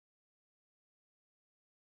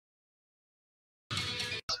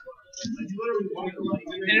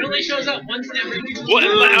And it only shows up once every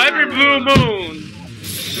blue moon.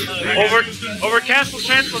 Over Castle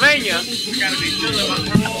Transylvania. I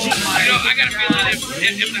got a feeling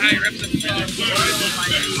if the higher ups have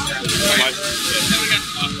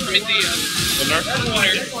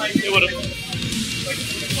it would have.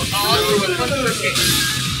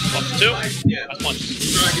 Up to 2? Yeah. That's punch.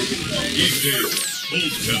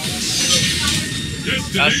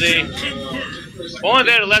 I see. Only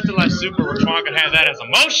they left it like Super where Tron could have that as a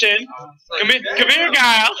motion. Come here,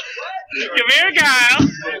 Guile. Come here, Guile.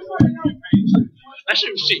 That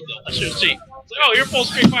shit was cheap, though. That shit was cheap. Oh, you're full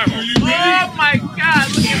screen fireball. Oh my god,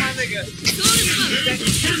 look at my nigga.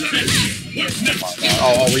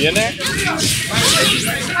 Oh, are we in there?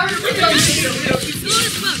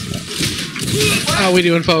 How we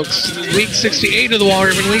doing, folks? Week 68 of the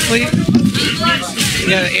Walraven Weekly. We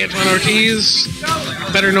got Antoine Ortiz,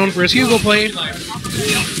 better known for his Hugo play,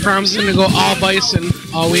 promising to go all bison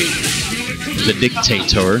all week. The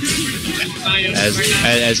dictator,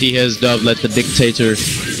 as he has dubbed, let the dictator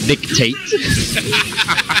dictate.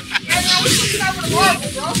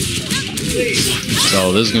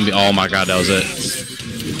 So this is gonna be. Oh my god, that was it.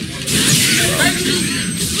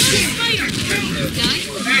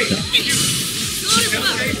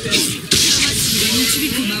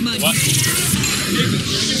 What?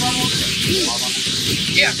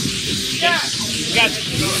 Yeah. Yeah,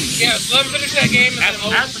 so let me finish that game. As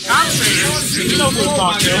the commentators, you know who to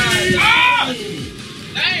talk to.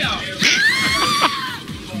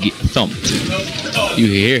 Get thumped. You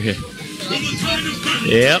hear it.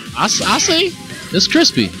 Yep, I see. It's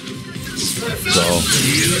crispy.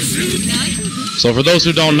 So for those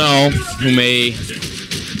who don't know, who may...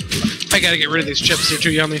 I gotta get rid of these chips, they're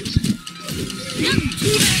too yummy.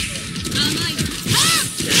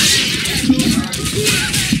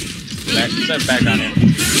 Back on it.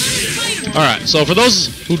 Alright, so for those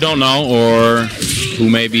who don't know, or who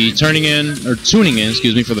may be tuning in,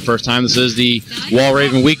 excuse me, for the first time, this is the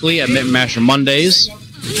Walraven Weekly at Mitten Masher Mondays.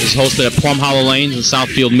 It's hosted at Plum Hollow Lanes in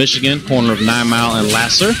Southfield, Michigan, corner of 9 Mile and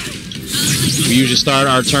Lasser. We usually start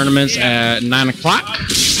our tournaments at 9 o'clock.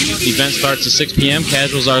 The event starts at 6 p.m.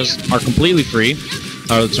 Casuals are completely free.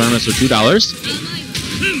 The tournaments are $2.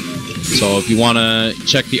 So if you want to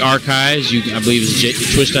check the archives, I believe it's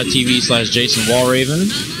twitch.tv/Jason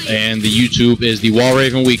Walraven, and the YouTube is the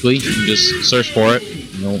Walraven Weekly. You can just search for it,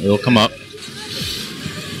 it'll come up.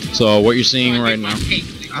 So what you're seeing right now,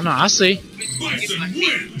 I know, I see.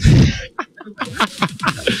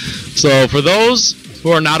 So for those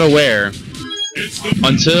who are not aware,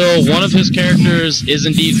 until one of his characters is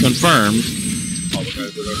indeed confirmed,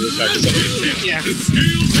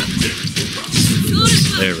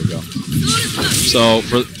 there we go. So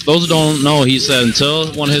for those who don't know, he said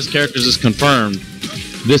until one of his characters is confirmed,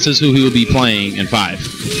 this is who he will be playing in 5.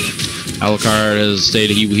 Alucard has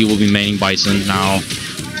stated he will be maining Bison. Now,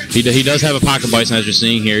 he does have a pocket Bison, as you're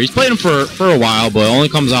seeing here. He's played him for a while, but only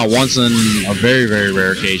comes out once in a very, very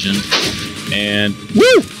rare occasion. And,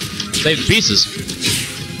 woo! Saved the pieces.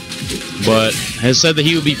 But has said that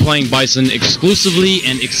he will be playing Bison exclusively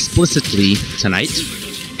and explicitly tonight.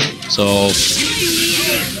 So,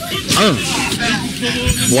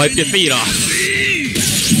 wipe your feet off.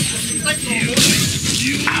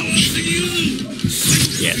 Ouch.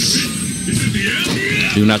 Yes.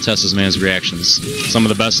 Do not test this man's reactions. Some of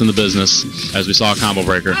the best in the business, as we saw a combo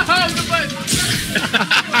breaker.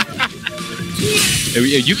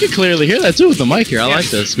 You can clearly hear that too with the mic here. I like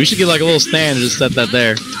this. We should get like a little stand and just set that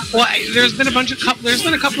there. Well, there's been a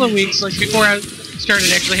couple of weeks, like before I started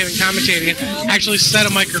actually having commentating, I actually set a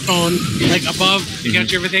microphone like above to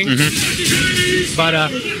catch everything. But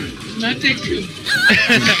that takes two.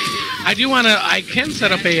 I can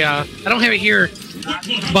set up a I don't have it here,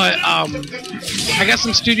 but I got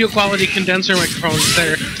some studio quality condenser microphones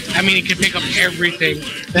there. I mean, it can pick up everything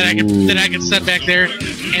that I could set back there,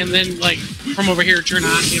 and then like from over here turn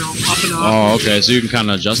on, up and off. Oh, okay. So you can kind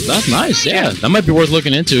of adjust. That's nice. Yeah, that might be worth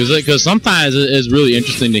looking into. Is it because sometimes it's really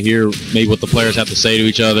interesting to hear maybe what the players have to say to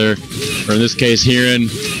each other, or in this case, hearing.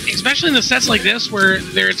 Especially in the sets like this where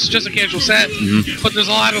it's just a casual set, but there's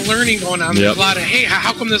a lot of learning going on. There's a lot of hey,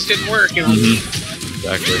 how come this didn't work?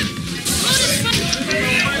 Exactly.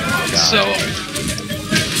 So,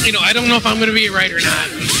 I don't know if I'm going to be right or not.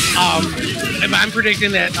 I'm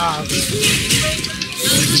predicting that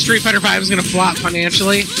Street Fighter V is going to flop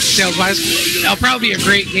financially, sales-wise. It'll probably be a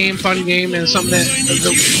great game, fun game, and something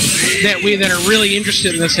that we that are really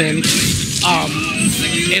interested in this is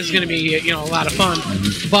going to be a lot of fun.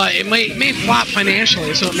 But it may flop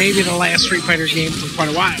financially, so it may be the last Street Fighter game for quite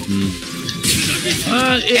a while.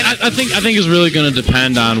 I think it's really going to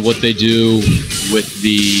depend on what they do with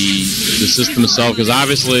the system itself, because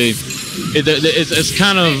obviously it's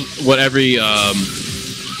kind of what every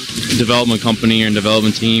development company and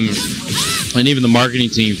development team and even the marketing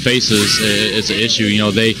team faces. It's an issue. You know,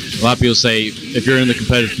 a lot of people say, if you're in the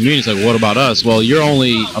competitive community, it's like, what about us? Well, you're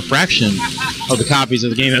only a fraction of the copies of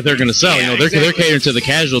the game that they're going to sell. You know, they're catering to the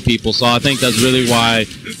casual people. So I think that's really why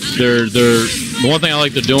they're the one thing I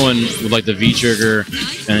like they're doing with like the V-Trigger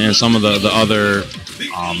and some of the other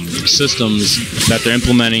systems that they're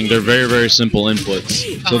implementing. They're very, very simple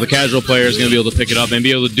inputs. So the casual player is going to be able to pick it up and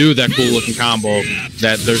be able to do that cool looking combo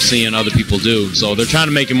that they're seeing other people do. So they're trying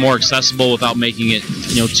to make it more accessible without making it,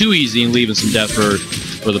 you know, too easy and leaving some depth for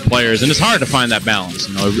the players. And it's hard to find that balance.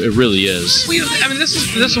 You know, it really is. Well, I mean, this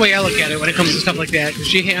is the way I look at it when it comes to stuff like that.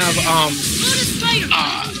 Because you have,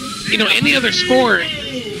 you know, any other sport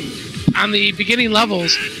on the beginning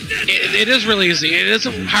levels, it is really easy. It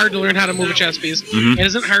isn't hard to learn how to move a chess piece. Mm-hmm. It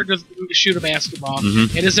isn't hard to shoot a basketball.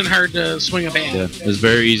 Mm-hmm. It isn't hard to swing a bat. Yeah, it's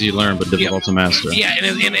very easy to learn, but difficult to master. Yeah, and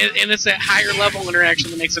it's that higher level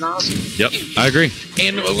interaction that makes it awesome. Yep, I agree.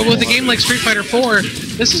 And with a game like Street Fighter 4,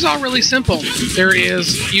 this is all really simple.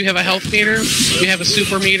 You have a health meter, you have a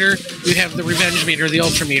super meter, you have the revenge meter, the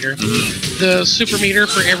ultra meter. Mm-hmm. The super meter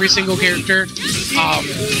for every single character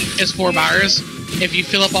is 4 bars. If you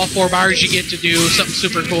fill up all 4 bars, you get to do something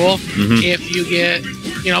super cool. Mm-hmm. If you get,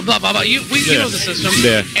 you know, blah, blah, blah, you know the system.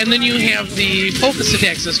 Yeah. And then you have the focus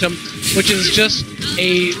attack system, which is just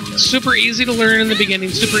a super easy to learn in the beginning,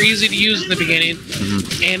 super easy to use in the beginning,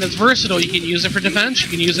 and it's versatile. You can use it for defense, you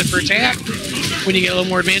can use it for attack. When you get a little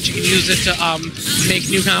more advanced, you can use it to make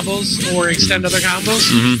new combos or extend other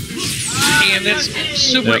combos. And it's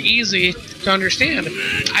super easy to understand.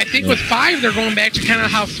 I think with 5, they're going back to kind of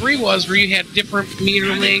how 3 was, where you had different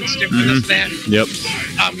meter links, different this, that. Yep.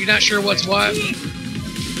 You're not sure what's what.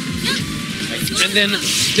 And then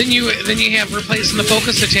you have replacing the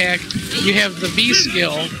focus attack. You have the V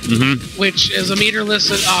skill, which is a meterless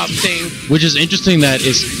thing. Which is interesting that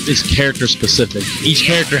it's character specific. Each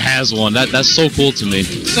character has one. That's so cool to me.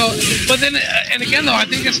 So, but then, and again though, I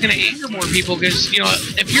think it's going to anger more people because, you know,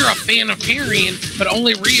 if you're a fan of parrying, but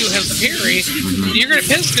only Ryu has the parry, you're going to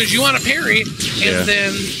piss because you want to parry, and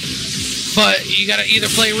then. But you got to either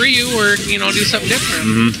play Ryu or, you know, do something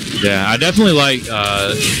different. Yeah, I definitely like.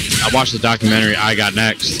 I watched the documentary I Got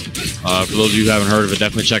Next. For those of you who haven't heard of it,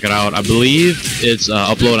 definitely check it out. I believe it's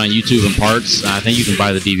uploaded on YouTube in parts. I think you can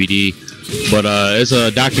buy the DVD. But it's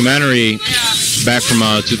a documentary back from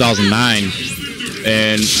 2009.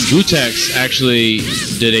 And Gutex actually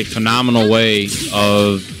did a phenomenal way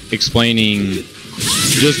of explaining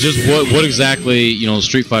just what exactly, you know,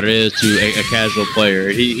 Street Fighter is to a casual player.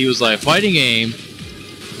 He was like, fighting game,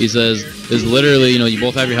 he says, is literally, you know, you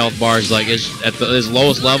both have your health bars. Like, it's at its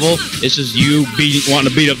lowest level, it's just you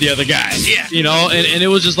wanting to beat up the other guy. Yeah. You know, and it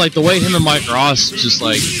was just like the way him and Mike Ross just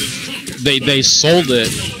like they sold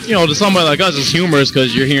it. You know, to somebody like us, it's humorous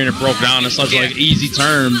because you're hearing it broke down in such like easy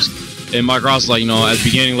terms. And Mike Ross is like, you know, at the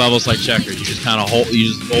beginning level, it's like checkers. You just kind of hold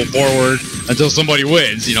forward until somebody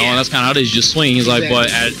wins, you know, and that's kind of how it is. You just swing. He's like,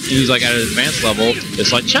 but at an advanced level,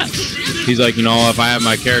 it's like chess. He's like, you know, if I have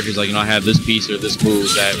my characters, like, you know, I have this piece or this move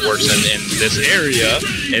that works in this area,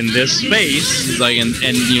 in this space. He's like, and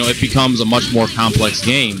you know, it becomes a much more complex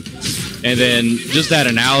game. And then just that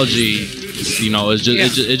analogy, you know, it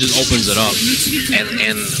just opens it up.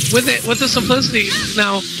 And with the simplicity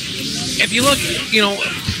now, if you look, you know,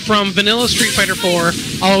 from vanilla Street Fighter 4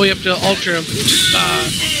 all the way up to Ultra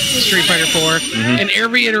Street Fighter 4, and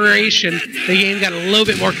every iteration, the game got a little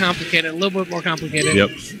bit more complicated, Yep.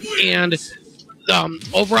 And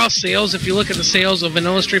overall sales, if you look at the sales of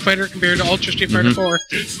vanilla Street Fighter compared to Ultra Street Fighter 4,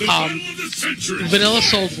 vanilla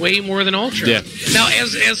sold way more than Ultra. Yeah. Now,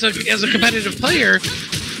 as a competitive player,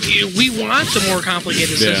 we want the more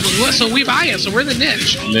complicated systems, so we buy it. So we're the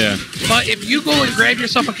niche. Yeah. But if you go and grab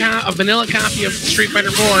yourself a vanilla copy of Street Fighter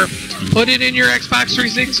 4, put it in your Xbox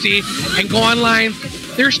 360, and go online,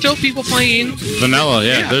 there's still people playing Vanilla.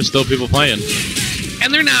 Yeah, there's still people playing.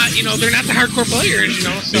 And they're not, you know, they're not the hardcore players, you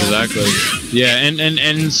know. So. Exactly. Yeah,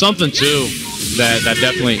 and something too that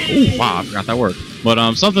definitely. Oh wow, I forgot that word.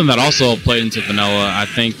 But something that also played into vanilla, I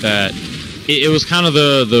think that it was kind of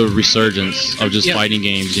the resurgence of just fighting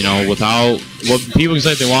games, you know, without what people can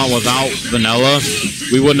say they want, without vanilla,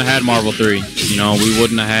 we wouldn't have had Marvel 3, you know, we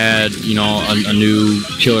wouldn't have had, you know, a new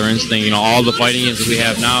Killer Instinct, you know, all the fighting games that we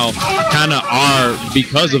have now kind of are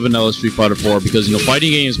because of vanilla Street Fighter 4, because, you know,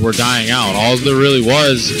 fighting games were dying out. All there really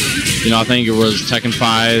was, you know, I think it was Tekken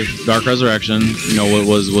 5, Dark Resurrection, you know, it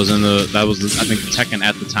was in the, that was, I think, Tekken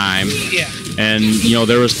at the time. Yeah. And, you know,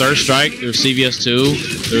 there was Third Strike, there was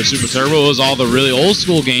CVS2, there was Super Turbo. It was all the really old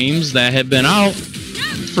school games that had been out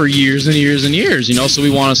for years and years and years, you know, so we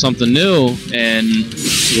wanted something new. And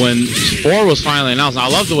when 4 was finally announced, I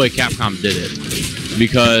love the way Capcom did it,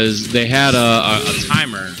 because they had a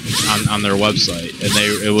timer on their website, and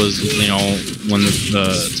it was, you know, when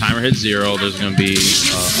the timer hit 0, there's going to be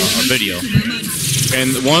a video.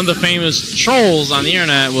 And one of the famous trolls on the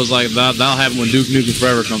internet was like, that'll happen when Duke Nukem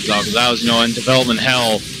Forever comes out, because that was, you know, in development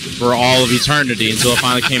hell for all of eternity until it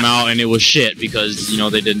finally came out, and it was shit because, you know,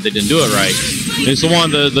 they didn't do it right. And so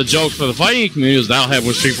one of the jokes for the fighting community was that'll happen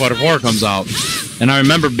when Street Fighter 4 comes out. And I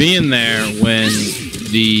remember being there when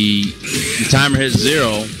the timer hit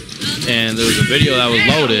 0, and there was a video that was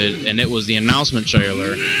loaded, and it was the announcement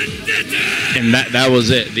trailer, and that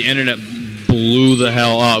was it. The internet blew the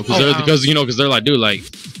hell up because you know, because they're like, dude, like,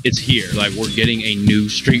 it's here, like, we're getting a new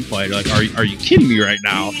Street Fighter, like, are you kidding me right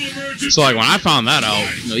now? So like when I found that out,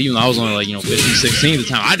 you know, even though I was only like, you know, 15, 16 at the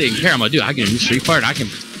time, I didn't care. I'm like, dude, I get a new Street Fighter, I can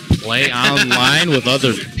play online with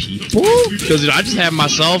other people, because, you know, I just have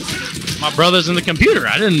myself, my brothers, in the computer.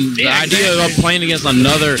 I didn't, the idea of playing against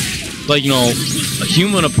another, like, you know, a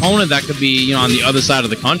human opponent that could be, you know, on the other side of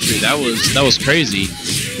the country, that was crazy.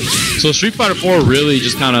 So Street Fighter 4 really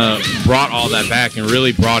just kind of brought all that back and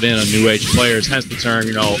really brought in a new age players, hence the term,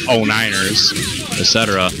 you know, 09ers,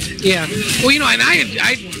 etc. Yeah. Well, you know, and I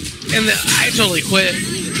totally quit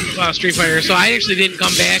Street Fighter, so I actually didn't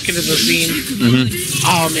come back into the scene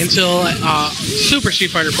until Super Street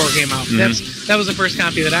Fighter 4 came out. That was the first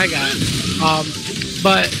copy that I got.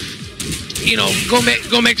 But you know, going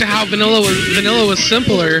back to how vanilla was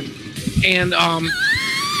simpler, and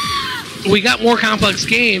we got more complex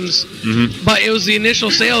games, but it was the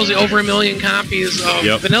initial sales, over 1 million copies of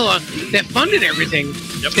vanilla, that funded everything.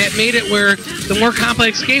 That made it where the more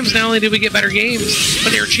complex games, not only did we get better games,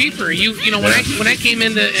 but they were cheaper. You know, when I came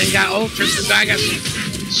in and got Ultra, I got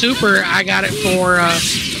Super, I got it for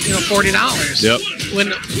you know, $40.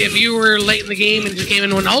 When if you were late in the game and just came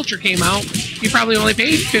in when Ultra came out, you probably only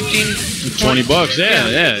paid 15, 20 bucks.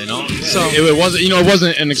 Yeah, you know. So it wasn't, you know, it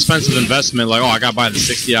wasn't an expensive investment. Like, oh, I got to buy the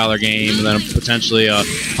 $60 game and then potentially a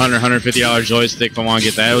 $150 joystick if I want to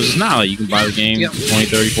get that. It was just not like you can buy the game 20,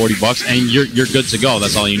 30, 40 bucks and you're good to go.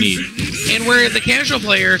 That's all you need. And where the casual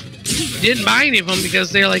player didn't buy any of them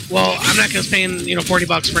because they're like, well, I'm not going to spend, you know, 40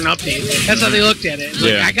 bucks for an update. That's how they looked at it.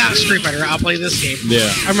 Like, I got Street Fighter, I'll play this game.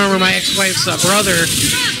 I remember my ex-wife's brother,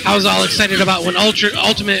 I was all excited about when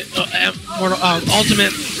Ultimate Marvel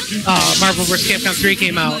vs. Capcom 3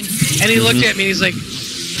 came out, and he looked at me and he's like,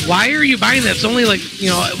 why are you buying that? It's only like, you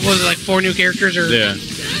know, was it like 4 new characters or 10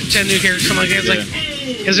 new characters, something like that. It's like,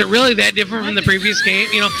 is it really that different from the previous game?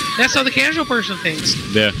 You know, that's how the casual person thinks.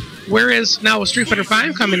 Whereas now with Street Fighter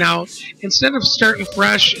 5 coming out, instead of starting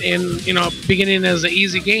fresh and, you know, beginning as an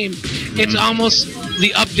easy game, it's almost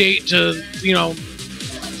the update to, you know,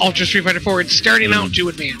 Ultra Street Fighter 4. It's starting out too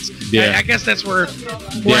advanced. I guess that's where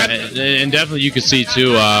and definitely you could see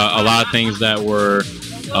too a lot of things that were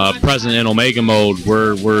present in Omega mode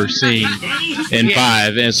we're seeing in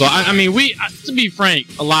 5. And so I mean, we, to be frank,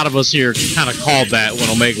 a lot of us here kind of called that when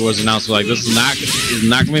Omega was announced. We're like, this is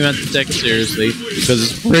not gonna be meant to take it seriously because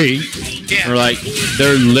it's free. We're like,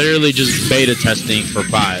 they're literally just beta testing for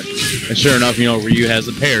 5. And sure enough, you know, Ryu has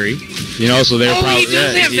a parry, you know, so they're probably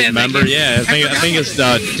remember, I think it's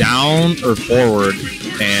down or forward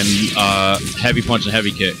and heavy punch and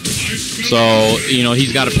heavy kick. So, you know,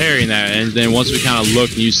 he's got a parry in that, and then once we kind of look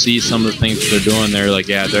and you see some of the things that they're doing, they're like,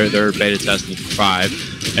 yeah, they're beta testing for 5.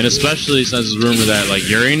 And especially since it's rumored that, like,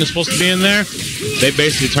 Urien is supposed to be in there, they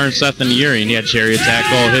basically turned Seth into Urien. He had Chariot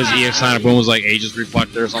Tackle, his EX Sonic Boom was like Aegis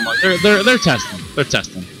Reflector or something like that. They're testing. They're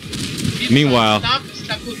testing. Meanwhile,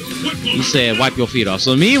 you said wipe your feet off.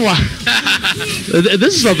 So meanwhile,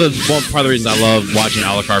 this is one part of the reason I love watching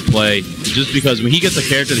Alucard play, just because when he gets a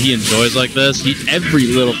character that he enjoys like this, every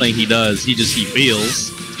little thing he does, he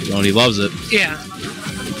feels, you know, and he loves it.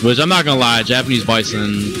 Which I'm not gonna lie, Japanese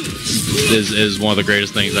Bison is one of the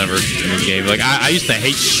greatest things ever in the game. Like I used to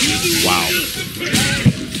hate. Wow.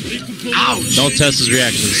 Ouch. Don't test his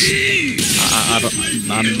reactions. I don't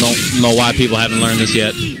know why people haven't learned this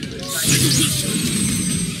yet.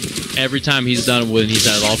 every time he's done when he's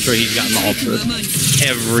had Ultra, he's gotten the Ultra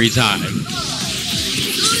every time.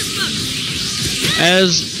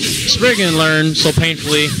 As Spriggan learned so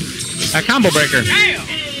painfully, a combo breaker.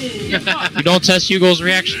 You don't test Hugo's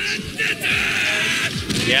reactions.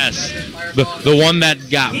 Yes. The one that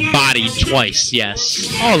got bodied twice, yes.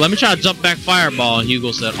 Oh, let me try to jump back fireball. And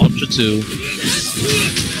Hugo said Ultra 2.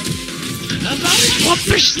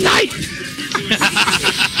 Whoopish snipe!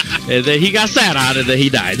 And then he got sad on it that he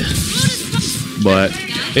died. But,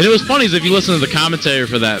 and it was funny is if you listen to the commentary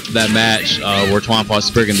for that match where Twan fought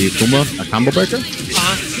Spriggan the Akuma, a combo breaker.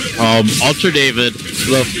 Ultra David,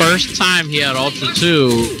 the first time he had Ultra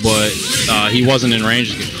 2, but he wasn't in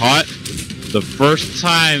range to get caught. The first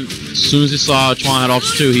time, as soon as he saw Twan had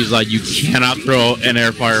Ultra 2, he's like, you cannot throw an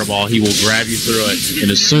air fireball. He will grab you through it.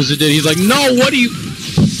 And as soon as he did, he's like, no, what do you...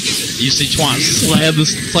 You see Twan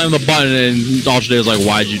slam the button, and Ultra David's like,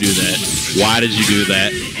 why'd you do that? Why did you do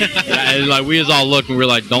that? And like, we was all looking, we were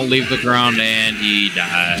like, don't leave the ground, and he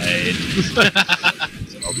died.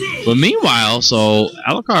 But meanwhile, so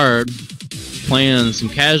Alucard playing some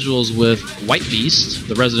casuals with White Beast,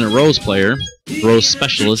 the resident Rose player, Rose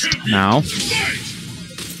specialist now.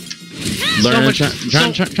 Learning,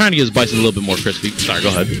 trying to get his Bison a little bit more crispy. Sorry, go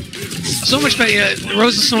ahead. So much better. Yeah,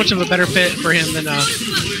 Rose is so much of a better fit for him than the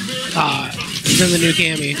new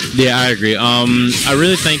Cammy. Yeah, I agree. I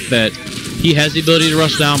really think that he has the ability to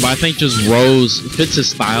rush down, but I think just Rose fits his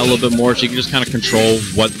style a little bit more, so you can just kind of control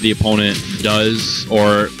what the opponent does,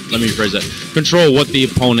 or let me rephrase that, control what the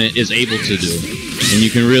opponent is able to do. And you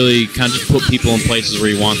can really kind of just put people in places where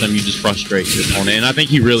you want them, you just frustrate your opponent, and I think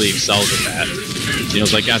he really excels at that. You know,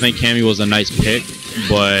 it's like, I think Cammy was a nice pick,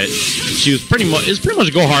 but she was pretty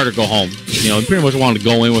much go hard or go home. You know, you pretty much wanted to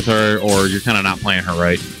go in with her, or you're kind of not playing her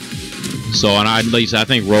right. So, and like you said, I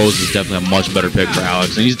think Rose is definitely a much better pick for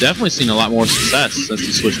Alex, and he's definitely seen a lot more success since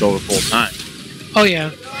he switched over full time. Oh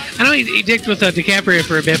yeah, I know he dicked with DiCaprio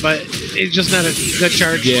for a bit, but it's just not a good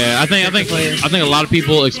charge. Yeah, I think a lot of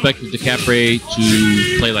people expected DiCaprio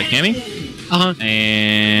to play like Cammy,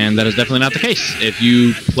 and that is definitely not the case. If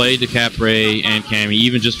you play DiCaprio and Cammy,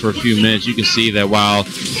 even just for a few minutes, you can see that while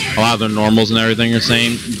a lot of their normals and everything are the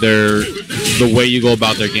same, the way you go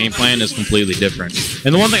about their game plan is completely different.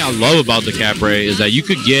 And the one thing I love about DiCaprio is that you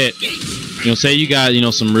could get, you know, say you got, you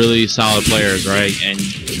know, some really solid players, right, and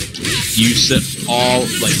you sit all,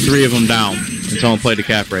 like, 3 of them down and tell them to play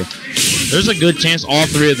DiCaprio. There's a good chance all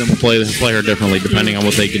 3 of them will play her differently depending on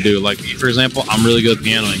what they can do. Like, for example, I'm really good at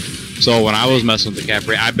pianoing. So when I was messing with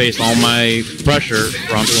DiCaprio, I based all my pressure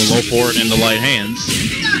from low forward into light hands,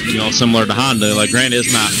 you know, similar to Honda. Like, granted,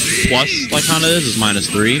 it's not plus like Honda is, it's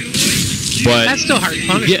 -3. But that's still hard to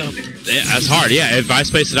punish, though. Yeah, that's hard. Yeah, if I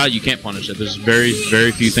space it out, you can't punish it. There's very,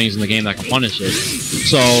 very few things in the game that can punish it.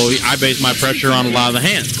 So I base my pressure on a lot of the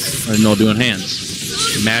hands, or doing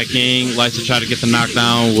hands. Mad King likes to try to get the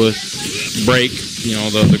knockdown with break, you know,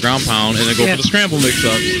 the ground pound, and then go for the scramble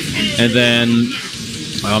mix-ups. And then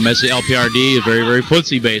Messi LPRD is very, very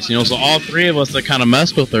footsie based, you know, so all 3 of us that kind of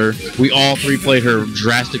messed with her, we all 3 played her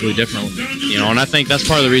drastically differently, you know, and I think that's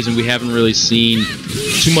part of the reason we haven't really seen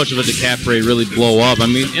too much of a DiCaprio really blow up. I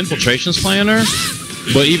mean, Infiltration's playing her,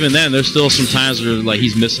 but even then, there's still some times where, like,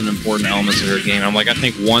 he's missing important elements of her game. I'm like, I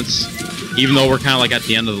think once, even though we're kind of like at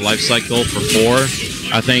the end of the life cycle for 4,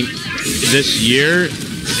 I think this year,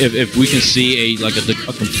 if we can see a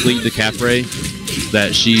complete DiCaprio,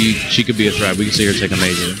 that she could be a threat. We can see her take a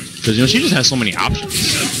major, because, you know, she just has so many options.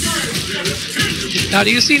 Now,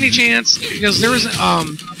 do you see any chance, because there was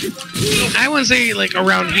I wouldn't say like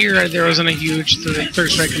around here there wasn't a huge third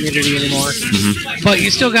strike community anymore, but you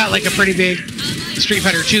still got like a pretty big Street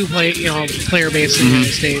Fighter 2 player base in the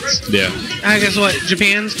United States. Yeah. I guess what,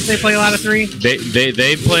 Japan's, they play a lot of 3?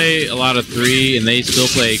 They play a lot of 3, and they still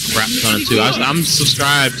play a crap ton of 2. I'm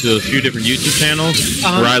subscribed to a few different YouTube channels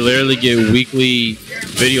where I literally get weekly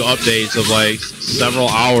video updates of like several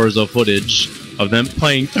hours of footage of them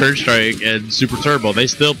playing Third Strike and Super Turbo. They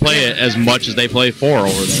still play it as much as they play 4 over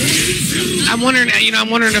there. I'm wondering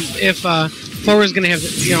if 4 is gonna have,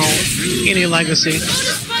 you know, any legacy.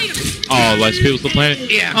 Oh, like people still playing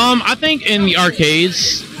it? Yeah. I think in the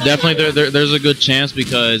arcades, definitely there's a good chance,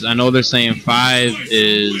 because I know they're saying 5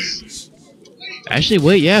 is... Actually,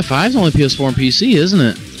 wait, yeah, 5's only PS4 and PC, isn't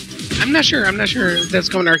it? I'm not sure if that's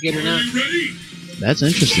coming to arcade or not. That's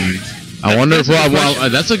interesting. I wonder if... Well,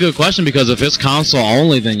 that's a good question, because if it's console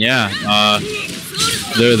only, then yeah.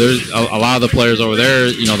 There's a lot of the players over there,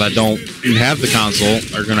 you know, that don't have the console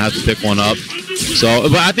are going to have to pick one up. So,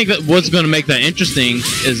 but I think that what's going to make that interesting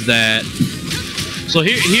is that... So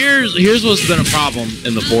here's what's been a problem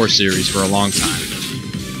in the 4 series for a long time.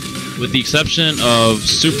 with the exception of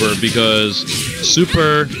Super, because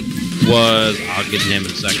Super was. I'll get to him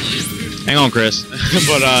in a second. Hang on, Chris.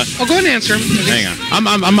 But I'll go ahead and answer him. hang on.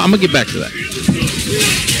 I'm gonna get back to that.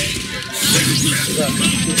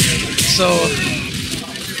 So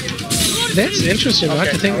that's interesting. I'll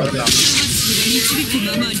have to think about that.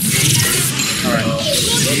 All right.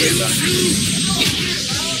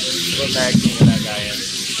 Put Mad King and that guy in.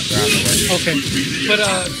 Okay. Put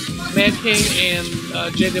Mad King and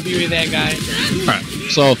JWE that guy. Alright.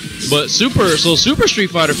 Super Street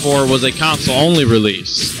Fighter 4 was a console-only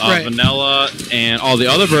release. Right. Vanilla and all the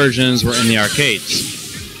other versions were in the arcades.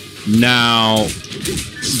 Now,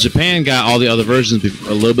 Japan got all the other versions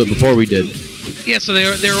a little bit before we did. Yeah, so they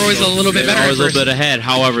were always a little bit better. Always a little bit ahead.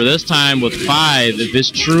 However, this time with 5, if it's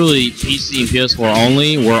truly PC and PS4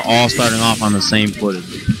 only, we're all starting off on the same footage.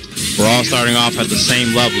 We're all starting off at the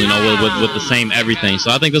same level, you know, with the same everything.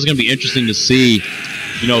 So I think this is going to be interesting to see,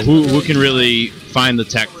 you know, who can really find the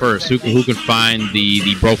tech first, who can find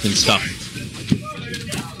the broken stuff.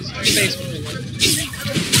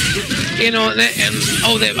 You know,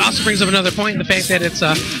 that also brings up another point, the fact that it's,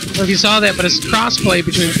 I don't know if you saw that, but it's cross-play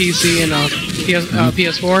between PC and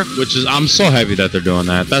PS4. Which is, I'm so happy that they're doing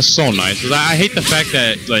that. That's so nice. 'Cause I hate the fact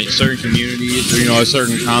that, like, certain communities, or, you know, a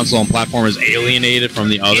certain console and platform is alienated from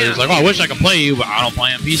the others. Yeah. Like, oh, I wish I could play you, but I don't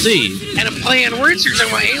play on PC. And a play on words, you're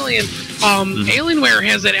talking about Alien. Alienware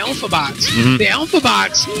has that Alpha Box. The Alpha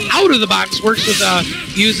Box, out of the box, works with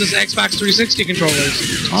uses Xbox 360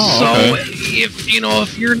 controllers. Oh, so okay.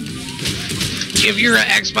 if you're an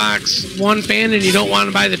Xbox One fan and you don't want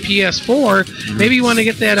to buy the PS4, maybe you want to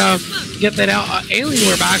get that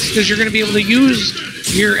Alienware box, because you're going to be able to use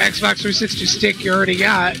your Xbox 360 stick you already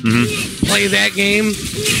got, play that game,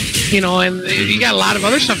 you know, and you got a lot of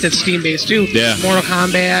other stuff that's Steam based too. Yeah. Mortal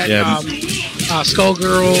Kombat,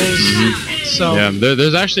 Skullgirls. So yeah,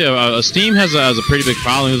 there's actually a Steam has a pretty big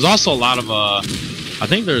following. There's also a lot of I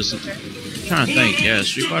think there's. I'm trying to think. Yeah,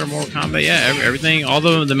 Street Fighter, Mortal Kombat. Yeah, everything. All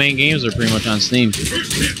the main games are pretty much on Steam.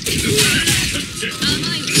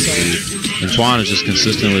 And Twan is just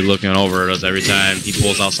consistently looking over at us every time he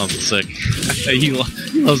pulls out something sick. he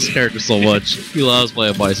loves his character so much. He loves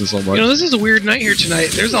playing Bison so much. You know, this is a weird night here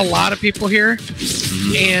tonight. There's a lot of people here,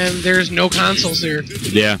 and there's no consoles here.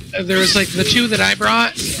 Yeah. There's like the 2 that I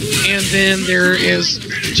brought, and then there is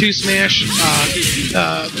 2 Smash, 2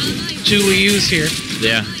 Wii U's here.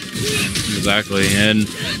 Yeah. Exactly. And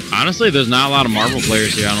honestly, there's not a lot of Marvel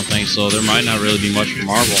players here, I don't think, so there might not really be much for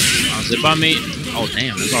Marvel. Honestly, if I mean, oh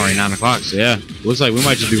damn, it's already 9 o'clock, so yeah. Looks like we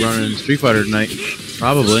might just be running Street Fighter tonight.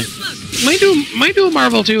 Probably. Might do a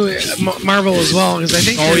Marvel too, Marvel as well, because I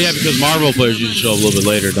think. Oh yeah, because Marvel players usually show up a little bit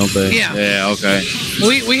later, don't they? Yeah. Yeah. Okay.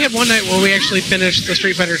 We had one night where we actually finished the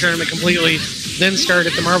Street Fighter tournament completely, then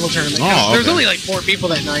started the Marvel tournament. Oh, okay. There's only like 4 people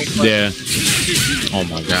that night. But. Yeah. Oh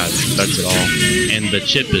my God, that's it all. And the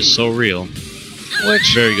chip is so real.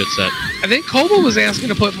 Which very good set. I think Kobo was asking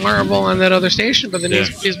to put Marvel on that other station, but then he's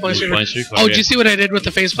playing Street Fighter. Oh, did you see what I did with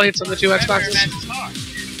the faceplates on the 2 Xboxes?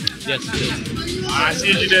 Yes, you did. I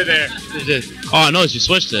see what you did there. You did. Oh, I noticed you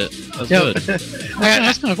switched it. That's good.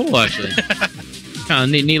 That's kind of cool, actually. Kind of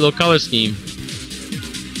neat little color scheme.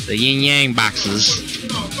 The yin yang boxes.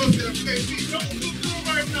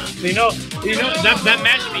 You know that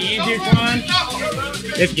match would be easier, Tron,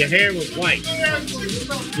 if your hair was white.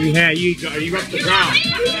 You up the ground.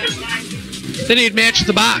 Then he'd match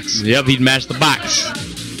the box. Yep, he'd match the box.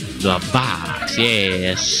 The box,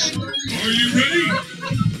 yes. Are you ready?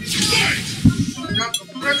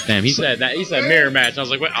 Damn, he said that. He said mirror match. I was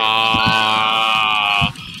like, what?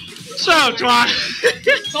 Ah. Shut up, Twan.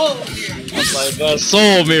 I was like, the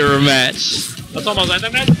soul mirror match. That's almost like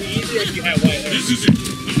that match would be easier if you had white hair. This is it.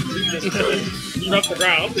 You're up the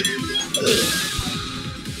ground.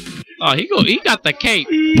 Oh, he got the cape.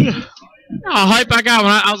 Oh, hype I got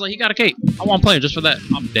when I was like, he got a cape. I want to play him just for that.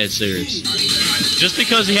 I'm dead serious. Just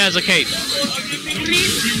because he has a cape.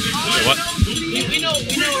 What? We know.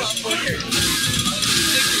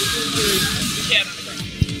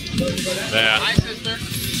 Yeah. Hi, sister.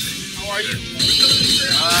 How are you?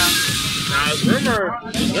 Now, rumor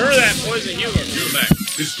that Poison Humor coming back.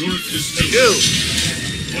 Historic is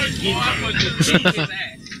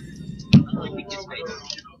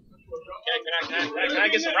Can I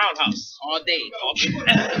get some roundhouse? All day.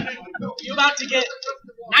 You're about to get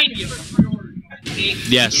 90 of them.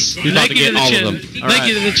 Yes. He's about to get all of them. All right.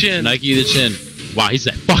 Nike to the chin. Nike to the chin. Wow, he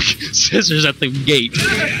said, fuck, scissors at the gate.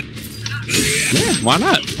 Yeah, why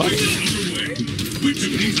not? Fuck.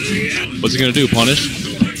 What's he gonna do, punish?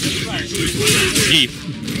 Keith.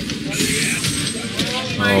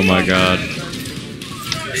 Oh my God.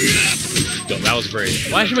 That was great.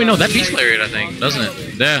 Well, actually, wait, no, that beats Lariat, I think, doesn't it?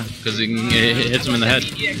 Yeah, because it hits him in the head.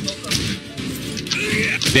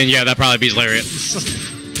 Then, yeah, that probably beats Lariat.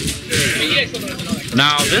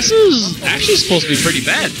 Now, this is actually supposed to be pretty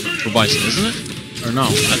bad for Bison, isn't it? Or no?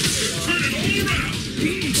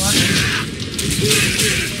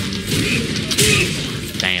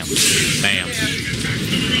 Damn. Damn.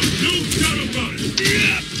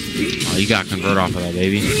 Oh, you got to convert off of that,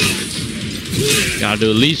 baby. Gotta do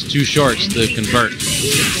at least 2 shorts to convert.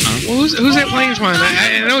 Well, who's that playing one?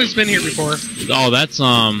 I know he's been here before. Oh, that's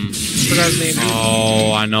Forgot his name.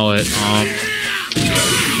 Oh, I know it.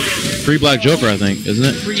 Free Black Joker, I think, isn't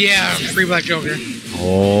it? Yeah, Free Black Joker.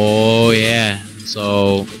 Oh yeah.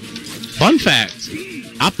 So, fun fact: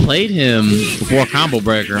 I played him before Combo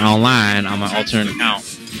Breaker online on my alternate account,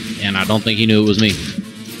 and I don't think he knew it was me.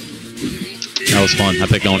 That was fun. I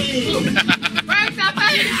picked on it.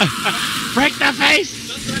 Break the face!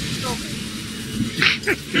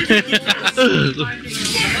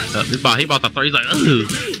 He about to throw. He's like, ugh.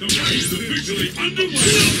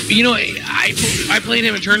 You know, I played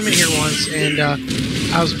him in a tournament here once, and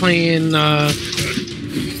I was playing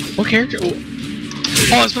what character? Oh,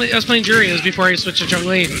 I was playing Jury. It was before I switched to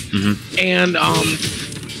Jungle 8, and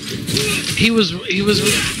he was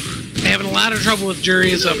having a lot of trouble with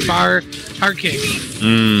Jury as a hard kick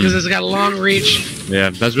because it's got a long reach. Yeah,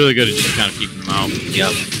 that's really good to just kind of keep him out.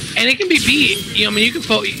 Yep. And it can be beat. You know, I mean,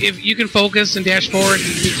 if you can focus and dash forward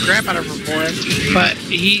and beat the crap out of him for it. But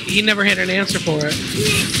he never had an answer for it.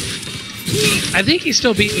 I think he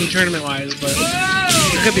still beat me tournament wise, but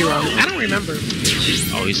I could be wrong. I don't remember.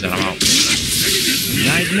 Oh, he said I'm out.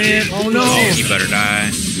 Nice man. Oh no. Oh, he better die.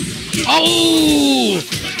 Oh!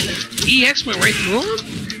 EX went right through him.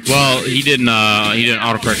 Well, he didn't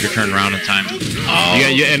autocorrect your turn around in time. Oh.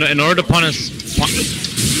 In order to punish.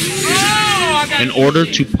 In order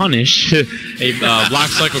to punish a block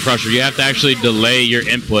cycle crusher, you have to actually delay your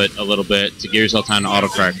input a little bit to give yourself time to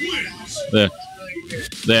autocorrect.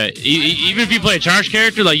 Even if you play a charge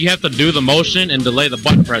character, like you have to do the motion and delay the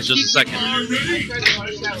button press just a second.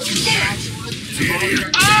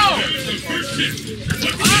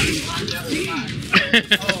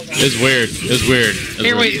 It's weird. It's weird.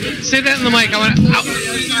 Here, wait. Say that in the mic. I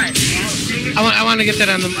want to get that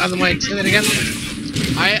on the mic. Say that again.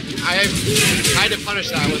 I've tried to punish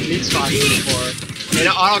that with meat spots before, and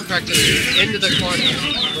it auto-corrected into the corner.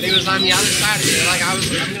 When he was on the other side of me, like I'm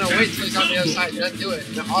gonna wait till he's on the other side and then do it.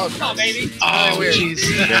 And it auto-corrects. Oh, weird. jeez.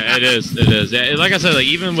 Yeah, it is. It is. Yeah, like I said, like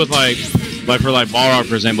even with like for Balrog,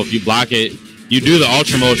 for example, if you block it, you do the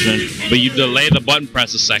ultra motion, but you delay the button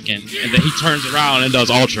press a second, and then he turns around and does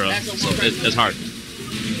ultra. So it's hard.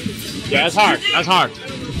 Yeah, it's hard. That's hard.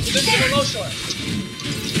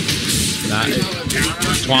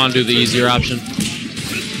 Twan do the easier option.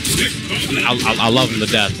 I love him to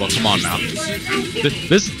death, but come on now.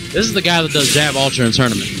 This is the guy that does jab ultra in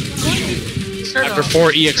tournament. After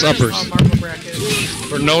 4 EX uppers.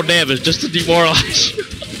 For no damage, just to demoralize you.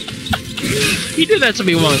 He did that to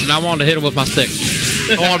me once, and I wanted to hit him with my stick.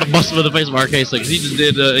 I wanted to bust him in the face with my arcade stick. He just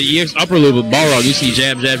did EX upper loop with Balrog. You see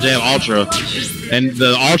jab, jab, jab, ultra. And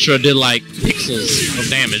the ultra did like pixels of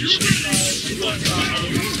damage.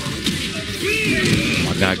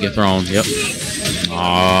 Oh my god, get thrown. Yep.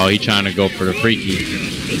 Oh, he trying to go for the freaky.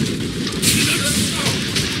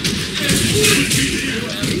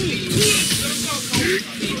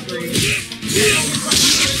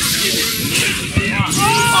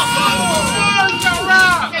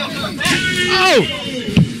 Oh!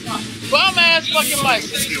 Bum ass fucking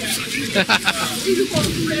Bison.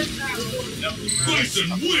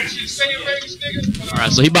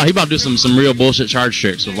 Alright, so he about to do some real bullshit charge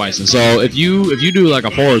tricks with Bison. So if you do like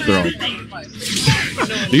a forward throw,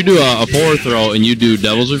 you do a forward throw and you do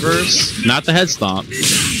Devil's Reverse, not the head stomp.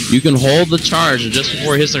 You can hold the charge, and just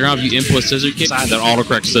before it hits the ground, if you input scissor kick inside that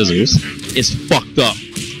autocorrect scissors. It's fucked up,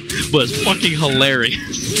 but it's fucking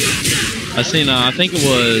hilarious. I seen I think it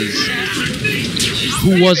was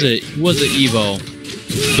who was it Evo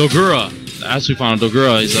Dogura. That's who found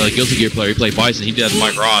Dogura. He's a Guilty Gear player. He played Bison. He did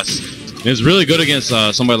Mike Ross. And it's really good against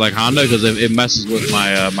somebody like Honda because it messes with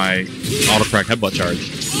my my autocorrect headbutt charge.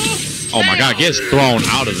 Oh my god, gets thrown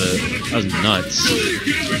out of it. That's nuts.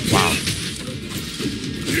 Wow.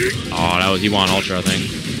 Oh, that was he won ultra, I think.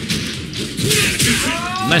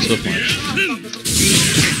 Nice whip punch.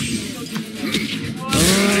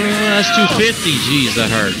 That's 250. Jeez, that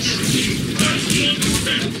hurts.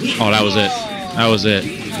 Oh, that was it. That was it.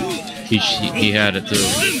 He had it too.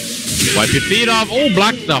 Wipe your feet off. Oh,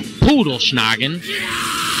 block the poodle schnoggin.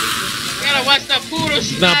 gotta watch the poodle The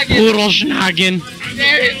snagging. poodle schnagging.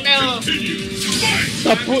 There it fell.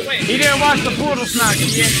 He didn't watch the poodle snagging.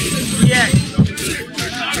 Yeah.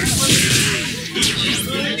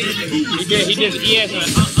 He did. Yes.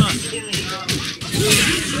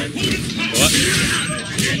 What?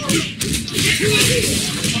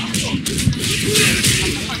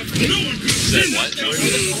 Said what?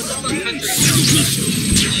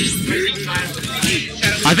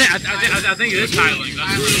 I think it is Thailand.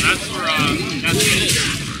 That's where that's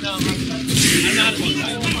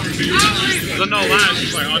so no lie, it's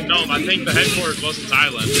just like unknown. I think the headquarters was in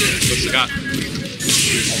Thailand. What's he got?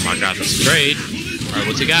 Oh my god, that's great. Alright,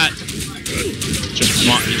 what's he got? Just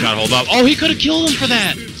come on, he tried to hold up. Oh, he could have killed him for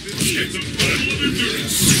that!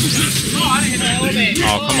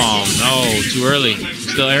 Oh, come on. No, too early.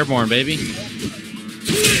 Still airborne, baby.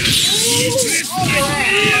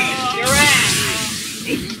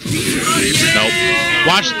 Nope.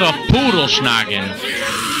 Watch the poodle schnagging.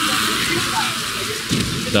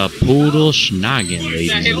 The poodle schnagging,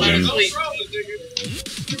 ladies and gentlemen.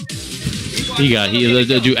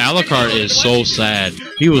 Dude, Alucard is so sad.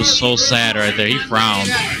 He was so sad right there. He frowned.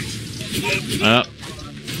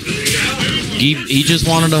 He just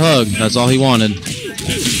wanted a hug. That's all he wanted.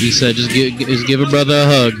 He said, just give a brother a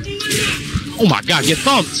hug. Oh my god, get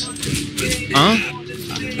thumped! Huh?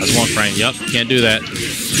 That's one frame. Yep, can't do that.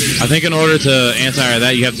 I think in order to anti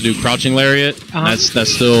that, you have to do crouching lariat. That's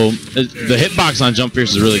still the hitbox on Jump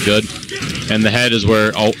Fierce is really good, and the head is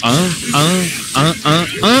where God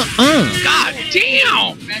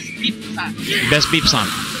damn! Best beep song.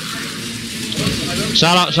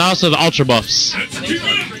 Shout out to the ultra buffs.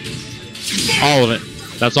 All of it.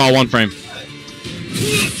 That's all one frame.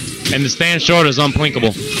 And the stand short is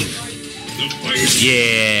unplinkable.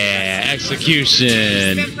 Yeah,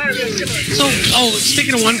 execution. So,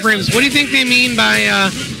 speaking of one frames, what do you think they mean by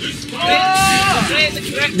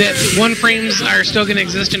that one frames are still going to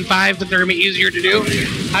exist in 5, but they're going to be easier to do?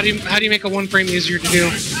 How do you make a one frame easier to do?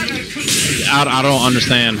 I don't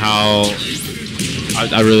understand how.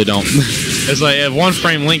 I really don't. It's like if one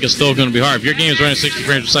frame link is still going to be hard. If your game is running 60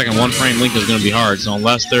 frames per second, one frame link is going to be hard. So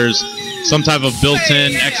unless there's some type of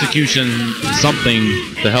built-in execution, something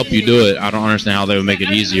to help you do it, I don't understand how they would make it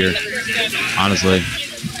easier. Honestly.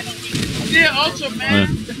 Yeah, also,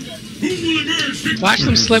 man. Watch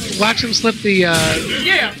them slip the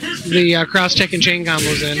cross check and chain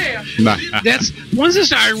combos in. That's one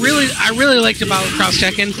system I really liked about cross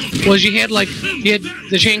checking was you had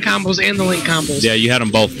the chain combos and the link combos. Yeah, you had them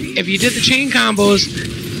both. If you did the chain combos,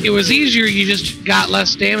 it was easier. You just got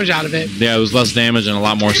less damage out of it. Yeah, it was less damage and a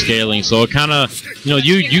lot more scaling. So it kind of,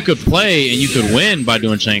 you could play and you could win by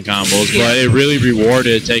doing chain combos, but it really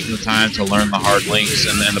rewarded taking the time to learn the hard links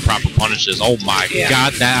and the proper punishes. Oh my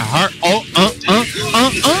god, that hard!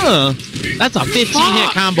 That's a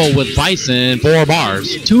 15-hit combo with Bison, 4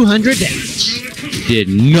 bars, 200 damage. Did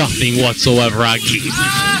nothing whatsoever on Geef.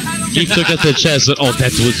 Geef took it to the chest and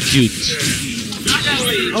that was cute.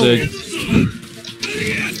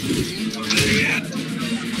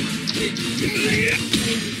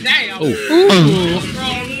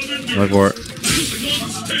 Wait for it.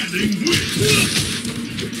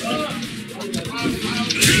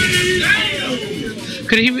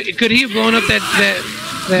 Could he have blown up that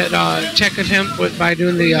tech attempt by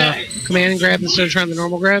doing the command grab instead of trying the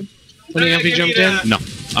normal grab when he jumped in? No.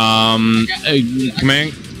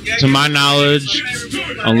 Command. To my knowledge,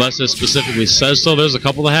 unless it specifically says so, there's a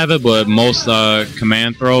couple that have it, but most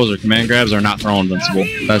command throws or command grabs are not throw invincible.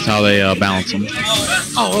 That's how they balance them.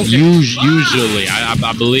 Oh, okay. Usually,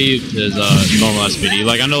 I believe is normal SPD.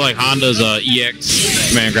 Like I know, like Honda's EX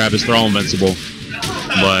command grab is throw invincible,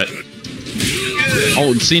 but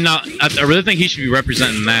see now, I really think he should be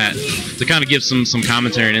representing that to kind of give some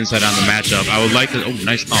commentary and insight on the matchup. I would like to. Oh,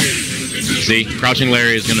 nice thump. See, crouching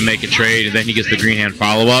Larry is going to make a trade, and then he gets the green hand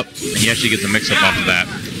follow-up, and he actually gets a mix-up off of that.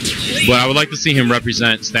 But I would like to see him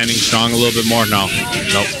represent standing strong a little bit more. No.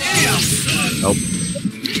 Nope.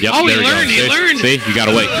 Yep, oh, there we go. He learned. See, you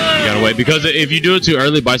gotta wait. You gotta wait. Because if you do it too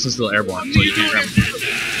early, Bison's still airborne, so you can't grab him.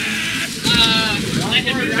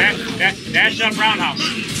 Dash up roundhouse.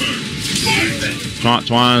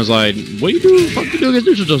 Twan's like, what do you do? Fuck you do against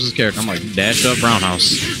Neutral Joseph's character? I'm like, dash up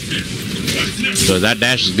roundhouse. So that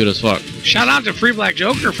dash is good as fuck. Shout out to Free Black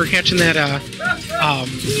Joker for catching that.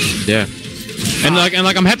 Yeah. And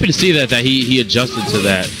I'm happy to see that he adjusted to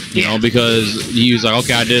that, you know, because he was like,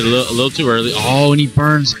 okay, I did a little too early. Oh, and he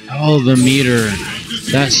burns the meter.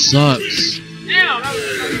 That sucks.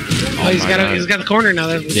 He's got the corner now.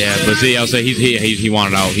 Yeah, but see, I'll say he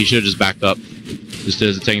wanted out. He should have just backed up, just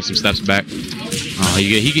taking some steps back. Oh Oh,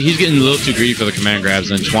 he's getting a little too greedy for the command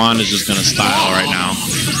grabs, and Chuan is just gonna style right now.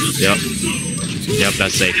 Yep. Yep,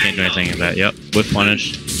 that's safe. Can't do anything with that. Yep. With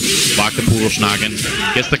punish. Block the poodle schnogging.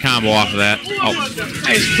 Gets the combo off of that. Oh.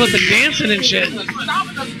 I just flipping dancing and shit.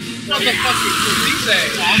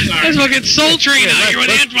 That's fucking Soul Train out here with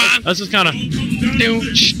Antoine. That's just kind of.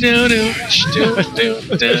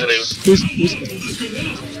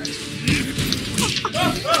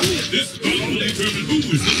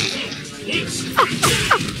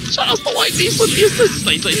 Shout out to White Beast with this. He's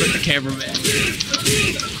like the cameraman.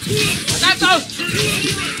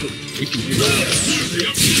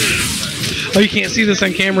 Oh, you can't see this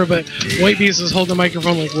on camera, but White Beast is holding the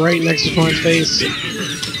microphone like right next to Twan's face.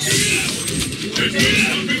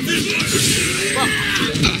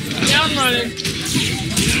 Yeah, I'm running.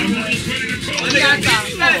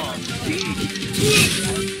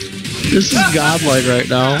 This is godlike right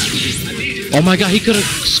now. Oh my god, he could have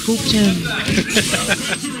scooped him.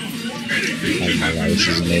 Oh my god, this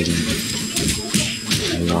is amazing.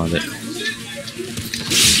 I want it.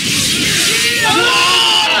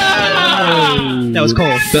 That was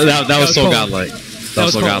cold. That was so cold. godlike. That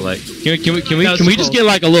was so cold. godlike. Can we just get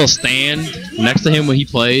like a little stand next to him when he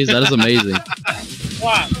plays? That is amazing.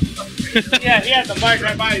 Wow. Yeah, he had the mic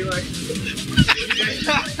right by you, like.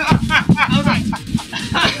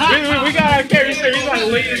 we got our carry, so he's like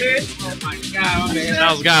leaning in. Oh my god, man.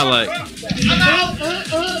 That was godlike.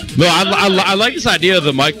 No, I like this idea of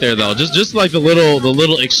the mic there though. Just like the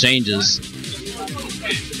little exchanges.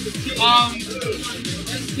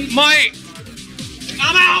 Mike!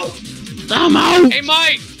 I'm out! I'm out! Hey,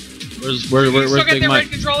 Mike! Where's Still Big got Mike?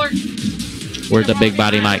 the controller? Where's the big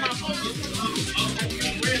body Mike?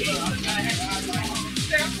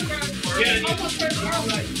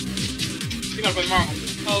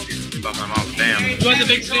 Damn. You want the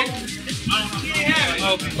big stick?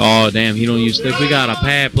 Oh damn, he don't use stick. We got a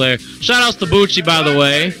pad player. Shout outs to Bucci, by the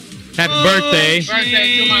way. Happy birthday!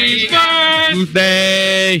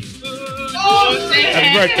 Birthday!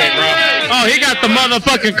 Happy birthday, bro. Oh, he got the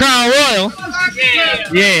motherfucking Crown Royal.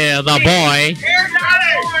 Yeah, the boy.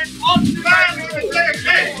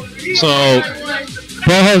 So,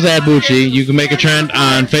 Pro Jose Bucci, you can make a trend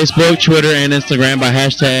on Facebook, Twitter, and Instagram by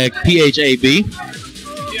hashtag PHAB.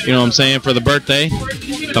 You know what I'm saying, for the birthday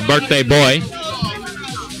boy.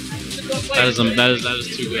 That is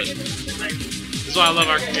too good. That's why I love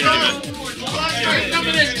our community, man.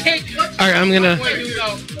 All right,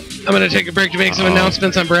 I'm gonna take a break to make some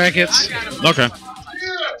announcements on brackets. Okay.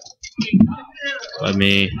 Let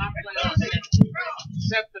me.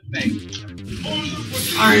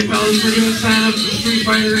 Alright, fellas, we're gonna sign up for Street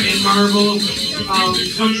Fighter and Marvel.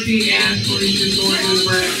 Come see Ash when he's going to the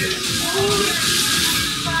brackets.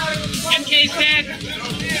 MK Stack!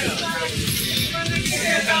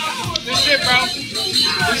 Good shit, bro.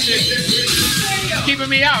 Good shit. Keeping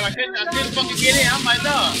me out. I couldn't fucking get in. I'm like,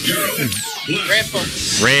 no. Red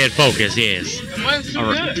focus. Red focus, yes. Wasn't too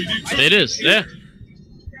good. It is, yeah.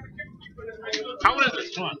 How is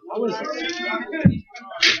this fun?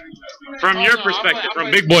 From your perspective,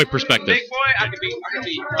 from Big boy perspective. Big boy, I can be.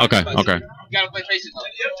 Okay. You gotta play faces though.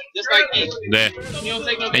 Just like me. There. You don't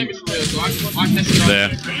take no damage for real, so I test it There.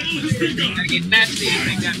 Gotta get nasty and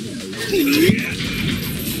take that.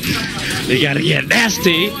 They gotta get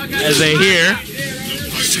nasty as they hear.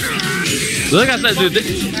 Look, I said, dude.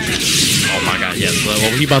 Oh my God! Yes. Well,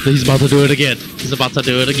 he's about to do it again. He's about to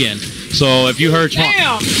do it again. So if you heard,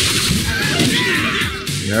 Damn.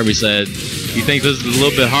 you heard me said, you think this is a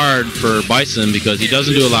little bit hard for Bison because he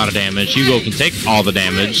doesn't do a lot of damage. Hugo can take all the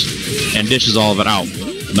damage and dishes all of it out.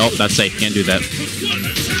 Nope, that's safe. Can't do that.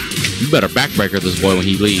 You better backbreaker this boy when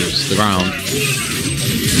he leaves the ground.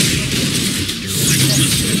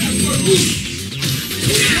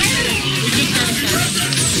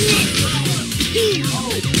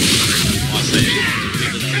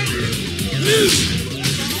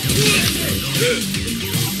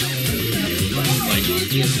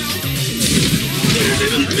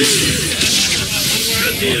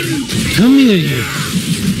 Come here, you.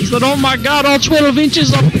 He said, oh my God, all 12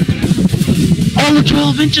 inches of... All the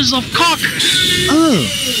 12 inches of cock.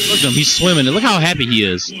 Look at him, he's swimming. Look how happy he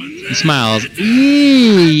is. He smiles.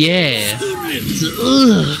 Yeah.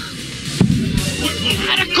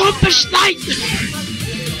 Had accomplished night.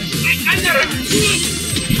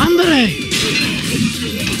 Andre.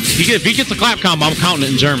 If he gets a clap combo, I'm counting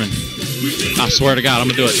it in German. I swear to God, I'm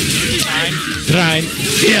gonna do it. Drein.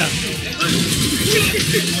 Yeah.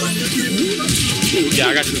 Yeah,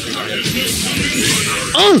 I got you.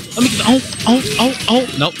 Oh! Let me get oh!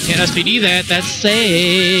 Nope, can't SPD that. That's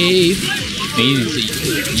safe.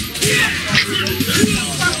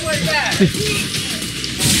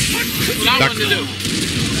 what to do.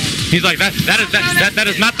 He's like, that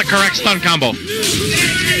is not the correct stun combo.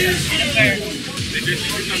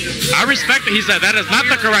 I respect that he said that is not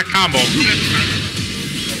the correct combo.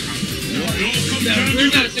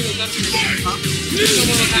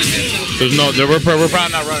 There's no, we're probably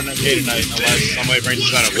not running MK tonight unless somebody brings a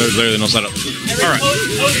setup. There's literally no setup. All right.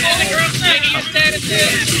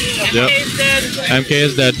 Yep. MK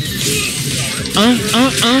is dead.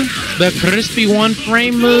 The crispy one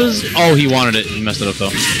frame is. Oh, he wanted it. He messed it up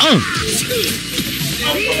though.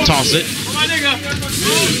 Toss it.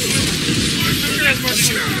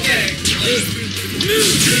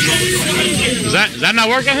 Is that not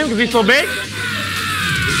working on him because he's so big?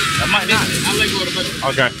 That might not.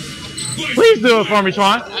 Okay. Please do it for me,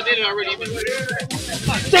 Twan. I did it already.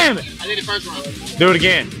 Damn it. I did it first round. Do it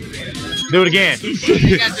again. Do it again.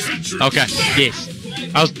 Okay. Yes.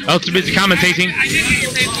 I was too busy commentating.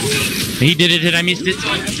 He did it and I missed it.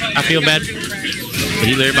 I feel bad. But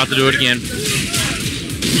he's about to do it again.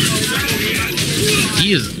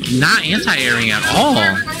 He is not anti-airing at all.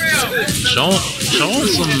 Show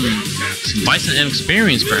some Bison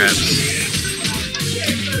inexperience, perhaps.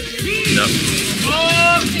 Yep.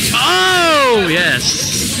 Oh yes.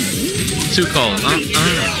 Too cold. I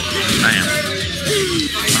am.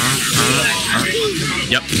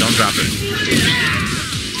 Yep. Don't drop it.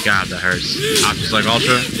 God, that hurts. Options like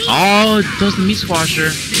Ultra. Oh, it does the meat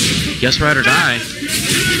squasher. Guess ride or die.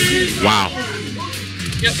 Wow.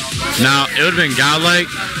 Now, it would have been godlike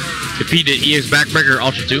if he did EX Backbreaker or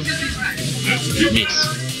Ultra 2. Yes.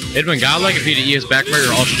 It would have been godlike if he did EX Backbreaker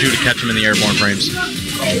or Ultra 2 to catch him in the airborne frames.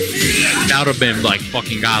 That would have been like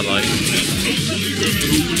fucking godlike.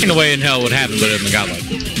 Ain't no way in hell it would happen, but it would have been godlike.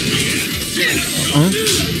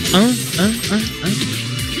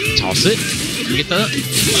 Toss it. Get the.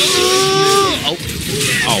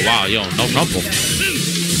 Oh wow, yo, no crumple.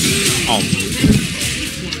 Oh.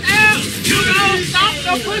 Stop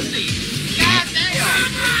the pussy! God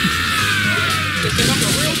damn!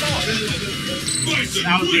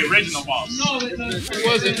 That was the original boss. No, it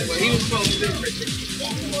wasn't, but he was supposed to be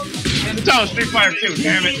That was Street Fighter 2,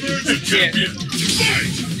 damn it. Yeah.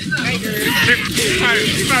 Street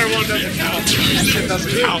Fighter 1 doesn't count. It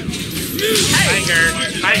doesn't count.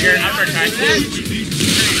 Tiger, uppercut.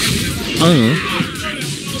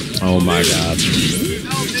 Oh my god.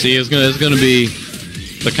 See, it's gonna be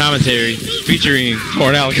the commentary featuring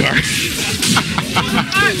Corn Alicar.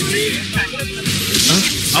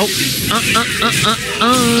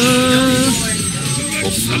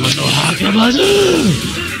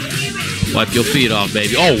 Wipe your feet off,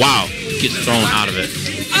 baby. Oh wow. Gets thrown out of it.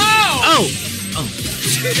 Oh!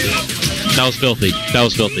 That was filthy. That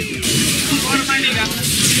was filthy.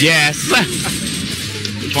 Yes.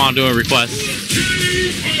 Twan doing requests.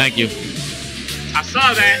 Thank you. I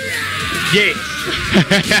saw that. Yes.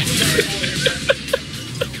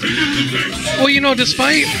 Well, you know,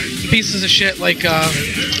 despite pieces of shit like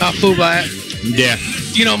Fubat, Yeah.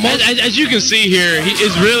 you know, As you can see here, he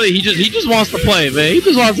just wants to play, man. He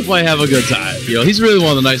just wants to play, have a good time. You know, he's really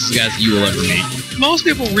one of the nicest guys that you will ever meet. most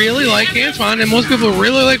people really like Antoine, and most people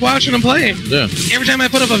really like watching him play. Yeah. Every time I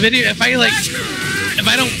put up a video, if I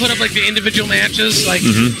don't put up like the individual matches, like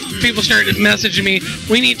people started messaging me,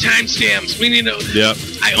 we need timestamps, we need to. Yep.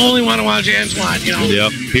 I only want to watch Antoine, you know.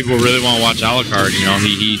 Yep. People really want to watch Alucard. You know,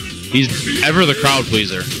 he's ever the crowd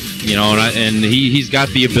pleaser. You know, and he's got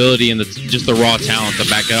the ability and just the raw talent to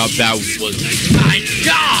back it up. That was my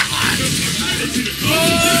God.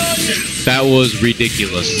 That was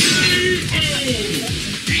ridiculous.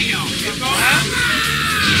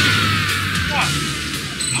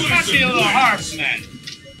 I'm not being a little hard from that.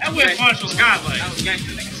 That whip punch was godlike.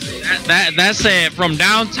 That's it. From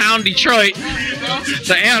downtown Detroit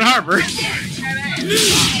to Ann Arbor.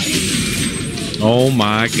 Oh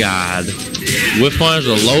my God. Whip punch,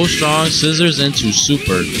 the low, strong, scissors into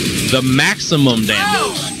super. The maximum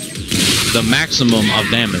damage. The maximum of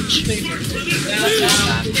damage.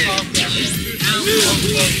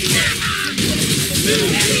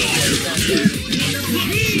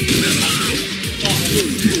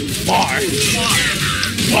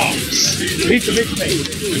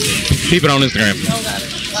 Keep it on Instagram.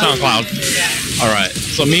 SoundCloud. Alright.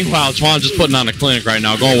 So meanwhile, Twan's just putting on a clinic right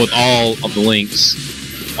now, going with all of the links.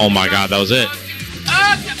 Oh my God, that was it.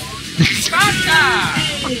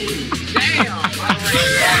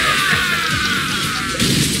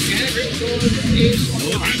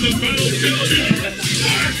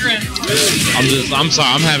 I'm sorry,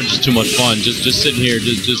 I'm having just too much fun. Just sitting here,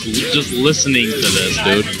 just listening to this,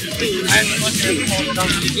 dude.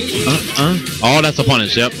 Oh, that's a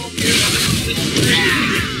punish. Yep.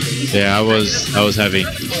 Yeah, I was heavy.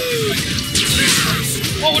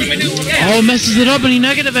 Oh, what am I doing? Oh, it messes it up and he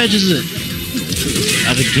negative edges it.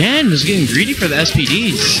 And again, just getting greedy for the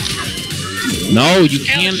SPDs. No, you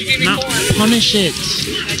can't not punish it.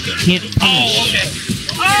 You can't punish.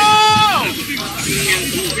 Oh!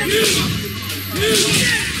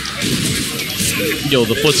 Yo,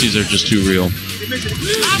 the footsies are just too real.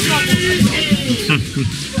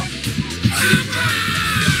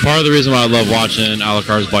 Part of the reason why I love watching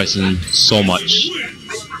Alucard's Bison so much.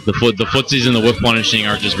 The footsies and the whip punishing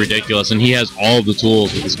are just ridiculous, and he has all of the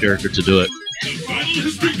tools with his character to do it.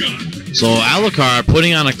 So Alucard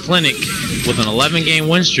putting on a clinic with an 11-game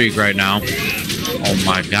win streak right now. Oh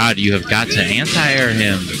my god, you have got to anti-air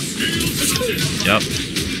him. Yep.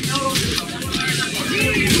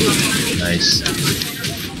 Nice.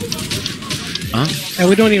 Huh? And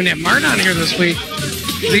we don't even have Martin on here this week.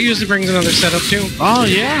 He usually brings another setup too. Oh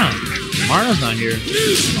yeah. Marta's not here.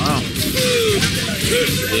 Wow.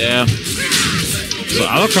 Yeah. So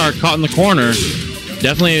Alucard caught in the corner.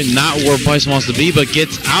 Definitely not where Bison wants to be, but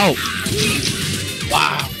gets out.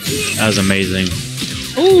 Wow. That was amazing.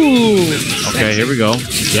 Ooh. Okay, here we go.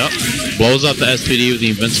 Yep. Blows up the SPD with the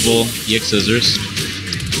invincible EX scissors.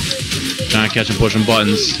 Trying to catch him pushing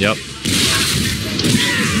buttons. Yep.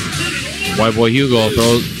 White boy Hugo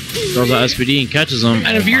throws out SPD and catches him.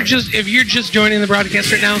 And if you're just joining the broadcast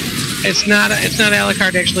right now, it's not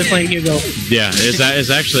Alucard actually playing Hugo. Yeah, it's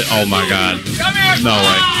actually, oh my god. No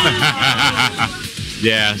way.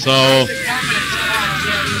 Yeah, so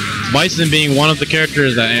Bison being one of the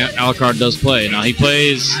characters that Alucard does play. Now he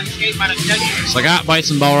plays Sagat,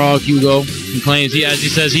 Bison, Balrog, Hugo. He claims as he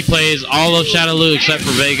says he plays all of Shadowloo except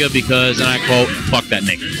for Vega because, and I quote, fuck that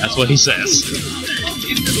nigga. That's what he says.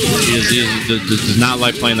 He does not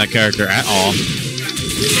like playing that character at all.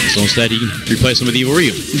 So instead he replaced him with Evil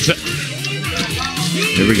Ryu.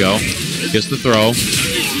 Here we go. Gets the throw.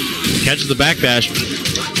 Catches the backdash.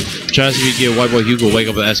 Tries to get White Boy Hugo wake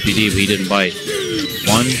up with SPD, but he didn't bite.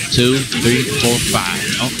 1, 2, 3, 4, 5.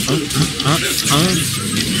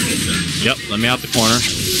 Yep, let me out the corner.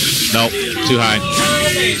 Nope, too high.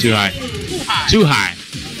 Too high. Too high.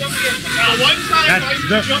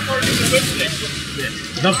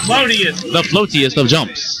 The floatiest. The floatiest of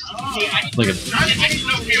jumps. Look at it.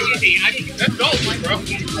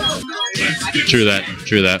 True that.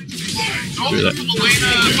 True that. True that.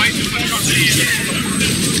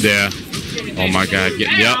 Yeah. Oh my god.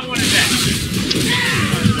 Yep.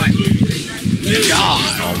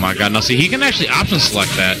 Oh my god. Now see, he can actually option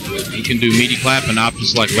select that. He can do meaty clap and option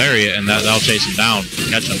select lariat, and that'll chase him down,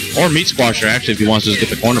 catch him. Or meat squasher actually if he wants to just get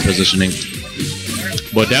the corner positioning.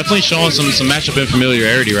 But definitely showing some matchup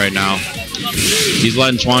unfamiliarity right now. He's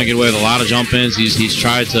letting Chuan get away with a lot of jump ins. He's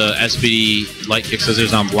tried to SPD light kick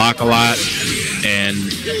scissors on block a lot, and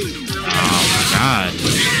oh my god.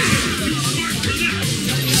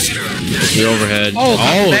 The overhead. Oh,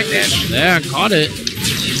 backdash. Yeah, caught it.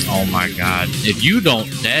 Oh my god. If you don't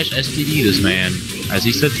dash SPD this man as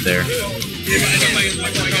he sits there,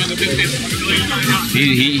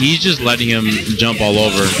 he's just letting him jump all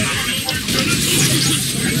over.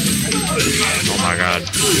 Oh my god.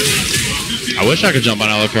 I wish I could jump on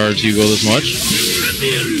Alucard's Hugo this much.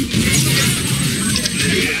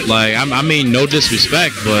 Like, I mean, no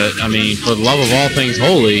disrespect, but I mean, for the love of all things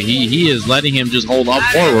holy, he is letting him just hold up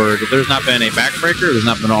forward. There's not been a backbreaker, there's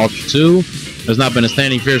not been an Ultra 2, there's not been a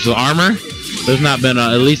standing fierce with armor, there's not been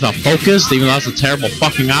at least a focus, even though that's a terrible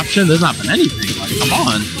fucking option. There's not been anything. Like, come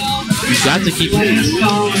on. You got to keep him.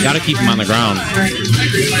 You got to keep him on the ground.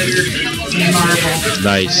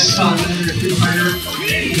 Nice.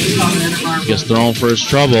 Gets thrown for his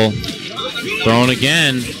trouble. Thrown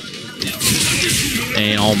again.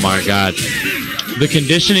 And oh my god. The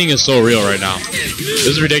conditioning is so real right now. This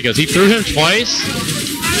is ridiculous. He threw him twice.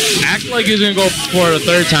 Act like he's going to go for it a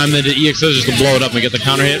third time, then did EX scissors to blow it up and get the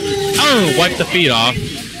counter hit. Oh, wipe the feet off.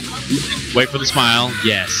 Wait for the smile.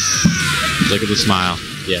 Yes. Look at the smile.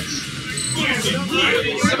 Yes.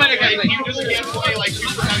 Somebody like you just can't play like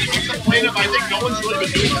super heavy. You complain of I think no one's really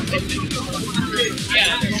been doing something.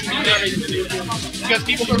 Yeah. Because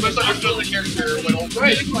people are misunderstood the character when old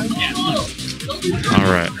right. Yeah.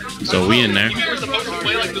 Alright. So we in there. You were supposed to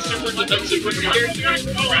play like the super defensive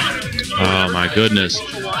character. Oh my goodness.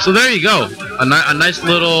 So there you go. A nice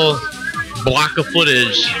little block of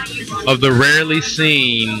footage of the rarely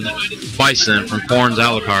seen Bison from Corn's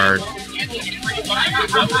Alucard.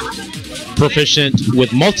 Proficient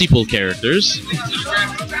with multiple characters.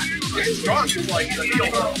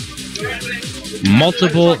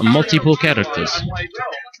 Multiple characters.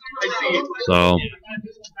 So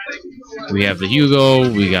we have the Hugo,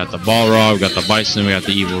 we got the Balrog, we got the Bison, we got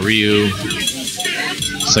the Evil Ryu.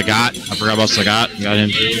 Sagat. I forgot about Sagat. Got him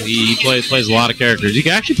too. He plays a lot of characters. He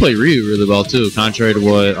can actually play Ryu really well too, contrary to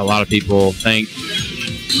what a lot of people think.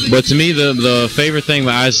 But to me, the favorite thing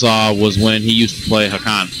that I saw was when he used to play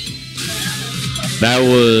Hakan. That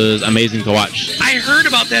was amazing to watch. I heard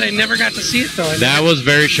about that. I never got to see it though. That was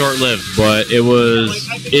very short-lived, but it was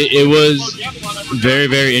very,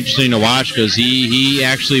 very interesting to watch because he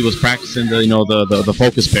actually was practicing the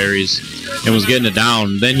focus parries and was getting it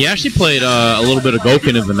down. Then he actually played a little bit of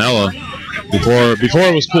Goken and Vanilla before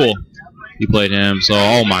it was cool. He played him. So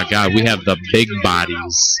oh my God, we have the big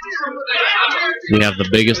bodies. We have the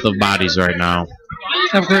biggest of bodies right now.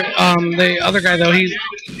 The other guy though, he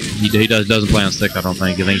doesn't play on stick. I don't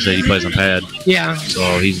think. I think he plays on pad. Yeah.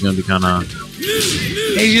 So he's gonna be kind of.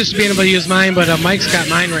 He's used to being able to use mine, but Mike's got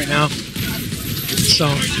mine right now. So.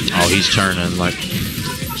 Oh, he's turning like.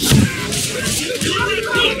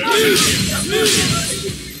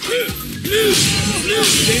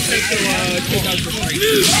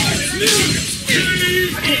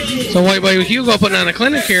 So White Boy Hugo putting on a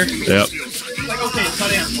clinic here. Yep.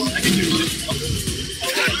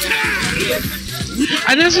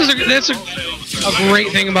 And that's a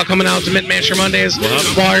great thing about coming out to Mid-Master Mondays,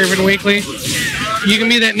 Walraven Weekly. You can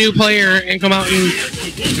be that new player and come out and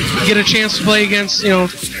get a chance to play against,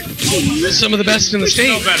 some of the best in the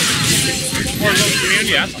state.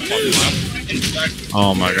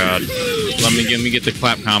 Oh my God! Let me get the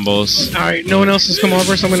clap combos. All right, no one else has come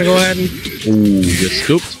over, so I'm gonna go ahead and get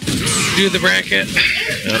scooped. Do the bracket.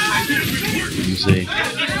 Yep. Let me see.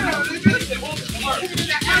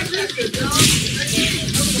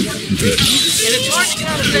 And it's hard to get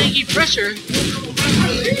out of Zangy pressure.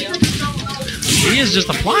 He is just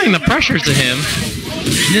applying the pressure to him.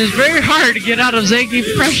 It is very hard to get out of Zangy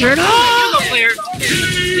pressure at all. Player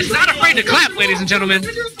is not afraid to clap, ladies and gentlemen.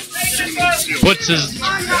 Puts his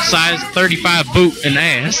size 35 boot in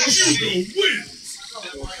ass.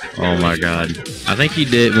 Oh my God. I think he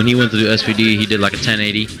did, when he went to do SVD, he did like a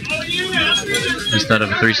 1080 instead of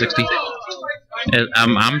a 360.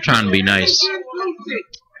 I'm trying to be nice.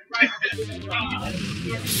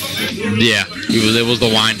 Yeah, it was the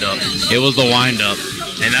wind up. It was the wind up,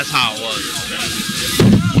 and that's how it was.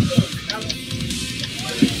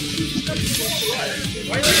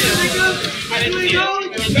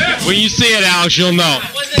 When you see it, Alex, you'll know.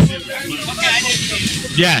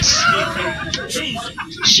 Yes.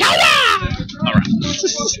 Shut up! All right.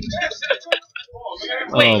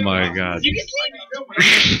 Oh my God.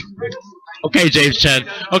 Okay, James Chen.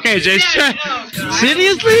 Okay, James Chen.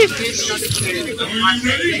 Seriously?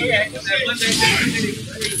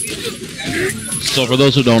 So for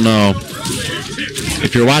those who don't know,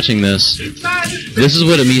 if you're watching this, this is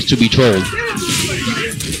what it means to be trolled.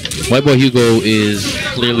 White Boy Hugo is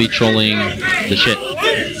clearly trolling the shit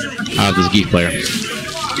out of this geek player.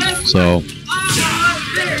 So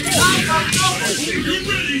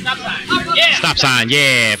stop sign,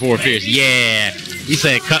 yeah, forward fierce, yeah. He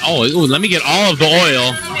said cut. Oh, ooh, let me get all of the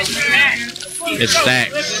oil. It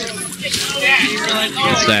stacks.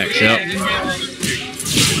 It stacks. Yep.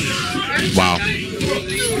 Wow.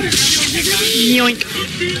 Yoink.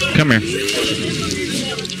 Come here.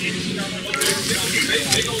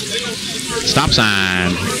 Stop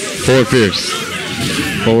sign. Forward fierce.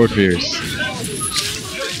 Forward fierce.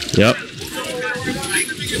 Yep.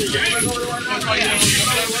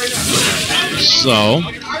 So.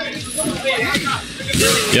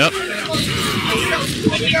 Yep.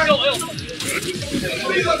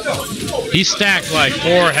 He stacked like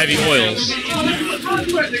 4 heavy oils.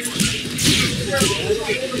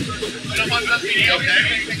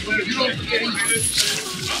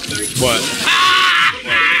 What?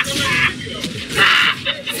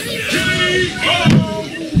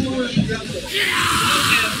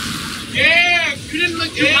 Yeah, you didn't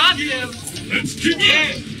look too positive.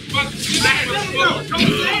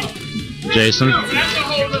 Jason?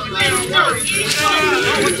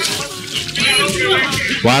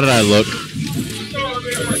 Why did I look?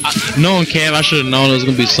 Knowing Kev, I should have known it was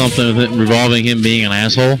going to be something revolving him being an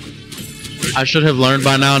asshole. I should have learned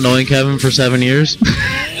by now, knowing Kevin for 7 years.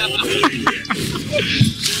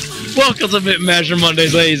 Welcome to Mid-Master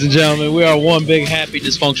Mondays, ladies and gentlemen. We are one big, happy,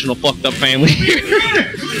 dysfunctional, fucked up family here.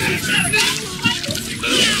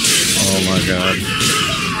 Oh my God.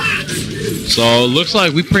 So, looks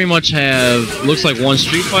like we pretty much have, looks like 1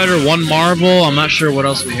 Street Fighter, 1 Marvel. I'm not sure what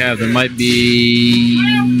else we have. There might be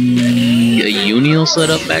a Union set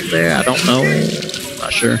up back there. I don't know.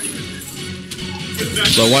 Not sure.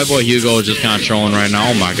 So, White Boy Hugo is just kind of trolling right now.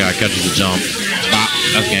 Oh my God, catches the jump. Stop.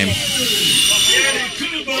 That's game.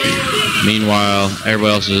 Meanwhile,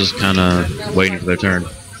 everybody else is kind of waiting for their turn.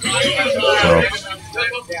 So.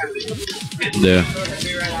 Yeah.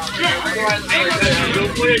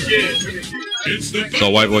 So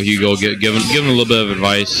White Boy Hugo give him a little bit of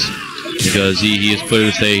advice because he is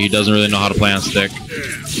clear to say he doesn't really know how to play on stick.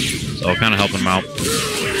 So kind of helping him out.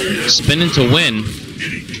 Spinning to win.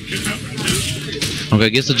 Okay,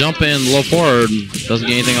 gets the jump in low forward. Doesn't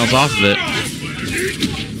get anything else off of it.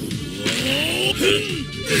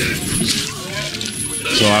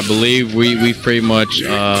 So I believe we pretty much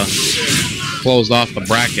closed off the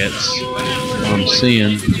brackets. I'm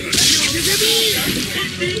seeing.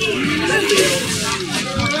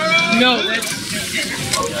 No,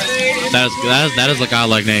 that is a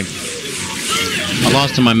godlike name. I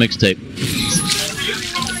lost to my mixtape.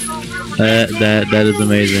 That is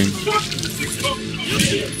amazing.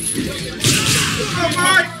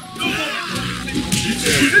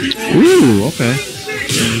 Ooh, okay.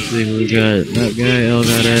 Let's see who we got. That guy, L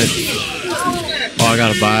got it. Oh, I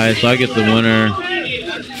got a buy, so I get the winner.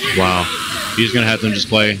 Wow. You're just gonna have them just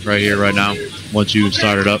play right here, right now, once you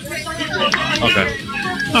start it up. Okay.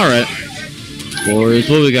 Alright. Boys,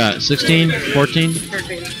 what we got? 16? 14?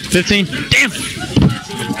 15? Damn it!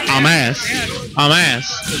 I'm ass.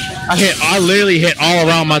 I literally hit all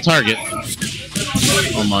around my target.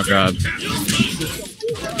 Oh my god.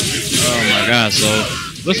 Oh my god, so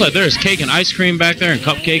looks like there's cake and ice cream back there and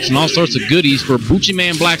cupcakes and all sorts of goodies for Bucci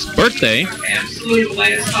Man Black's birthday.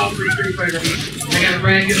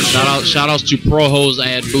 Shout outs to Pro Hose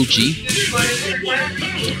at Bucci.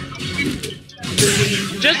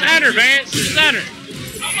 Just enter, Vance. Just enter.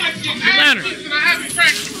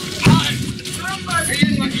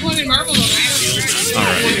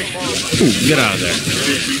 Alright. Ooh, get out of there.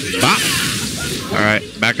 Bop. Alright,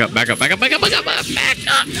 back up.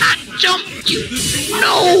 Jump.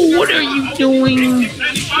 No, what are you doing?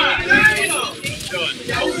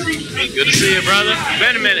 Good to see you, brother.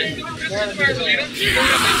 Been a minute.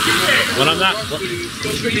 When I'm not.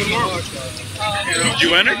 Did you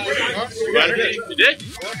enter? You did?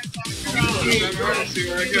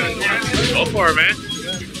 Go for it, man.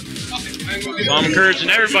 So I'm encouraging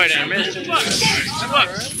everybody down, man. $2.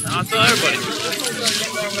 $2. I'll tell everybody.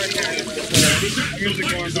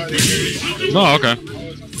 Oh, okay.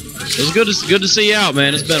 It's good to see you out,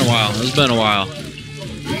 man. It's been a while.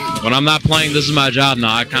 When I'm not playing, this is my job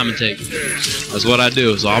now. I commentate. That's what I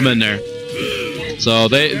do. So I'm in there. So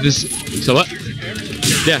what?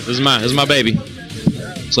 Yeah, this is my baby.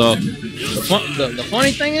 So the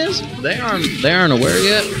funny thing is they aren't aware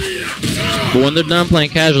yet. But when they're done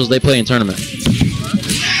playing casuals, they play in tournament.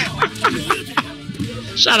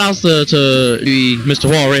 Shout outs to Mr.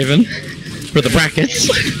 Walraven for the brackets.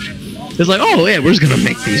 It's like, oh yeah, we're just gonna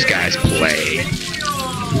make these guys play.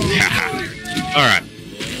 Alright.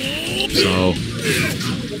 So,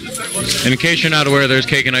 in case you're not aware, there's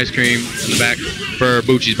cake and ice cream in the back for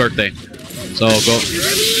Bucci's birthday. So go.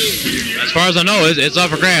 As far as I know, it's up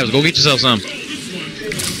for grabs. Go get yourself some.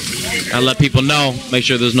 Gotta let people know. Make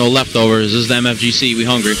sure there's no leftovers. This is the MFGC. We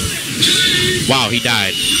hungry. Wow, he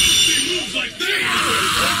died.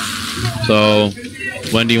 So,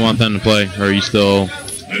 when do you want them to play? Or are you still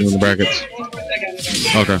doing the brackets?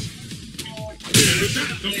 Okay.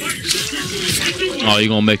 Oh, you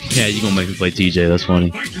gonna make me play TJ? That's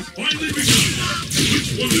funny.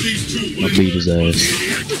 I'll beat his ass.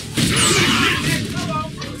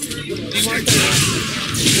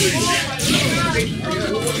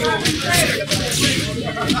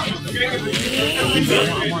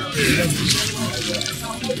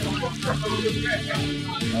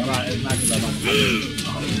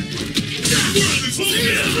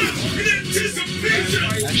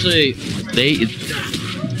 Actually,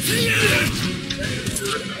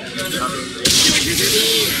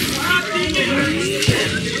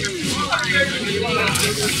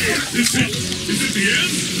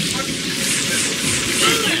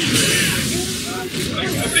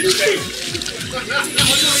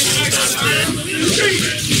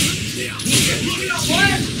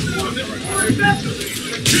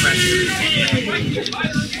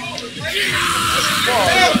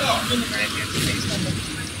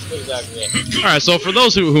 Alright, so for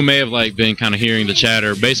those who may have been kind of hearing the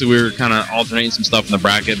chatter, basically we were kind of alternating some stuff in the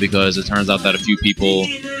bracket because it turns out that a few people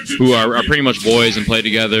who are pretty much boys and play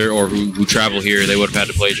together or who travel here, they would have had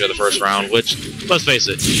to play each other first round, which, let's face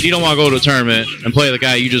it, you don't want to go to a tournament and play the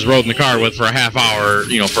guy you just rode in the car with for a half hour,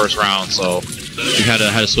 first round, so we had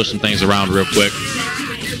to switch some things around real quick.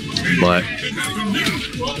 But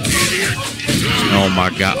oh my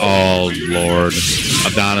god, oh lord,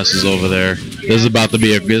 Adonis is over there. This is about to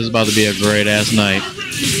be a great ass night.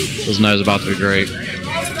 This night is about to be great.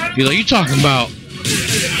 He's like, you talking about?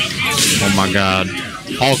 Oh my god.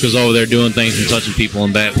 Hulk is over there doing things and touching people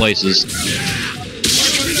in bad places.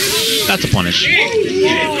 That's a punish. Yep.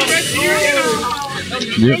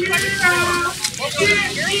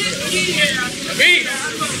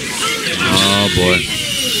 Oh boy.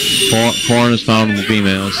 Porn is found in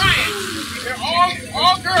females. They're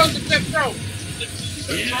all girls except Pro.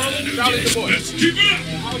 Charlie the boy. Let's keep it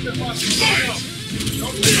up.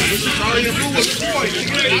 Charlie the boy was the boy.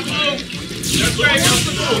 That's right.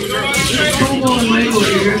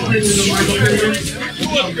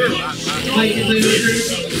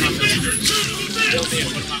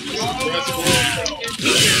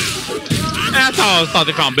 I thought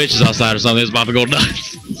they found bitches outside or something. They was about to go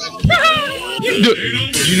nuts.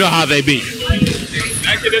 You know how they be.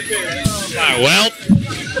 Alright, well.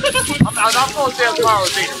 I'm going to say tomorrow,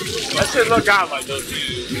 that shit look out like this.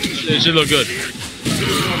 It should look good.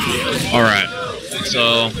 Alright.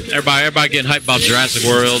 So, everybody getting hyped about Jurassic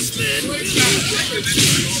World.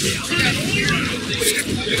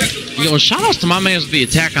 You know, shout outs to my man with the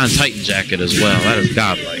Attack on Titan jacket as well. That is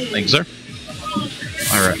godlike. Thank you, sir.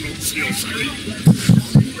 Alright.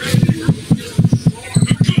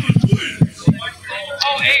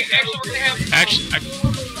 Oh, hey, actually, we're gonna have.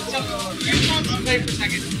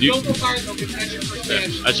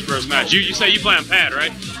 That's your first match. You say you play on pad,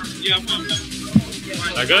 right? Yeah, I'm playing.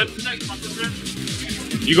 That good?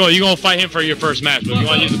 You gonna fight him for your first match, but if you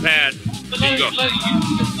want to use the pad, you go.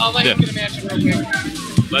 I'll let him get a match in real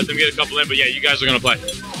quick. Let them get a couple in, but yeah, you guys are gonna play.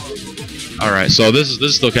 All right, so this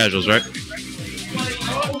is still casuals, right?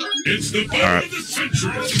 It's the All right. of the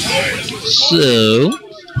century. So,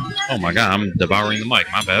 oh my God, I'm devouring the mic.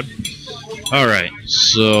 My bad. All right,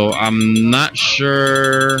 so I'm not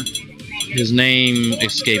sure. His name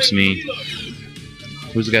escapes me.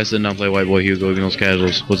 Who's the guy sitting down play White Boy Hugo against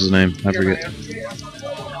casuals? What's his name? I forget.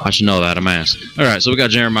 I should know that. I'm asked. All right, so we got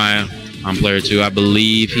Jeremiah on player 2. I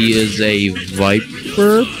believe he is a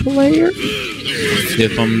Viper player,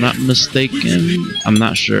 if I'm not mistaken. I'm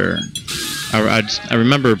not sure. I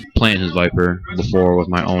remember playing his Viper before with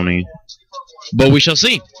my Oni, but we shall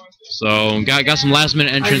see. So got some last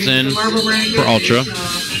minute entrance in for Ultra.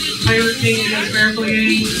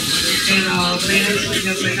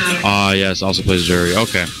 Yes, also plays Jerry.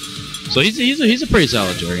 Okay, so he's a pretty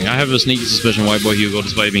solid Jerry. I have a sneaky suspicion White Boy Hugo,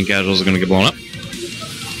 despite being casuals, are going to get blown up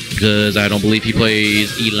because I don't believe he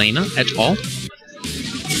plays Elena at all.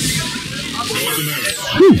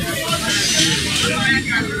 Whew.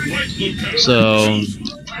 So,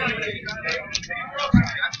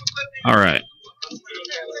 all right.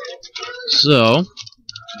 So, I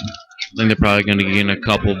think they're probably going to get in a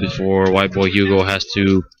couple before White Boy Hugo has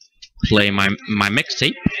to play my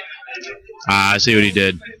mixtape. I see what he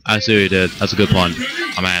did. That's a good pun.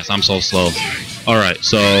 I'm so slow. All right.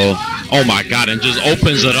 So, oh my God, and just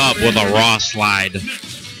opens it up with a raw slide.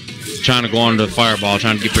 Trying to go under the fireball,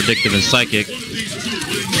 trying to get predictive and psychic.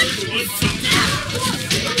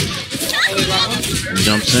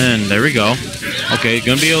 Jumps in. There we go. Okay,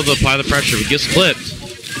 gonna be able to apply the pressure. He gets clipped.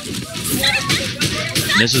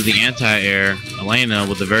 This is the anti-air Elena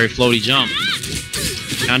with a very floaty jump.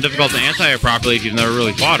 Kind of difficult to anti-air properly if you've never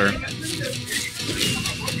really fought her.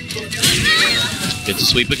 Gets a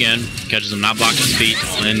sweep again. Catches him not blocking his feet.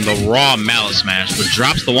 And the raw mallet smash, but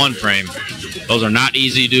drops the one frame. Those are not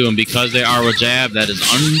easy to do, and because they are a jab, that is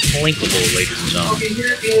unblinkable, ladies and gentlemen.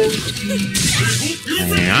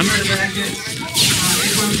 Hang on.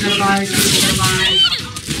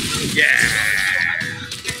 Yeah!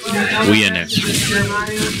 We in there. You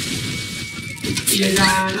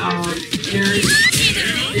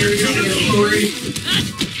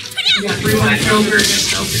got Free Black Joker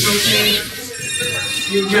against Elton.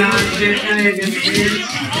 You got Jedi against Wiz.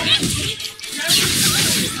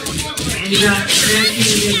 You got Jackie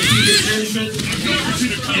against Peter Jensen.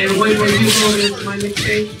 And White Boy Hugo against my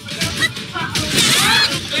mixtape.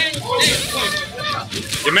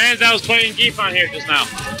 Your man that was playing Geef on here just now.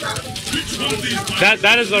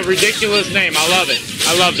 That is a ridiculous name. I love it.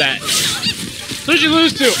 I love that. Who'd you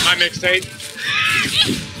lose to? My mixtape.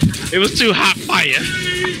 It was too hot fire.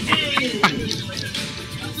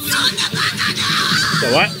 So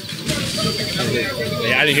what?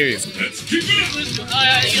 Yeah, I didn't hear you.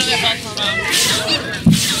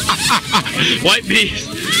 White beast.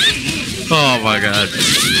 Oh my God.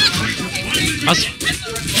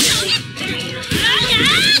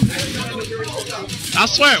 I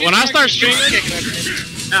swear, when I start streaming,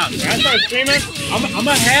 I'm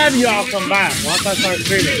gonna have y'all come back once I start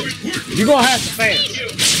streaming. You're gonna have some fans.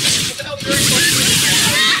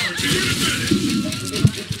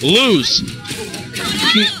 lose.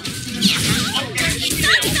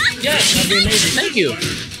 Yes, that'd be amazing. Thank you.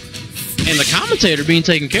 And the commentator being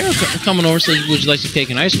taken care of, coming over says, "Would you like some cake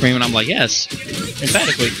and ice cream?" And I'm like, "Yes,"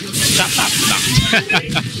 emphatically. Chop, chop,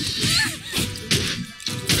 chop.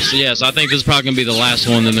 So yes, I think this is probably gonna be the last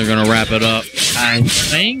one. Then they're gonna wrap it up. I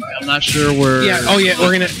think. I'm not sure where. Yeah. Oh yeah.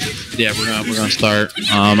 We're gonna. Yeah, we're gonna start.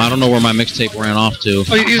 I don't know where my mixtape ran off to.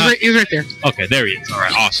 Oh, he's right there. Okay, there he is. All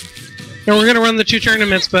right, awesome. And we're gonna run the 2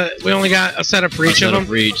 tournaments, but we only got a setup for each of them.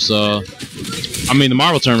 For each, so I mean, the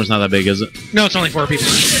Marvel tournament's not that big, is it? No, it's only 4 people.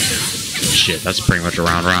 Shit, that's pretty much a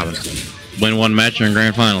round robin. Win 1 match, you're in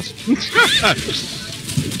grand finals.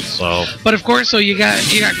 So. But of course, so you got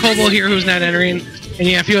Kobo here who's not entering, and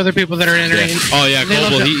you have a few other people that are entering. Yeah. Oh yeah,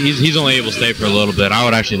 Kobo, he's only able to stay for a little bit. I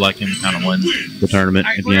would actually like him to kind of win the tournament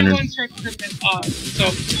if he enters.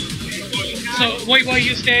 So wait while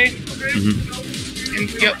you stay. And,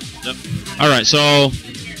 yep. All right, so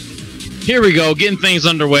here we go, getting things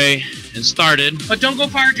underway and started. But don't go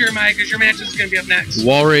far, Jeremiah, because your match is going to be up next.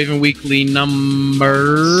 Walraven Weekly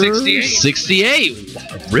number 68. 68.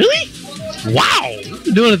 Really? Wow, we've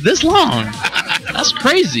been doing it this long. That's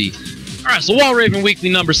crazy. All right, so Walraven Weekly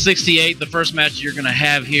number 68. The first match you're going to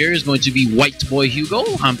have here is going to be White Boy Hugo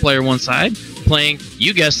on player 1 side, playing,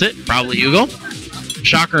 you guessed it, probably Hugo.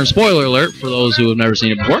 Shocker and spoiler alert for those who have never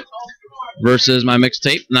seen it before. Versus my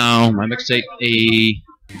mixtape. Now, my mixtape, a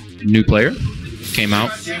new player came out.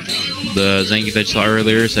 The Zangief that you saw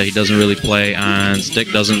earlier said he doesn't really play on stick,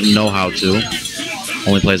 doesn't know how to.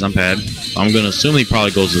 Only plays on pad. So I'm going to assume he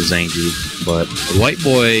probably goes to Zangief. But White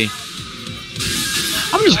Boy,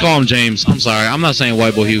 I'm just calling him James. I'm sorry. I'm not saying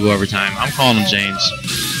White Boy Hugo every time. I'm calling him James.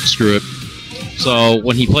 Screw it. So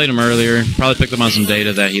when he played him earlier, probably picked up on some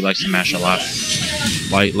data that he likes to mash a lot.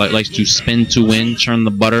 Likes to spin to win, churn the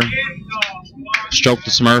butter. Stroke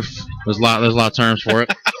the Smurf. There's a lot of terms for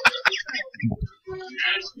it.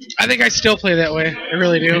 I think I still play that way. I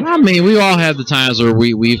really do. I mean, we all have the times where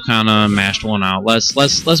we've kind of mashed one out.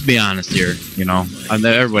 Let's be honest here. You know,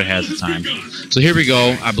 everybody has the time. So here we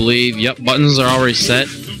go. I believe. Yep, buttons are already set.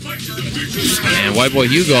 And White Boy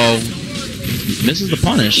Hugo misses the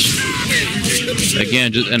punish.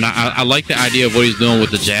 Again, I like the idea of what he's doing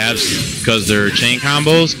with the jabs because they're chain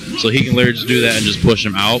combos, so he can literally just do that and just push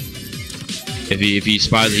him out. If he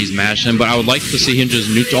spies that he's mashing, but I would like to see him just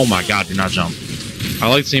neutral. Oh my God, do not jump. I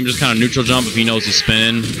like to see him just kind of neutral jump if he knows he's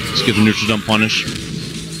spinning. Just give the neutral jump punish.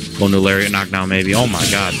 Go into lariat knockdown maybe. Oh my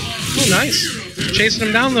God. Oh, nice. Chasing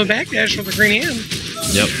him down the backdash with the green hand.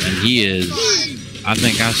 Yep, and he is. I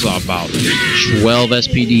think I saw about 12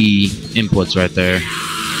 SPD inputs right there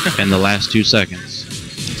in the last 2 seconds.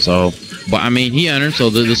 So, but I mean, he entered, so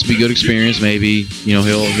this will be good experience. Maybe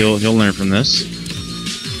he'll learn from this.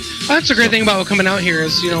 Well, that's the great thing about coming out here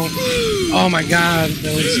is, oh my God,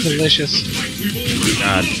 that was delicious.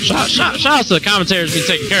 God, shout out to the commentators being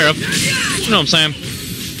taken care of. You know what I'm saying?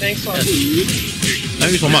 Thanks, Lord.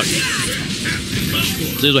 Thank you so much.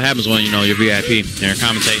 This is what happens when you're VIP. You're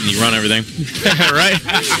commentating, you run everything, right?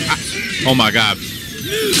 Oh my God.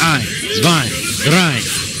 I, Zwei, Drei.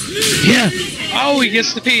 Yeah. Oh, he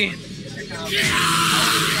gets the P.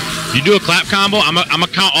 You do a clap combo, I'm gonna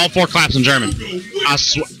count all 4 claps in German. I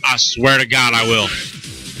swear to God I will.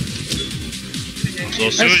 So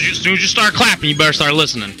as soon as you start clapping, you better start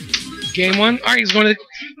listening. Game 1. All right, he's going to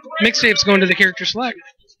mixtape's going to the character select.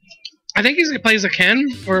 I think he plays a Ken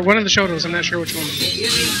or one of the Shotos. I'm not sure which one.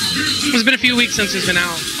 It's been a few weeks since he's been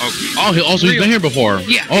out. Okay. Oh, he's been here before.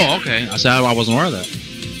 Yeah. Oh, okay. I said I wasn't aware of that.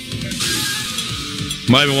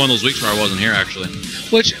 Might have been one of those weeks where I wasn't here actually.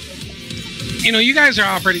 Which, you guys are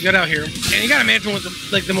all pretty good out here, and you gotta imagine what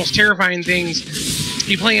the most terrifying things.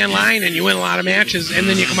 You play online and you win a lot of matches, and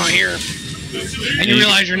then you come out here and you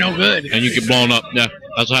realize you're no good. And you get blown up. Yeah,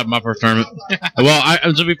 that's what happened my first tournament. Well,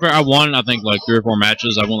 to be fair, I won, I think, like 3 or 4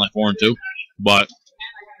 matches. I won like 4 and 2. But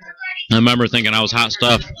I remember thinking I was hot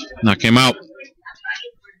stuff. And I came out.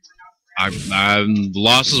 The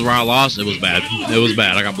losses where I lost, it was bad. It was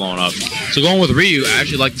bad. I got blown up. So going with Ryu, I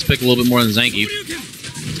actually like this pick a little bit more than Zangief.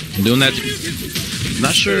 I'm doing that.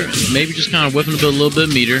 Not sure. Maybe just kind of whipping a little bit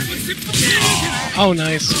of meter. Oh,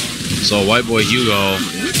 nice. So White Boy Hugo.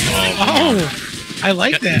 I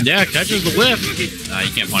like that. Yeah, catches the whiff. You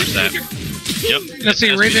can't punish that. Yep. Let's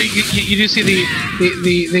see, right there, you do see the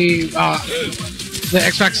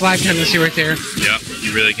Xbox Live tendency right there. Yep,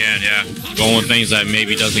 you really can, yeah. Going with things that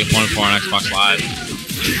maybe doesn't get punished for on Xbox Live.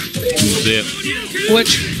 Zip.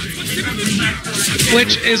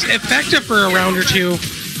 Which is effective for a round or two.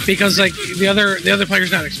 Because the other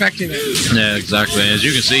player's not expecting it. Yeah, exactly. And as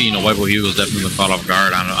you can see, White Boy Hugo's definitely been caught off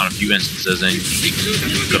guard on a few instances, and he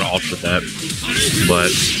could have altered that. But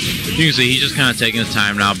you can see he's just kind of taking his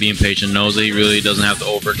time now, being patient, knows that he really doesn't have to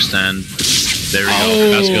overextend. There we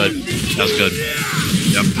go. That's good. That's good.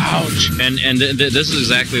 Yep. Ouch. And this is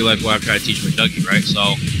exactly like what I've tried to teach McDougie, right?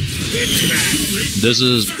 So this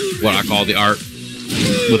is what I call the art,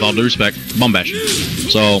 with all due respect, bum bashing.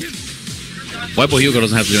 So White Boy Hugo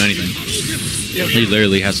doesn't have to do anything. He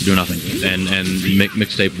literally has to do nothing, and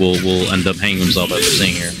Mixtape will end up hanging himself, as we're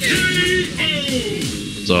seeing here.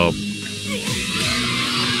 So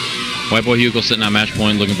White Boy Hugo sitting at match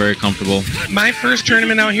point, looking very comfortable. My first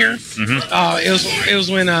tournament out here, it was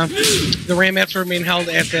when the Ram Mats were being held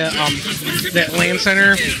at the that land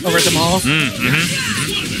center over at the mall.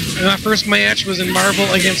 And my first match was in Marvel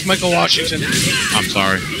against Michael Washington. I'm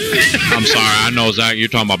sorry. I'm sorry. I know Zach. You're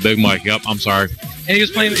talking about Big Mike. Yep. I'm sorry. And he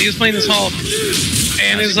was playing this Hulk.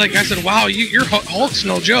 And it was like, I said, "Wow, your Hulk's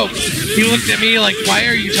no joke." He looked at me like, "Why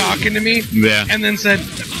are you talking to me?" Yeah. And then said,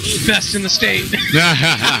 "Best in the state."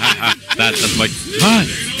 That's like, hi,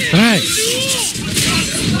 hey,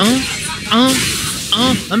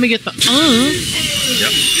 let me get the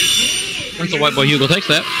Yep. And so White Boy Hugo takes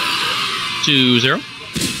that 2-0,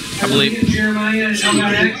 I believe.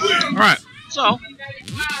 All right, so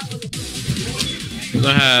we're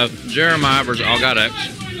gonna have Jeremiah versus Algot X.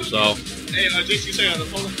 So, Hey, JC, say on the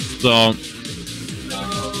phone. so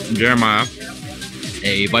Jeremiah,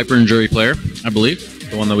 a Viper and Jury player, I believe,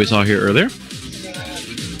 the one that we saw here earlier.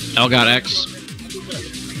 Algot X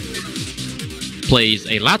plays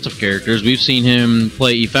a lots of characters. We've seen him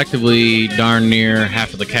play effectively darn near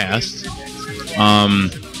half of the cast.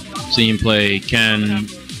 Seen him play Ken.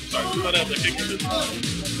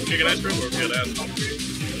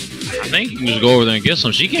 I think you can just go over there and get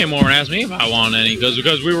some. She came over and asked me if I wanted any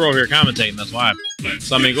because we were over here commentating. That's why.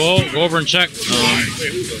 So I mean, go over and check.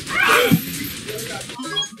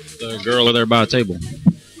 The girl over there by the table.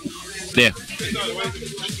 Yeah.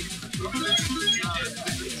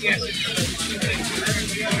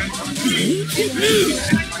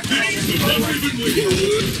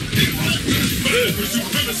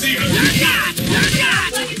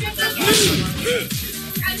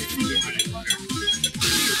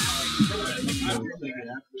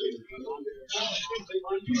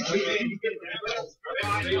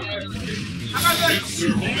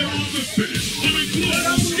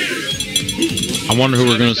 I wonder who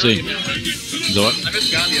we're gonna see. Is that what? I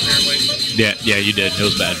missed Gandhi apparently. Yeah, you did. It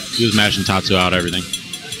was bad. He was mashing Tatsu out everything.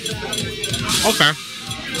 Okay.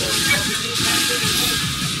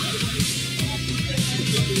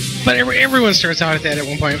 But everyone starts out at that at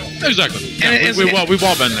one point. Exactly. And Yeah, we've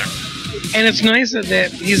all been there. And it's nice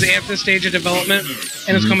that he's at this stage of development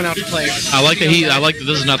and is coming out to play. I like that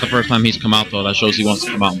this is not the first time he's come out though. That shows he wants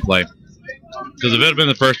to come out and play. Because if it had been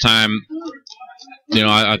the first time, you know,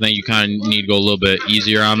 I think you kind of need to go a little bit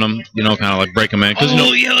easier on them. You know, kind of like break him in. Cause,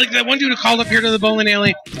 Yeah, like that one dude who called up here to the bowling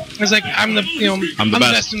alley. Was like, I'm the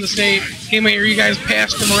best in the state. Came out here, you guys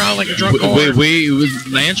passed him around like a drunk whore.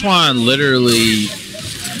 Antoine literally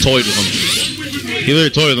toyed with him. He literally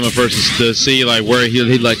toyed with him at first to see like where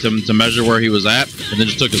he'd like to measure where he was at, and then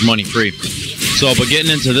just took his money free. So, but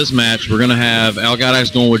getting into this match, we're gonna have Algot X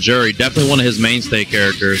going with Jury, definitely one of his mainstay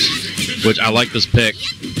characters, which I like this pick.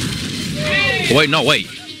 Oh, wait, no, wait,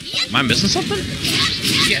 am I missing something?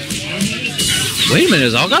 Yeah. Wait a minute,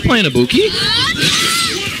 is Algot playing Ibuki?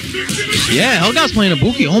 Yeah, Elgot's playing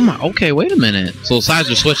Ibuki. Oh my, okay, wait a minute. So the sides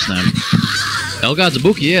are switched then. Elgot's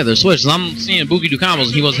Ibuki, yeah, they're switched. I'm seeing Ibuki do combos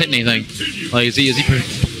and he wasn't hitting anything. Like, is he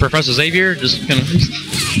Professor Xavier? Just kind of.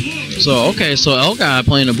 So, okay, so Elgot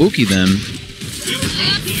playing Ibuki then.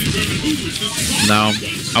 Now,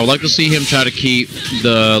 I would like to see him try to keep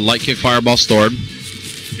the light kick fireball stored.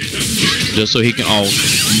 Just so he can. Oh,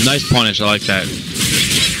 nice punish. I like that.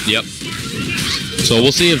 Yep. So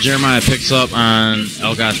we'll see if Jeremiah picks up on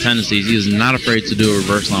Elgot's tendencies. He is not afraid to do a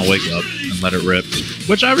reversal on wake up and let it rip,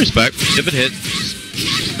 which I respect. If it hits,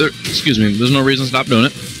 excuse me, there's no reason to stop doing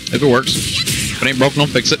it. If it works, if it ain't broke, don't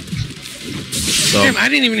fix it. So, Damn, I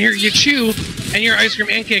didn't even hear you chew, and your ice cream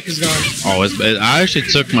and cake is gone. Oh, I actually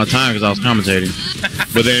took my time because I was commentating,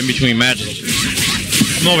 but then in between matches,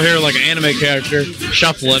 I'm over here like an anime character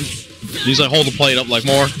shuffling. He's like, hold the plate up like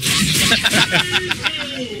more.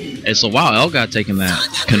 And so, wow, Elgot taking that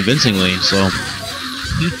convincingly. So,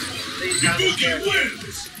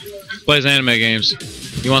 plays anime games.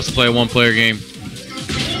 He wants to play a one-player game.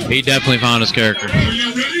 He definitely found his character.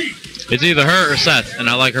 It's either her or Seth, and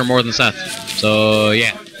I like her more than Seth. So,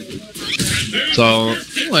 yeah. So,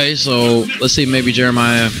 anyway, so let's see. Maybe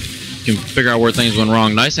Jeremiah can figure out where things went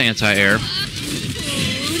wrong. Nice anti-air.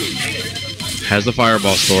 Has the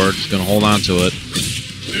fireball stored. He's going to hold on to it.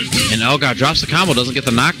 And Elgot drops the combo. Doesn't get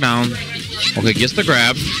the knockdown. Okay, gets the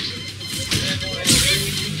grab.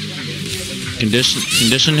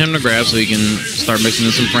 condition him to grab so he can start mixing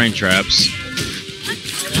in some frame traps.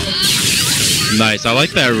 Nice. I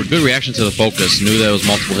like that. Good reaction to the focus. Knew that it was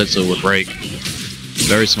multiple hits so it would break.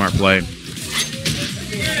 Very smart play.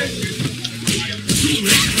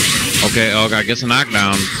 Okay, Elgod gets a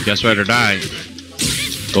knockdown. Guess right or die.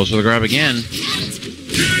 Goes for the grab again.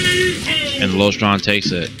 And Lowstrong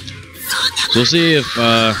takes it. So we'll see if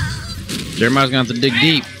Jeremiah's going to have to dig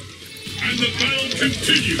deep.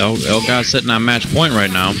 Elgod's sitting on match point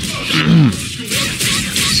right now.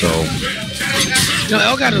 So... No,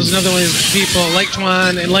 Elgod is another one of those people like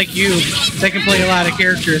Twan and like you that can play a lot of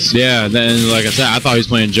characters. Yeah, then like I said, I thought he was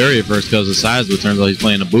playing Jury at first because of the size, but it turns out he's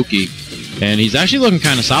playing Ibuki. And he's actually looking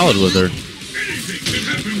kind of solid with her.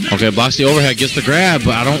 Okay, blocks the overhead, gets the grab,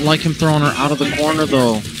 but I don't like him throwing her out of the corner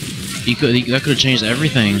though. That could have changed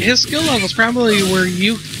everything. His skill level's probably where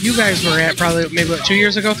you guys were at probably maybe what, 2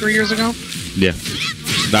 years ago, 3 years ago? Yeah.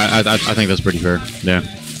 I think that's pretty fair. Yeah.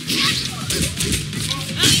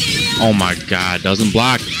 Oh my god, doesn't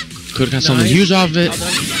block. Could have got something huge off of it.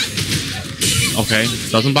 Okay,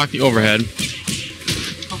 doesn't block the overhead.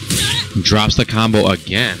 Drops the combo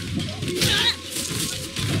again.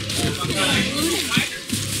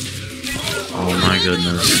 Oh my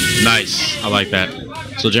goodness. Nice. I like that.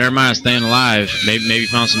 So Jeremiah staying alive. Maybe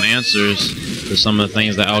found some answers to some of the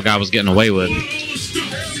things that Elgod was getting away with.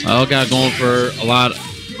 Elgod going for a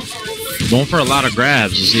lot of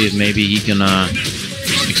grabs to see if maybe he can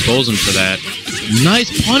expose him for that. Nice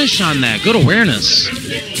punish on that. Good awareness.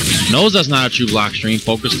 Knows that's not a true block stream.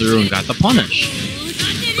 Focused through and got the punish.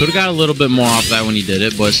 Could have got a little bit more off that when he did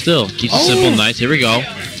it, but still. Keeps it simple. Nice. Here we go.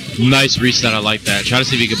 Nice reset. I like that. Try to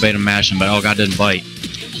see if he could bait him, mash him, but Elgod didn't bite.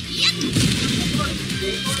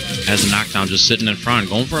 Has a knockdown just sitting in front.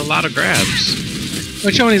 Going for a lot of grabs.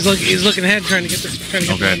 Which one? He's looking ahead trying to get the...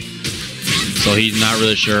 Okay. So he's not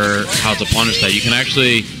really sure how to punish that. You can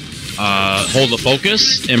actually... hold the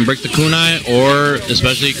focus and break the kunai, or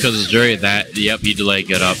especially because it's Jury, that he delayed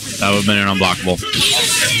get up. That would have been an unblockable.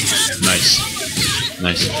 Nice.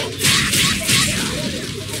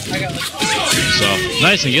 So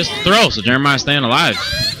nice, and gets the throw. So Jeremiah staying alive.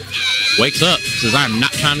 Wakes up, says I'm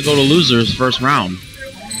not trying to go to losers first round.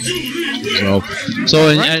 So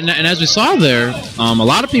and as we saw there, a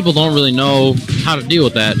lot of people don't really know how to deal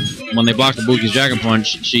with that. When they block the Buki's Dragon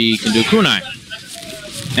Punch, she can do kunai.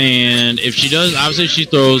 And if she does, obviously she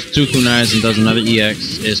throws 2 kunais and does another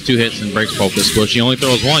EX, is 2 hits and breaks focus. But if she only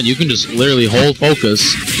throws 1, you can just literally hold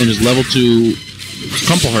focus and just level 2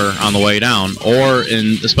 crumple her on the way down. Or,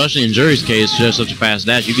 especially in Jury's case, she has such a fast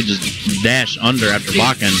dash, you could just dash under after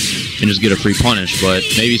blocking and just get a free punish. But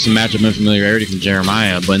maybe some matchup unfamiliarity from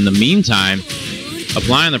Jeremiah. But in the meantime,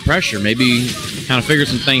 applying the pressure, maybe kind of figure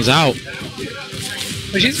some things out.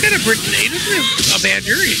 But she's got a bad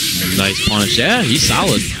Jury. Nice punish. Yeah, he's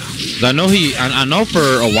solid. I know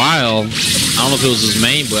for a while, I don't know if it was his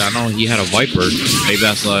main, but I know he had a Viper. Maybe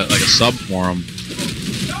that's like a sub for him.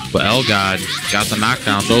 But Elgod got the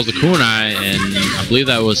knockdown, throws the kunai, and I believe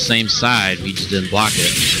that was same side. He just didn't block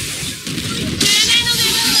it.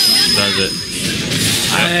 Does it?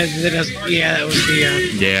 Yeah, that was the...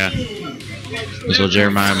 Yeah. So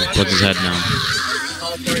Jeremiah puts his head down.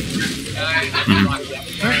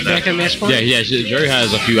 Back in match point? Yeah. Jury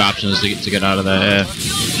has a few options to get out of that.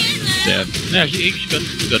 Yeah, he's good.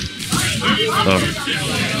 So.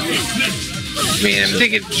 I mean, I'm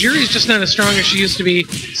thinking Jury's just not as strong as she used to be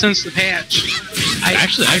since the patch.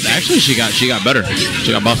 Actually, she got better.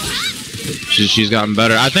 She got buffed. She's gotten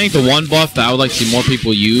better. I think the one buff that I would like to see more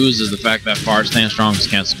people use is the fact that Far Stand Strong is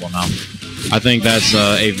cancelable now. I think that's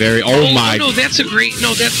a very that's great.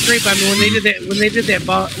 But I mean, when they did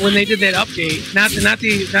that update, not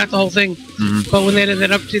the whole thing, but when they did that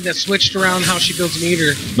update that switched around how she builds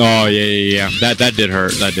meter. Oh yeah. That did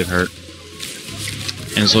hurt.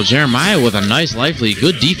 And so Jeremiah with a nice life lead,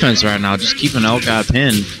 good defense right now, just keeping Elgod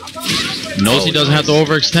pinned. Knows he doesn't have to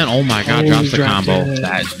overextend. Oh my God, drops the combo.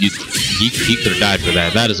 He could have died for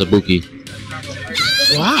that. That is a Buki.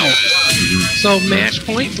 Wow. So match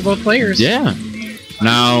point for both players. Yeah.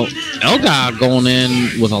 Now Elgod going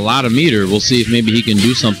in with a lot of meter. We'll see if maybe he can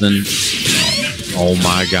do something. Oh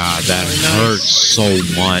my God, that hurts so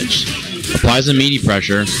much. Applies a meaty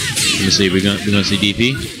pressure. Let me see. We're gonna see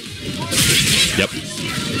DP. Yep.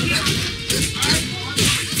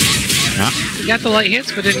 He got the light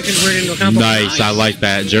hits, but didn't convert into a combo. Nice, I like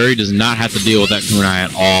that. Jury does not have to deal with that kunai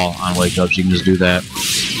at all on wake up. She can just do that.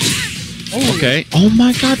 Oh. Okay. Oh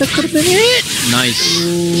my God, that could have been it. Nice.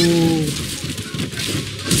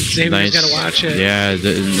 Xavier's got to watch it. Yeah,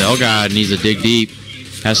 the Elgod needs to dig deep.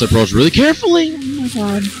 Has to approach really carefully. Oh my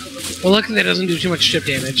God. Well, luckily that doesn't do too much chip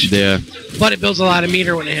damage. Yeah. But it builds a lot of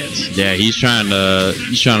meter when it hits. Yeah, he's trying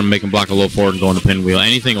to make him block a low forward and go on the pinwheel.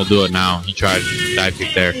 Anything will do it now. He tried dive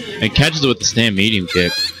kick there and catches it with the stand medium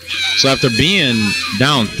kick. So after being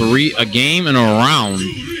down 3 a game and a round,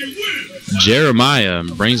 Jeremiah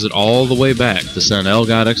brings it all the way back to send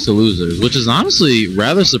Elgod X to losers, which is honestly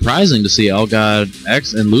rather surprising to see Elgod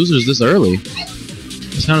X and losers this early.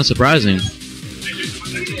 It's kind of surprising.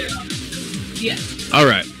 Yeah. All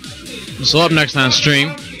right. So up next on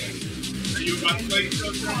stream.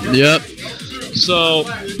 Yep. So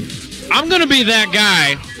I'm gonna be that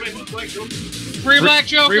guy. Free Black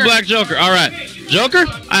Joker. Free Black Joker. All right. Joker,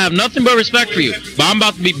 I have nothing but respect for you, but I'm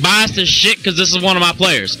about to be biased as shit because this is one of my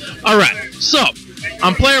players. All right, so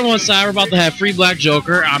on player 1 side, we're about to have Free Black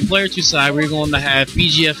Joker. On player 2 side, we're going to have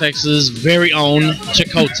PGFX's very own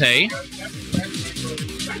Chakotay.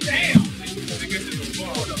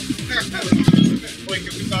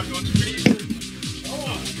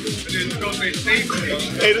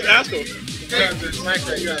 Hey, just ask him.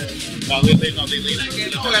 No, they lean. That's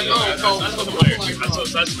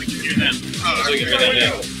like you hear them. So you can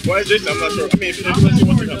hear them. Why is this? I'm not sure. I mean, if he wants to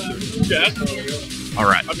come to, yeah, ask him. All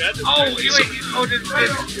right. I mean, I just, wait.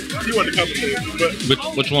 you want to come to, but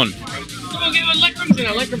Which one? Let Crimson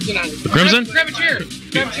on. Let Crimson on. The Crimson? Grab a chair.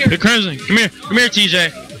 Grab a chair. The Crimson. Come here,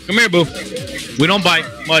 TJ. Come here, boo. We don't bite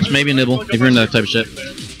much, maybe nibble if you're in that type of shit.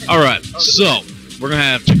 All right, so we're gonna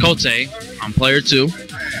have Chakotay on player 2.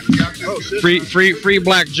 Free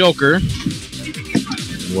Black Joker.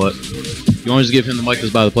 What? You want to just give him the mic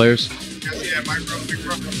that's by the players?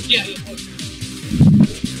 Yeah.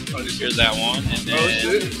 Here's that one. And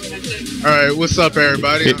then, All right, what's up,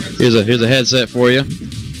 everybody? Here's a headset for you,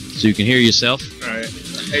 so you can hear yourself. All right.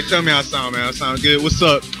 Hey, tell me how I sound, man. I sound good. What's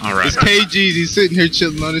up? All right. It's KG's. He's sitting here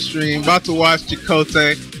chilling on the stream, about to watch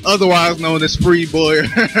Chakotay, otherwise known as Free Boy.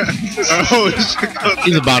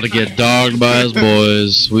 He's about to get dogged by his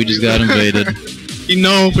boys. We just got invaded. He's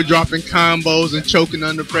known for dropping combos and choking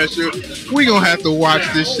under pressure. We gonna have to watch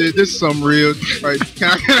this shit. This is some real. Right?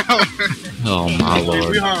 Can I get out? Oh my lord.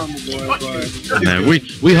 We harm the boy, Man,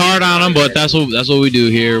 we hard on him, but that's what we do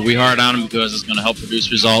here. We hard on him because it's gonna help produce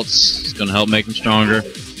results. It's gonna help make him stronger.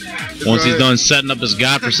 Once he's done setting up his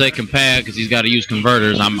godforsaken pad, because he's got to use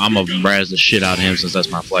converters, I'm gonna razz the shit out of him since that's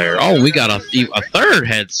my player. Oh, we got a third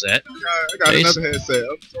headset. I got another headset.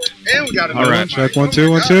 And we got another. All right. Check 1 2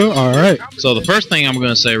 1 2. All right. So the first thing I'm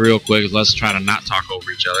gonna say real quick is let's try to not talk over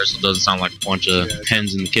each other, so it doesn't sound like a bunch of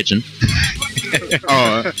hens in the kitchen.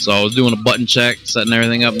 So I was doing a button check, setting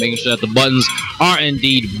everything up, making sure that the buttons are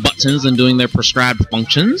indeed buttons and doing their prescribed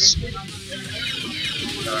functions.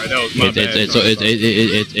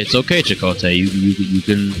 It's okay, Chakotay. You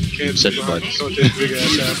can set the buttons.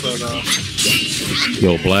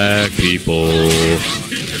 Yo, black people.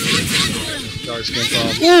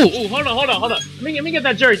 Ooh, hold on. Let me get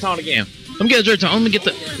that Jerry tone again. Let me get the Jerry tone. Let me get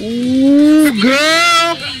the. Ooh,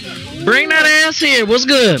 girl, bring that ass here. What's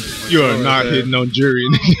good? You are not hitting on jury.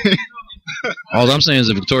 All I'm saying is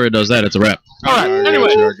if Victoria does that, it's a wrap. All right.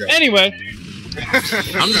 Anyway.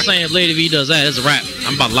 I'm just saying if Lady V does that, it's a wrap.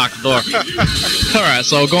 I'm about to lock the door. Alright,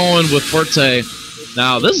 so going with Forte.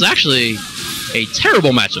 Now, this is actually a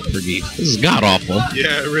terrible matchup for Geek. This is god-awful.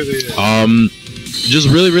 Yeah, it really is. Just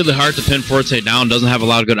really, really hard to pin Forte down. Doesn't have a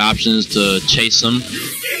lot of good options to chase him.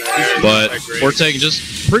 But Forte can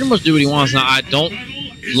just pretty much do what he wants. Now, I don't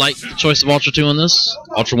like the choice of Ultra 2 in this.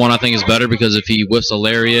 Ultra 1 I think is better because if he whiffs a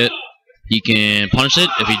Lariat, he can punish it.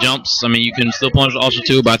 If he jumps, I mean, you can still punish Ultra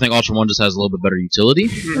 2, but I think Ultra 1 just has a little bit better utility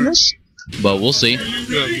in this. But we'll see. Well,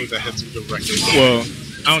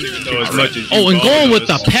 I don't even know as much as you. Oh, and going with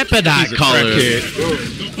the Pepidot color.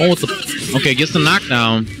 Okay, gets the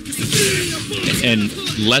knockdown. And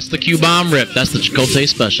lets the Q-bomb rip. That's the Chakotay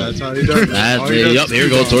special. That's how he does it. Yep, here we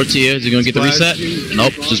go. Tortilla. Is he going to get the reset?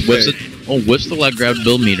 Nope, just whips it. Oh, whips the leg grab to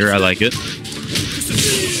build meter. I like it.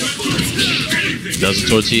 Does the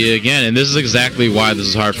tortilla again, and this is exactly why this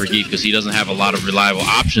is hard for Geek, because he doesn't have a lot of reliable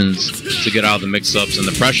options to get out of the mix-ups and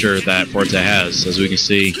the pressure that Forte has. As we can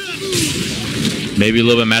see, maybe a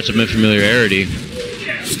little bit matchup infamiliarity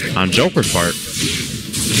on Joker's part.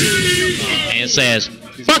 And says,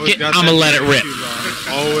 fuck it, I'm gonna let it rip.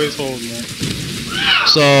 Always holding it.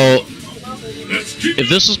 So, if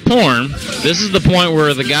this is porn, this is the point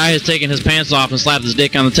where the guy has taken his pants off and slapped his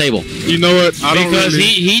dick on the table. You know what? Because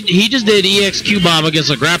he just did EXQ bomb against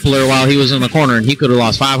a grappler while he was in the corner, and he could have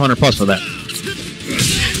lost 500 plus for that.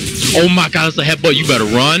 Oh my God, it's a headbutt. You better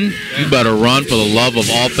run. You better run for the love of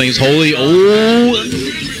all things holy. Oh.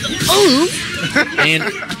 And,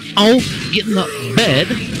 get in the bed.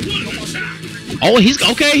 Oh, he's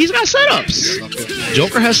okay. He's got setups.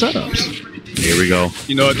 Joker has setups. Here we go.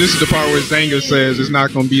 You know, this is the part where Zanga says it's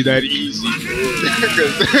not going to be that easy. He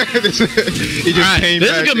just came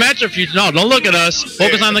this back. is a good matchup for you. No, don't look at us.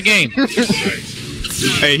 Focus on the game.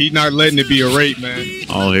 Hey, he's not letting it be a rape, man.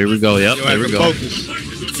 Oh, here we go. Yep, You there we have to go. focus.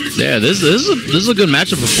 Yeah, this is a good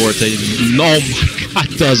matchup for Forte. No, my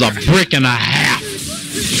God, does a brick and a half.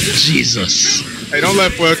 Jesus. Hey, don't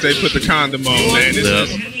let Fuerte put the condom on, man.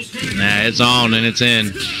 Nah, it's on and it's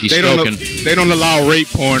in. He's They stroking. they don't allow rape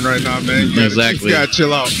porn right now, man. Exactly. You gotta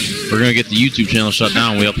chill out. We're gonna get the YouTube channel shut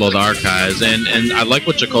down. We upload the archives, and I like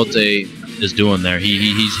what Chakotay is doing there.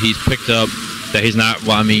 He's picked up that he's not.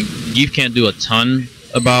 Well, I mean, Geef can't do a ton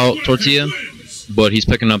about Tortilla, but he's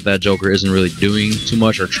picking up that Joker isn't really doing too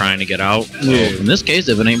much or trying to get out. So in this case,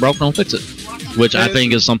 if it ain't broke, don't fix it. Which I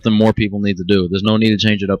think is something more people need to do. There's no need to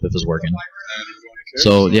change it up if it's working.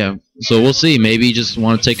 So yeah, so we'll see. Maybe you just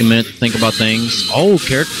want to take a minute to think about things. Oh,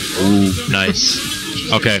 character. Ooh, nice.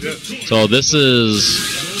 Okay, so this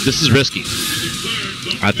is risky.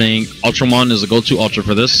 I think Ultra One is a go-to Ultra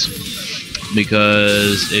for this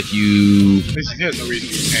because if you He has no reason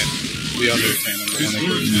to use Thanos. The other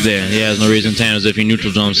Thanos. yeah, he has no reason Thanos. If he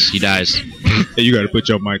neutral jumps, he dies. Hey, you gotta put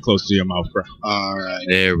your mic close to your mouth, bro. Alright.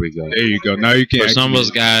 There we go. There you go. Now you can. For some of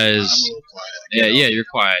us guys, yeah, you're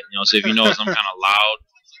quiet. You know, so if you notice, I'm kind of loud.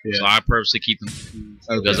 So I purposely keep them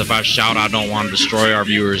because if I shout, I don't want to destroy our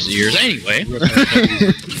viewers' ears anyway.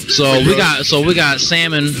 So we got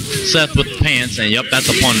Sam and Seth with the pants, and yep, that's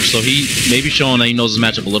a punish. So he maybe showing that he knows his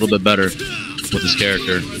matchup a little bit better with his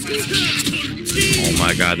character. Oh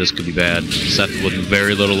my God, this could be bad. Seth with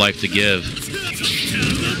very little life to give.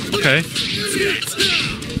 Okay.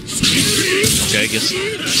 Okay,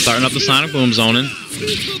 starting up the Sonic Boom zoning.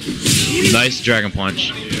 Nice Dragon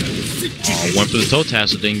Punch. Oh, went for the toe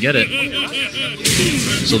tassel, didn't get it.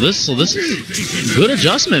 So this is good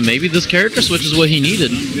adjustment. Maybe this character switch is what he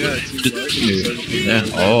needed. Yeah.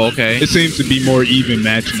 Oh, okay. It seems to be more even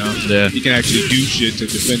match now. Yeah. He can actually do shit to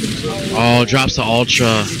defend himself. Oh, drops the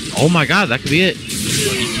Ultra. Oh my God, that could be it.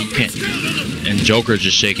 He can't. And Joker's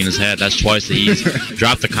just shaking his head. That's twice that he's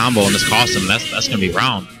dropped the combo and this cost him. That's gonna be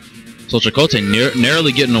round. So Chakotay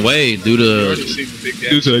narrowly getting away due to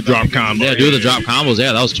the drop combo. Yeah, due to the drop combos.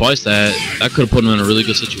 Yeah, that was twice that. That could have put him in a really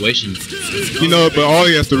good situation. You know, but all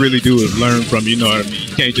he has to really do is learn from, you know what I mean?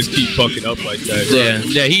 You can't just keep fucking up like that.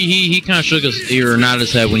 Yeah, he kind of shook his ear or nodded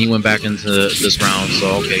his head when he went back into this round.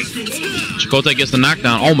 So, okay. Chakotay gets the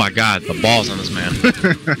knockdown. Oh my God, the balls on this man.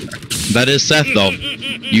 That is Seth, though.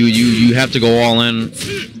 You have to go all in.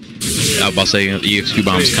 I was about to say EXQ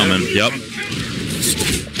bomb's coming. Yep.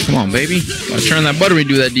 Come on, baby. Gotta turn that buttery,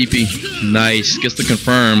 do that DP. Nice. Gets the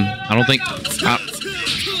confirm. I don't think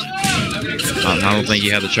he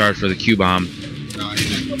had the charge for the Q bomb.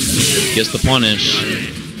 Gets the punish,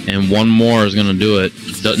 and one more is gonna do it.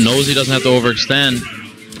 Knows he doesn't have to overextend.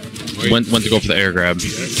 Went to go for the air grab.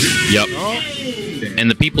 Yep. And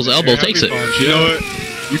the people's elbow takes it. You know what?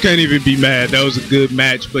 You can't even be mad. That was a good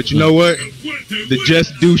match. But you know what? The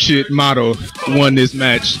just do shit motto won this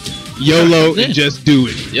match. YOLO and just do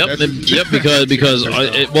it. Yep. Because in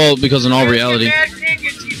all reality.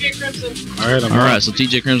 All right. So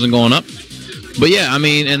TJ Crimson going up. But yeah, I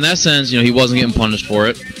mean, in that sense, you know, he wasn't getting punished for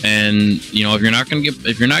it. And you know, if you're not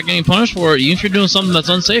getting punished for it, even if you're doing something that's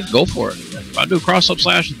unsafe, go for it. If I do a cross up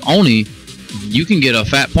slash with Oni, you can get a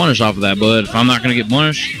fat punish off of that. But if I'm not gonna get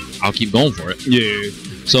punished, I'll keep going for it. Yeah.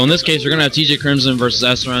 So in this case, we're gonna have TJ Crimson versus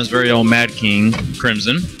SRM's very own Mad King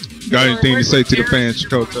Crimson. Got anything to say to the fans,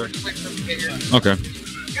 Chakotay? Okay.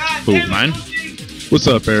 Who, mine? What's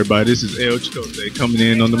up, everybody? This is El Chakotay coming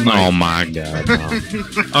in on the mic. Oh my God. No.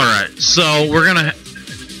 All right. So we're gonna.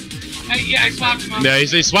 Yeah, I swapped them. Yeah,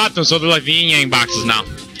 they swapped them, so they're like the yin yang boxes now.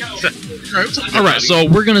 All right. So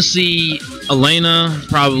we're gonna see Elena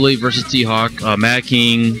probably versus T-Hawk. Mad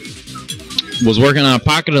King was working on a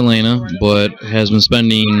pocket Elena, but has been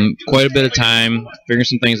spending quite a bit of time figuring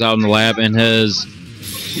some things out in the lab and has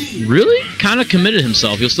really kind of committed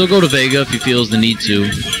himself. He'll still go to Vega if he feels the need to,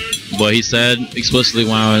 but he said explicitly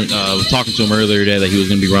when I was talking to him earlier today that he was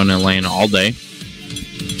going to be running Elena all day.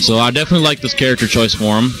 So I definitely like this character choice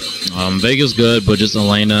for him. Vega's good, but just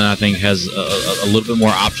Elena I think has a little bit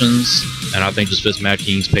more options, and I think just fits Mad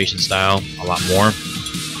King's patient style a lot more.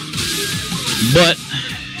 But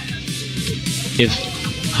if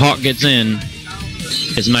Hawk gets in,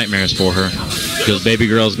 it's nightmares for her because baby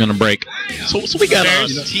girl's gonna break. So we got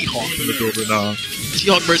T-Hawk in the building.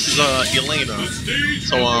 T-Hawk versus Elena.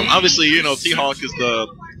 So obviously, you know, T-Hawk is the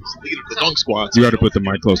leader of the dunk squad. You got to put the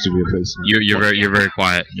mic close to your face. You're very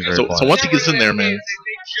quiet. You're very quiet. So once he gets in there, man,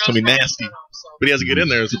 It's gonna be nasty. But he has to get in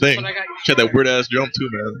there. Is the thing. She had that weird ass jump too,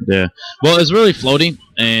 man. Yeah. Well, it's really floaty,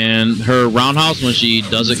 and her roundhouse when she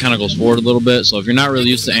does it kind of goes forward a little bit. So if you're not really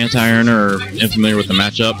used to anti-airner or unfamiliar with the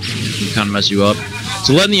matchup, it can kind of mess you up.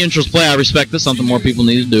 So letting the intros play, I respect this. Something more people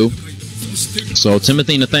need to do. So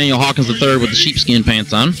Timothy Nathaniel Hawkins III with the sheepskin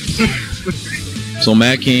pants on. So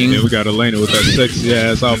Mad King. And we got Elena with that sexy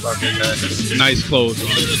ass outfit. Nice clothes.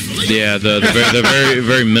 Yeah, the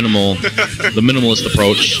very minimal, the minimalist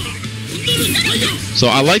approach. So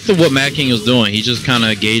I like what Mad King is doing. He's just kind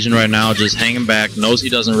of gauging right now, just hanging back. Knows he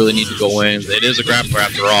doesn't really need to go in. It is a grappler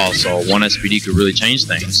after all, so one SPD could really change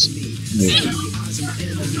things.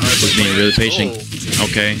 Just being really patient.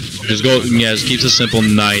 Okay, just go. Yeah, just keeps it simple.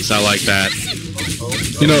 Nice. I like that.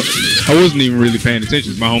 You know, I wasn't even really paying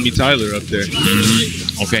attention. It's my homie Tyler up there.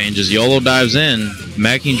 Okay, and just YOLO dives in.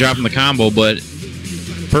 Mad King dropping the combo, but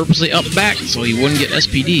purposely up back so he wouldn't get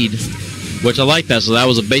SPD'd, which I like that. So that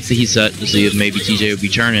was a bait that he set to see if maybe TJ would be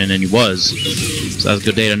churning, and he was. So that was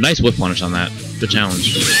good data. Nice whip punish on that. Good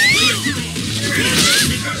challenge.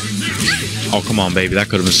 Oh, come on, baby. That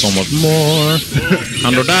could have been so much more.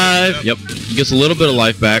 Under dive. Yep. He gets a little bit of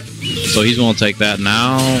life back, so he's going to take that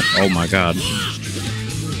now. Oh, my God.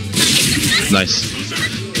 Nice.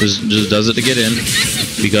 Just does it to get in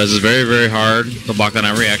because it's very hard to block on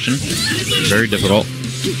that reaction. Very difficult.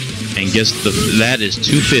 And gets that is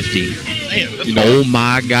 250. Oh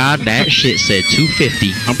my God, that shit said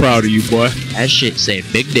 250. I'm proud of you, boy. That shit said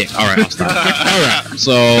big dick. All right, I'll stop. All right,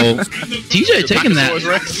 so TJ taking that.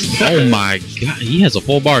 Oh my God, he has a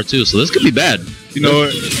full bar too, so this could be bad. You know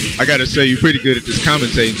what? I gotta say, you're pretty good at this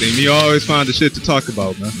commentating thing. You always find the shit to talk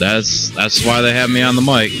about, man. That's why they have me on the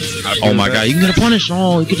mic. Oh my God, you can get a punish.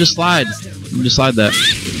 Oh, you could just slide. You can just slide that.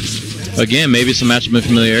 Again, maybe some matchup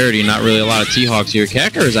familiarity. Not really a lot of T-Hawks here.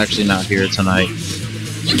 Kacker is actually not here tonight.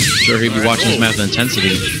 I'm sure he'd be watching his match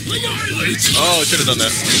intensity. Oh, should have done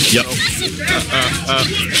that. Yep.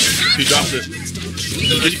 He dropped it.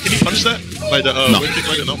 Can he punch that? Like the No. wind kick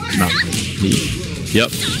like that? No. No.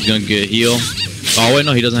 Yep. He's gonna get a heal. Oh wait,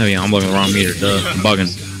 no, he doesn't have a heal. I'm looking at the wrong meter. Duh. I'm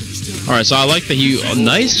bugging. All right, so I like that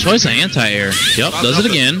nice choice of anti-air. Yep. Does it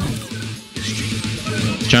again.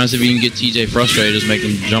 Trying to see if you can get TJ frustrated, just make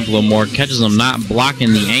him jump a little more. Catches him not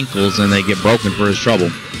blocking the ankles, and they get broken for his trouble.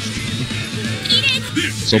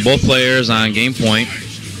 So both players on game point.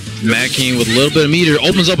 Mad King with a little bit of meter.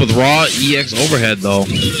 Opens up with raw EX overhead, though.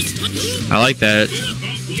 I like that.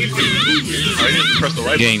 Press the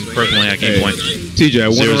right Game, personally, at game point. TJ, I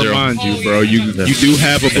want to 0-0. remind you, bro, you do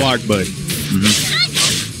have a block button.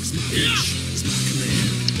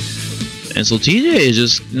 And so TJ is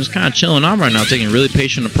just kind of chilling out right now, taking a really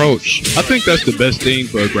patient approach. I think that's the best thing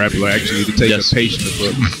for a grappler, actually, to take Yes. a patient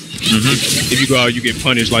approach. If you go out, you get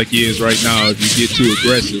punished like he is right now if you get too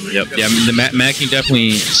aggressive. Yep. Yeah, I mean, the Mad King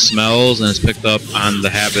definitely smells and has picked up on the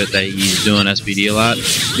habit that he's doing SPD a lot.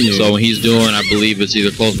 Yeah. So when he's doing, I believe it's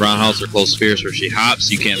either close roundhouse or close fierce where she hops,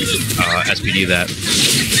 you can't SPD that.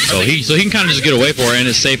 So he can kind of just get away for it, and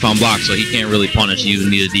it's safe on block, so he can't really punish. He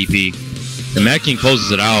doesn't need a DP. And Mad King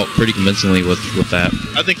closes it out pretty convincingly with that.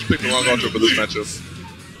 I think you picked the wrong ultra for this matchup.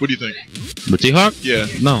 What do you think? With T-Hawk? Yeah.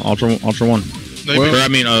 No, Ultra 1. No, you Or, I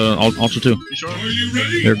mean, Ultra 2. You sure?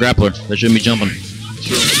 They're a grappler. They shouldn't be jumping.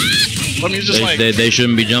 Sure. I mean, it's just like... They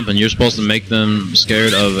shouldn't be jumping. You're supposed to make them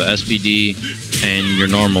scared of SPD and your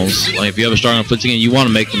normals. Like, if you have a strong foot again, you want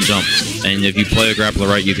to make them jump. And if you play a grappler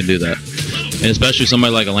right, you can do that. And especially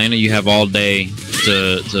somebody like Elena, you have all day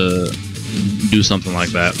to do something like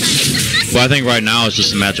that. But I think right now it's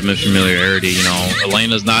just a matchup of familiarity. You know,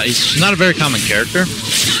 Elena's she's not a very common character.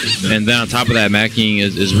 And then on top of that, Mad King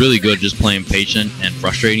is really good just playing patient and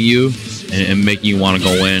frustrating you and making you want to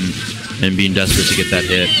go in and being desperate to get that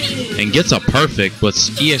hit. And gets a perfect, but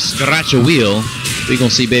EX scratch a wheel. We're going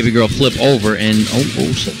to see baby girl flip over and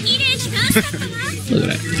so. Look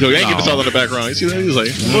at that. Yo, you ain't get this all in the background. You see that? He's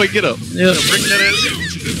like, boy, get up. Yep. Bring that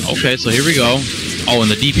in. Okay, so here we go. Oh,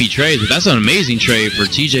 and the DP trade. But that's an amazing trade for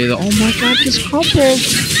TJ. Oh my God, this crumpled.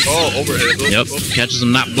 Oh, overhead. Yep, catches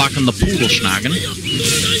him not blocking the poodle schnogging.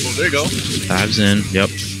 Oh, there you go. Dives in. Yep,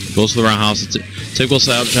 goes to the roundhouse. Tickles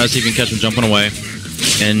out. Tries to see if he can catch him jumping away.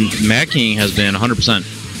 And Mad King has been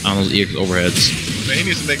 100% on those EX overheads. Man, he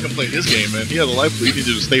needs to make him play his game, man. He has a life lead. He needs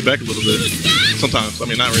to just stay back a little bit. Sometimes. I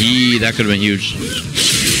mean, not really. That could have been huge.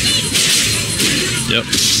 Yep.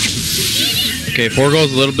 Okay,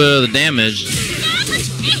 foregoes a little bit of the damage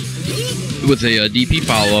with a DP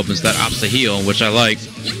follow-up instead opts the heal, which I like.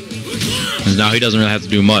 And now he doesn't really have to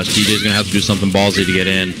do much. TJ's going to have to do something ballsy to get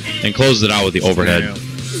in and closes it out with the overhead.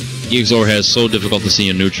 EX overhead is so difficult to see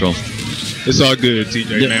in neutral. It's all good,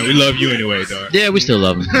 TJ, man. We love you anyway, dog. Yeah, we still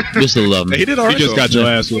love him. We still love him. He did all You right. just got your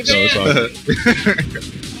ass whooped, though. It's all good.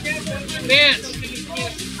 Vance!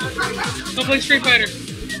 Go play Street Fighter.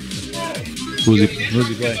 Who's he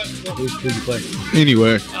play? Who's he play?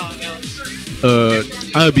 Anyway,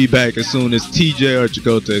 I'll be back as soon as TJ or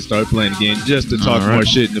Chakotay start playing again, just to talk more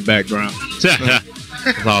shit in the background.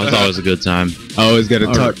 It's always a good time. I always got to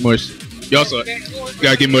talk more shit. You also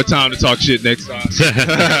got to get more time to talk shit next time.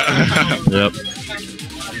 Yep.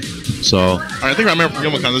 So. I think I remember from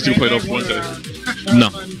Yomicon, this dude played up Fuente. No.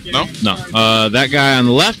 No? No. That guy on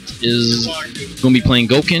the left is going to be playing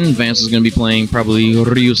Goken. Vance is going to be playing probably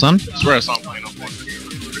Ryu-san. I swear I saw him playing up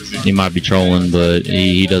Fuente. He might be trolling, but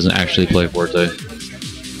he doesn't actually play Forte.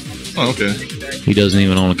 Oh, okay. He doesn't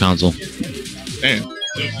even own a console. Damn.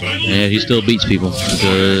 Yeah, he still beats people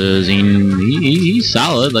because he's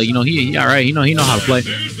solid. Like, you know, he all right. He know how to play.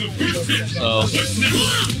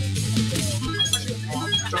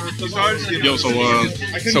 Yo, so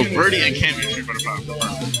Birdie and Cammy Street Fighter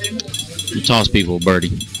 5. You toss people, Birdie.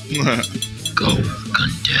 Go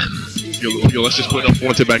condemn. Yo, let's just put up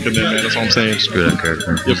Fuente back in there, man. That's all I'm saying. Screw that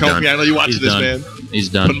character. Yo, Cammy, I know you watching this, man. He's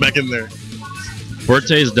done. Put him back in there.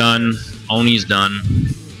 Forte's done. Oni's done.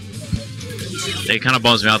 It kind of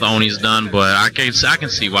bums me out that Oni's done, but I can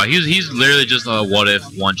see why. He's literally just a what-if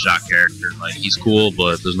one-shot character. Like, he's cool,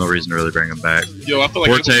 but there's no reason to really bring him back. Yo, I feel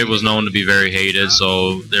like Forte was known to be very hated,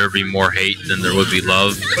 so there would be more hate than there would be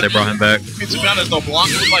love if they brought him back. I mean, to be honest, though,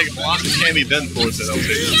 Blanca was like Blanca, Cammy, then Forte.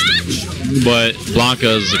 But Blanca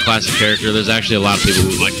is a classic character. There's actually a lot of people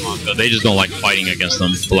who like Blanca. They just don't like fighting against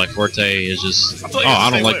them. But like Forte is just, I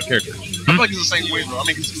don't like the character. I feel like it's the same way, bro. I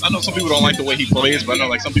mean, 'cause I know some people don't like the way he plays, but I know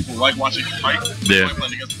like some people like watching him fight. Yeah. Like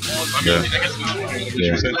playing against the balls. I mean, I guess what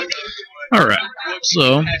you said. All right.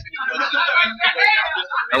 So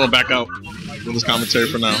Everyone back out. Do this commentary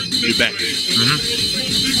for now. Be back.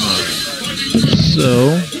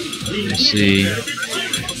 So let's see.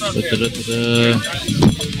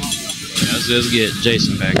 Let's just get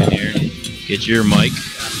Jason back in here. Get your mic.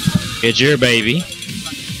 Get your baby.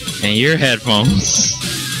 And your headphones.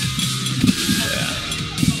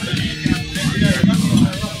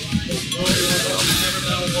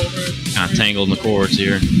 Kind of tangled in the cords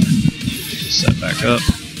here. Set back up.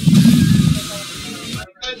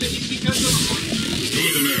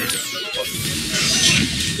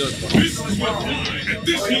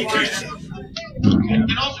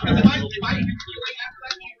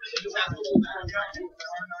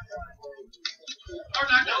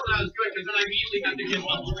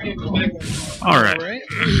 All right.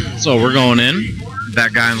 So we're going in.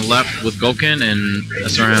 That guy on the left with Goken and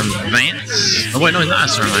SRM Vance. Oh wait, no, he's not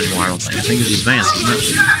SRM anymore. I don't think. I think it's just Vance, isn't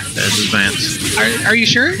it? That's just Vance. Are you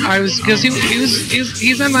sure? Because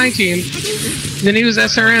he's on my team. Then he was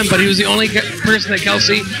SRM, but he was the only person that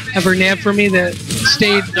Kelsey ever nabbed for me that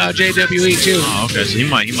stayed JWE too. Oh, okay. So he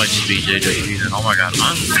might just be JWE then. Oh my God.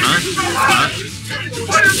 Huh?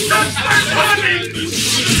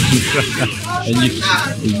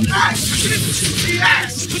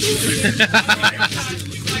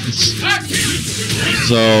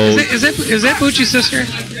 So is that Bucci's sister?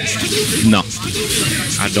 No,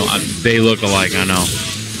 I don't. They look alike. I know.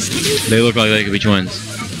 They look like they could be twins.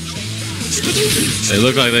 They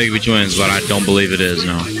look like they could be twins, but I don't believe it is.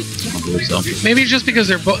 No, I don't believe so. Maybe it's just because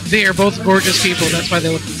they are both gorgeous people. That's why they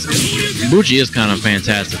look the same. Bucci is kind of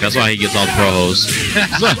fantastic. That's why he gets all the pro hoes.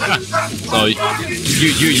 So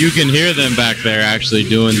you can hear them back there actually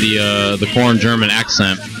doing the corn German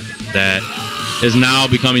accent that is now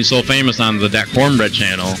becoming so famous on the That Cornbread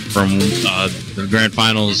channel from the grand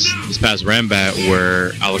finals this past Rambat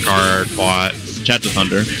where Alucard fought Chat the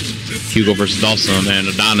Thunder, Hugo versus Dawson, and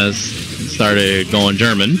Adonis started going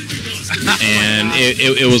German, and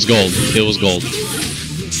it was gold. It was gold.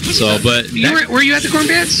 So, but were you at the Corn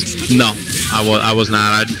Bats? No, I was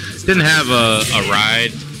not. I didn't have a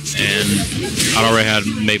ride, and I'd already had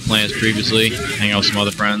made plans previously, hang out with some other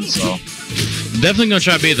friends. So, definitely gonna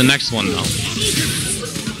try to be at the next one though.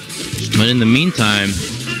 But in the meantime,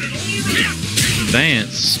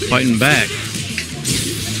 Vance fighting back.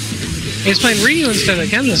 He's playing Ryu instead of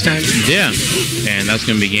Ken this time. Yeah, and that's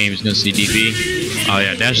going to be a game. He's going to see DP. Oh,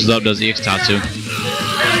 yeah, dashes up, does the X-Tatsu.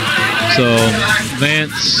 So,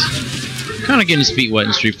 Vance kind of getting his feet wet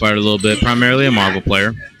in Street Fighter a little bit, primarily a Marvel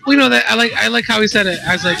player. We know that. I like how he said it.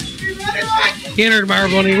 I was like, he entered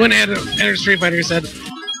Marvel and he went and entered Street Fighter. He said,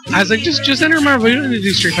 I was like, just enter Marvel. You don't need to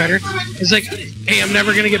do Street Fighter. He's like, hey, I'm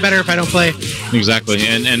never going to get better if I don't play. Exactly,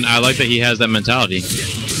 and I like that he has that mentality.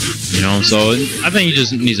 You know, so I think he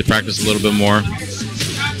just needs to practice a little bit more.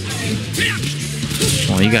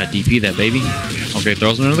 Well, you got DP that baby. Okay,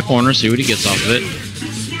 throws him into the corner, see what he gets off of it.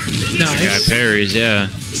 Nice. Yeah, parries, yeah.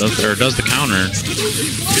 Does the counter.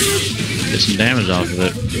 Get some damage off of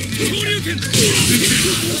it.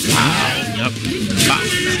 Wow. Yep.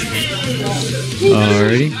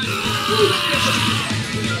 Alrighty.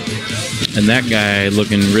 And that guy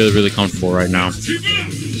looking really, really comfortable right now.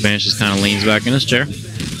 Vanish just kind of leans back in his chair. 1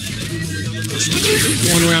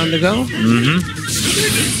 round to go.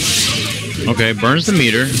 Okay, burns the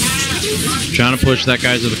meter. Trying to push that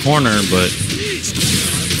guy to the corner, but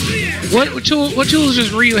What tools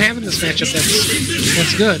does Ryu have in this matchup?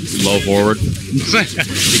 That's good. low forward. You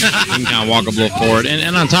can kind of walk a little forward,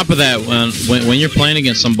 and on top of that, when you're playing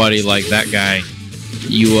against somebody like that guy,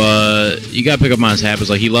 you gotta pick up on his habits.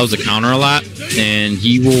 Like, he loves to counter a lot, and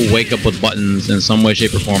he will wake up with buttons in some way,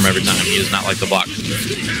 shape, or form every time. He does not like to block.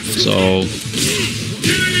 So,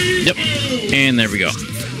 yep, and there we go.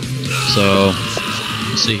 So,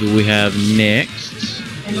 let's see who we have next.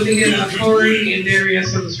 I'm looking at Corey and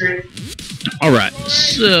Darius on the screen. Alright,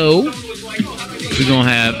 so we're going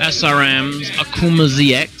to have SRM's Akuma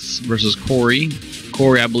ZX versus Corey.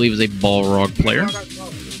 Corey, I believe, is a Balrog player. I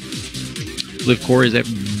believe Corey is a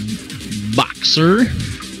boxer,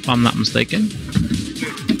 if I'm not mistaken.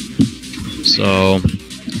 So,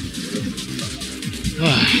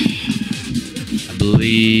 I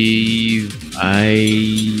believe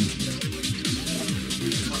I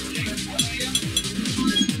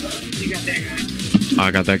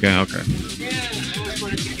got that guy, okay.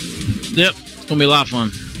 Yep, it's gonna be a lot of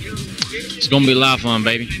fun. It's gonna be a lot of fun,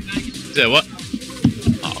 baby. Say what?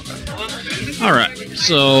 Oh, okay. Alright,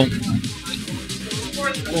 so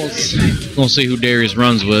we'll see who Darius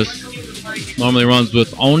runs with. Normally runs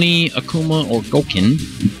with Oni, Akuma, or Goken.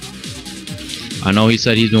 I know he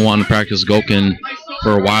said he's been wanting to practice Goken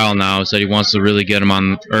for a while now. He said he wants to really get him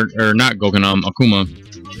on, or not Goken, Akuma.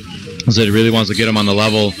 He said he really wants to get him on the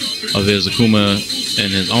level of his Akuma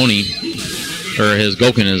and his Oni, or his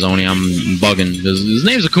Goken and his Oni. I'm bugging. His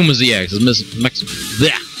name's Akuma ZX.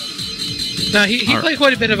 Yeah. No, he played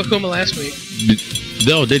quite a bit of Akuma last week.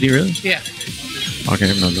 Oh, did he really? Yeah. Okay,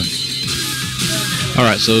 I remember.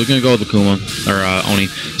 Alright, so we're gonna go with Akuma, or Oni.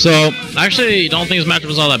 So, I actually don't think his matchup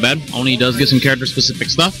was all that bad. Oni does get some character-specific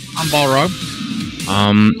stuff on Balrog.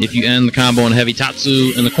 If you end the combo in heavy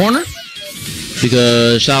Tatsu in the corner,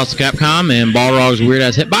 because shout out to Capcom and Balrog's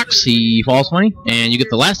weird-ass hitbox, he falls funny, and you get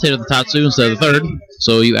the last hit of the Tatsu instead of the third,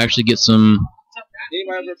 so you actually get some...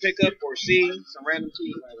 Anybody ever pick up or see some random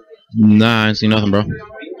keys? Nah, I ain't seen nothing, bro. I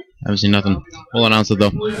haven't seen nothing. We'll announce it, though.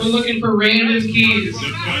 We're looking for random keys.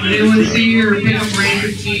 Anyone see or pick up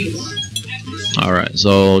random keys? Alright,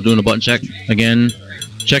 so doing a button check again.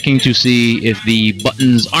 Checking to see if the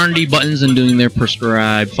buttons are indeed buttons and doing their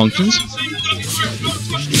prescribed functions.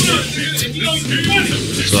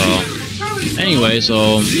 So, anyway,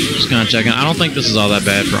 so just kind of checking. I don't think this is all that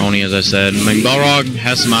bad for Oni, as I said. I mean, Balrog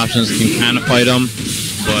has some options, can kind of fight him,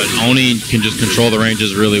 but Oni can just control the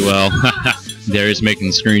ranges really well. Darius making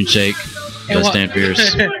the screen shake. Does stand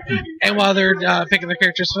fierce. And while they're picking their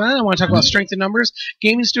characters for that, I want to talk about Strength in Numbers.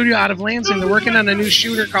 Gaming studio out of Lansing. They're working on a new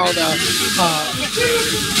shooter called well,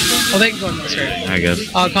 they can go in this right. I guess.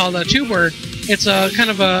 Called Two-Bird. It's a kind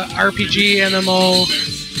of a RPG MMO,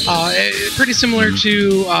 pretty similar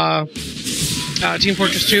to Team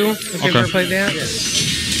Fortress 2. If you've ever played that.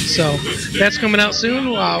 So that's coming out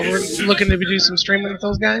soon. We're looking to do some streaming with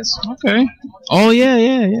those guys. Okay. Oh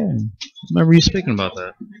yeah. Remember you speaking about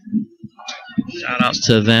that. Shout outs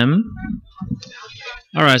to them.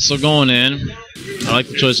 Alright, so going in, I like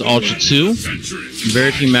the choice of Ultra 2.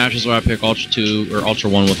 Very few matches where I pick Ultra 2 or Ultra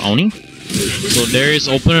 1 with Oni. So Darius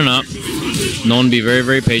opening up, known to be very,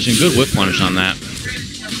 very patient. Good whip punish on that.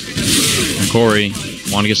 And Corey,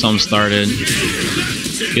 want to get something started.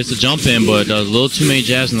 Gets the jump in, but does a little too many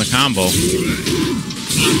jabs in the combo.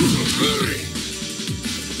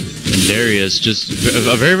 And Darius, just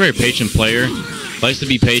a very, very patient player. Likes to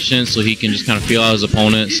be patient so he can just kind of feel out his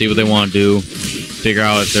opponent, see what they want to do, figure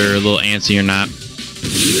out if they're a little antsy or not.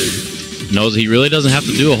 Knows he really doesn't have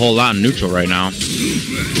to do a whole lot in neutral right now.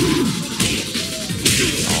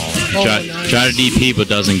 Try to DP but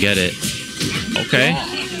doesn't get it. Okay.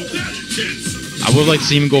 I would like to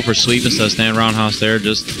see him go for sweep instead of stand roundhouse there,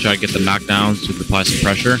 just to try to get the knockdown to apply some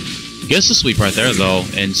pressure. Gets the sweep right there though,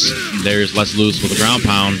 and there's less loose with the ground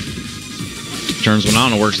pound. Turns one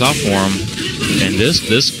on and works out for him. And this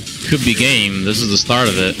could be game. This is the start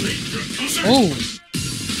of it. Oh.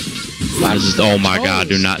 Oh my god,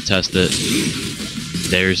 do not test it.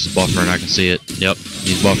 There's buffering, I can see it. Yep,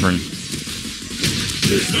 he's buffering.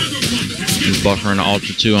 He's buffering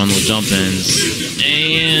Ultra 2 on the jump ins.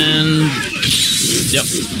 And yep.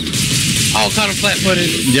 Oh, caught him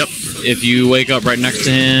flat-footed. Yep. If you wake up right next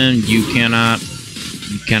to him, you cannot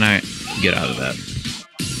get out of that.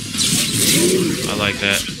 I like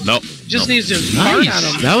that. Nope. Just needs to Nice. fart on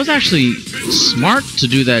him. That was actually smart to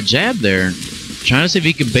do that jab there. Trying to see if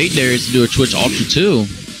he could bait Darius to do a Twitch Ultra too.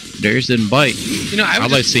 Darius didn't bite. You know,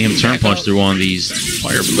 I'd like to see him turn punch through one of these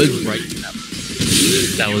fire blades right.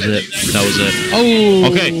 That was it. That was it.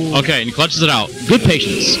 Oh. Okay, and he clutches it out. Good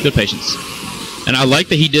patience. Good patience. And I like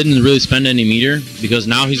that he didn't really spend any meter because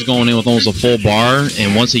now he's going in with almost a full bar,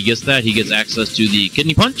 and once he gets that, he gets access to the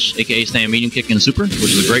kidney punch, aka stand medium kick and super, which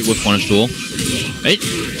is a great whip punish tool. Right?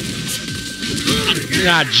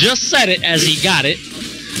 I just said it as he got it.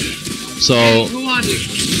 So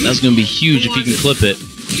that's going to be huge if he can clip it.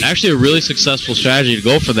 Actually, a really successful strategy to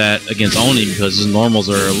go for that against Oni because his normals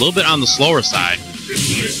are a little bit on the slower side.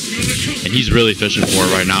 And he's really fishing for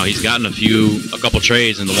it right now. He's gotten a couple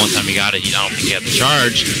trades, and the one time he got it, I don't think he had the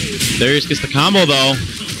charge. Darius gets the combo, though.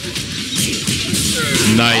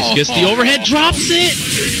 Nice. Gets the overhead, drops it.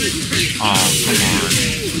 Oh, come on.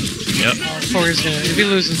 Yep. Corey's gonna, if he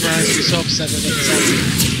loses Rise, he'll be so upset at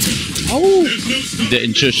himself. Oh!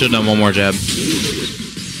 Should have done one more jab.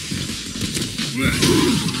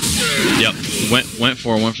 Yep. Went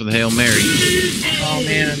for the Hail Mary. Oh,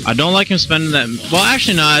 man. I don't like him spending that. Well,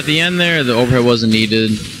 actually, no. At the end there, the overhead wasn't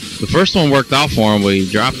needed. The first one worked out for him, but he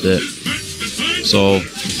dropped it. So,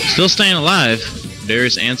 still staying alive.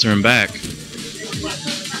 Darius answering back.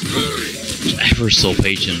 Ever so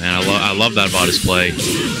patient, man. I love that about his play.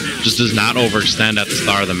 Just does not overextend at the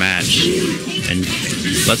start of the match. And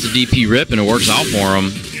lets the DP rip, and it works out for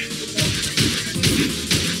him.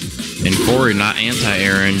 And Corey not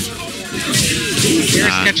anti-airing.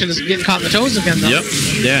 Darius catching us getting caught in the toes again, though. Yep.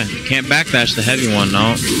 Yeah. Can't backdash the heavy one,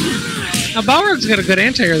 no. Now, Balrog's got a good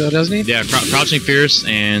anti-air, though, doesn't he? Yeah, crouching fierce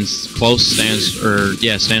and close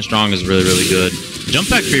stand strong is really, really good. Jump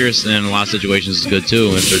back fierce in a lot of situations is good,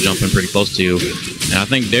 too, if they're jumping pretty close to you. And I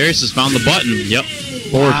think Darius has found the button. Yep.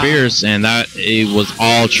 Forward fierce, and it was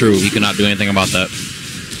all true. He could not do anything about that.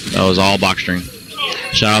 That was all box string.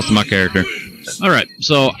 Shout out to my character. All right,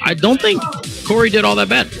 so I don't think Corey did all that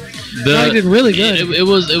bad. He did really good. It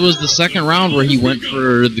was the second round where he went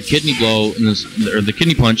for the kidney blow or the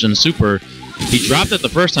kidney punch and the super. He dropped it the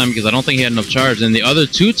first time because I don't think he had enough charge, and the other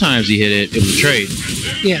 2 times he hit it, it was a trade.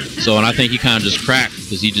 Yeah. So, and I think he kind of just cracked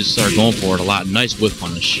because he just started going for it a lot. Nice whip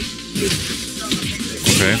punish.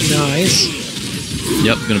 Okay. Nice.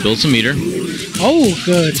 Yep, gonna build some meter. Oh,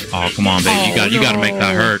 good. Oh, come on, baby. You got to make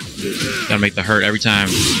that hurt. Got to make that hurt every time.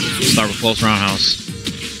 Start with close roundhouse.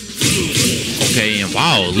 Okay, and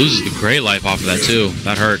wow, loses the great life off of that too.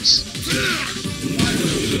 That hurts.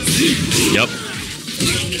 Yep.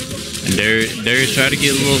 And Darius tried to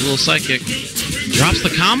get a little psychic. Drops the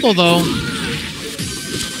combo though.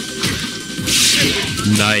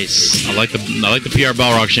 Nice. I like the PR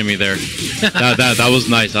Balrog shimmy there. That was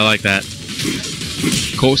nice. I like that.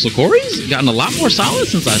 So Corey's gotten a lot more solid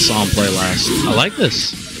since I saw him play last. I like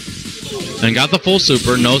this. And got the full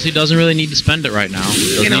super. Knows he doesn't really need to spend it right now.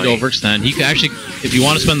 Doesn't need to overextend. He can actually, if you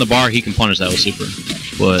want to spend the bar, he can punish that with super.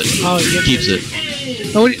 But keeps it.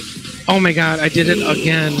 Oh my god, I did it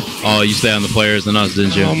again. Oh, you stay on the players than us,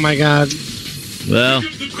 didn't you? Oh my god. Well,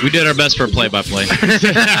 we did our best for play-by-play.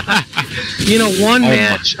 You know, one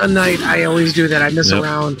match a night, I always do that. I miss a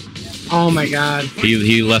round. Oh my god.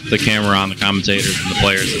 He left the camera on the commentators and the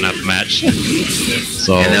players and not the match.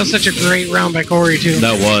 So, and that was such a great round by Corey, too.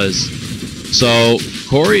 That was. So,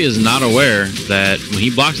 Corey is not aware that when he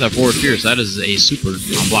blocks that forward fierce, that is a super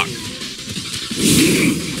on block.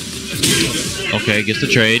 Okay, gets the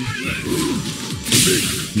trade.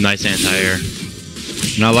 Nice anti-air.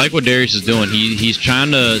 And I like what Darius is doing. He's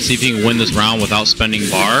trying to see if he can win this round without spending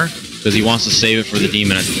bar, because he wants to save it for the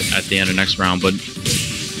demon at the end of next round, but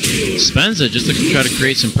spends it just to try to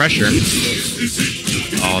create some pressure.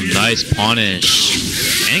 Oh, nice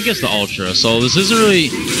punish. And gets the ultra. So this isn't really,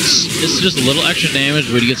 it's just a little extra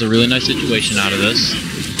damage, but he gets a really nice situation out of this.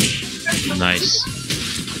 Nice.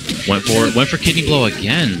 Went for kidney blow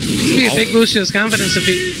again. It'd be a big boost to his confidence if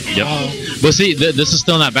he. Yep. But see, this is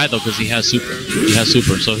still not bad though because he has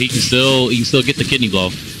super. So he can still get the kidney blow.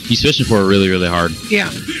 He's fishing for it really, really hard.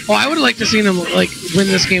 Yeah. Well, I would have liked to see him win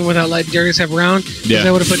this game without letting Darius have a round. Yeah.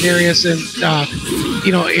 I would have put Darius in,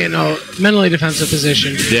 in a mentally defensive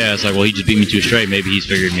position. Yeah. It's like, well, he just beat me 2 straight. Maybe he's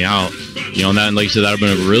figured me out. And that, like you said, that would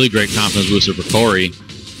have been a really great confidence booster for Corey.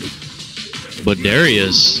 But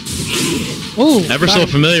Darius. Ooh, never so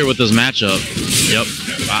familiar with this matchup. Yep.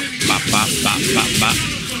 Bop, bop, bop, bop, bop, bop.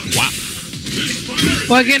 Wop.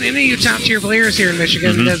 Well, again, any of you top-tier players here in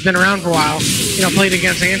Michigan that's been around for a while, played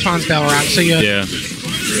against Antoine's Balrog, so you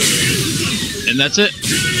And that's it.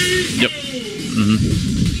 Yep.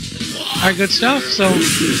 All right, good stuff. So, Alright.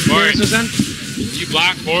 Fierce is in. You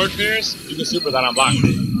block forward, Fierce. You can super that on block.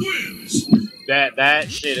 That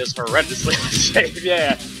shit is horrendously safe.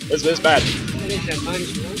 Yeah, it's bad.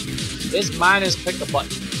 It's minus pick the button.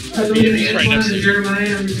 Right next to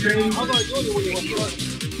Jeremiah on the screen. I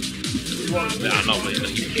don't know, but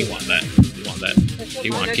he want that. He want that. He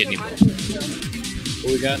want a kidney. What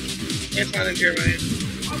we got? It's not in Jeremiah.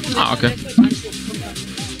 Oh, okay.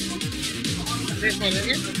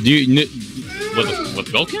 Do you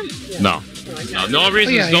with Gulkin? No. No. The only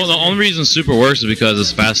reason the only reason super works is because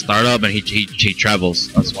it's fast startup and he travels.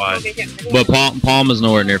 That's why. But Palm is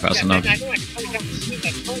nowhere near fast enough.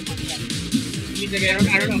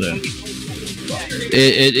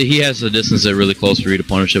 He has to distance it really close for you to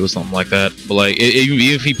punish it with something like that. But like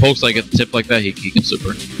even if he pokes like at the tip like that, he can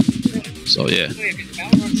super. So yeah.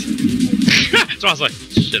 So I was like,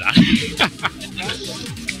 shit.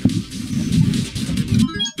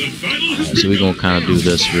 So we're gonna kind of do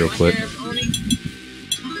this real quick.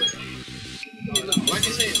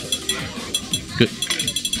 Good.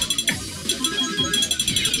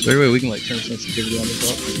 Wait, we can like turn sensitivity on this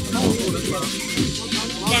up.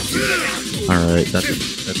 Alright,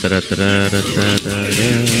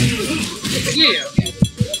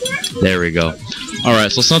 there we go.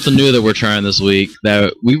 Alright, so something new that we're trying this week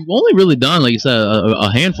that we've only really done, like you said, a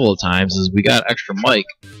handful of times is we got extra mic.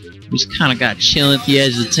 We just kind of got chilling at the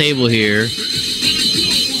edge of the table here.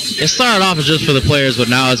 It started off as just for the players, but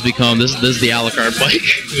now it's become this is the a la carte mic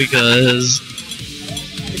because.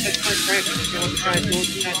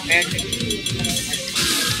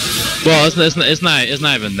 Well, it's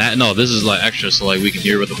not even that. No, this is like extra, so like we can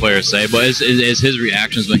hear what the players say. But it's his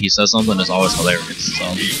reactions when he says something is always hilarious.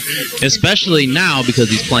 So, especially now because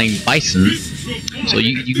he's playing Bison, so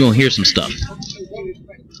you gonna hear some stuff.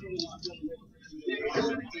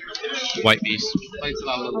 White beast.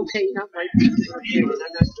 Okay, not right.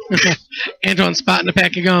 Antoine spotting a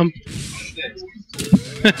pack of gum.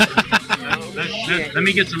 Let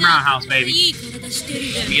me get some roundhouse, baby.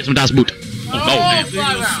 Let me get some Das Boot. Oh, man.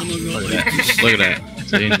 Look at that.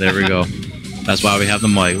 See, there we go. That's why we have the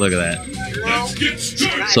mic. Look at that.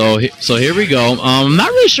 So here we go. I'm not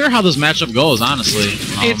really sure how this matchup goes, honestly.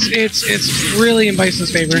 It's really in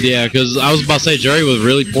Bison's favor. Yeah, because I was about to say Jerry with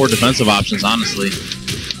really poor defensive options, honestly.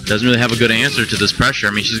 Doesn't really have a good answer to this pressure.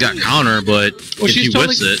 I mean, she's got counter, but if she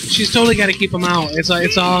whips it, she's totally got to keep him out. It's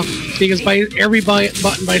all because every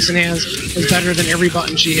button Bison has is better than every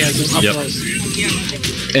button she has up close.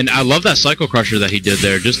 And I love that Psycho Crusher that he did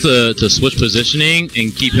there, just to switch positioning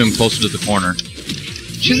and keep him closer to the corner.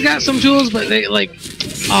 She's got some tools, but they like the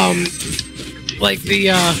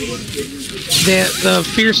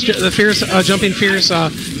fierce jumping fierce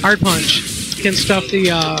hard punch can stuff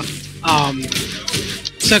the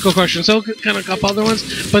Psycho Crusher, so kind of a couple other ones,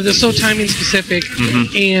 but they're so timing specific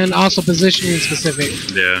and also positioning specific.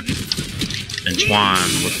 Yeah. And Twan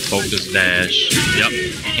with the focus dash. Yep.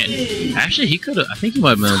 And actually, he could have. I think he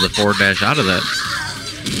might have been able to forward dash out of that.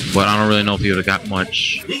 But I don't really know if he would have got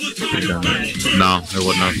much. No, it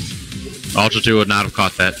wouldn't have. Ultra 2 would not have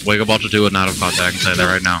caught that. Wake Up Ultra 2 would not have caught that. I can say that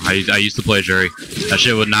right now. I used to play Jerry. That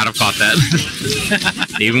shit would not have caught that.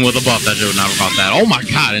 Even with a buff, that shit would not have caught that. Oh my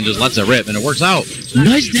god, and just lets it rip, and it works out.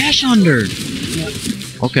 Nice dash under.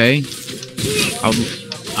 Okay.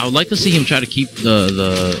 I would like to see him try to keep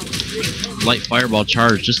the light fireball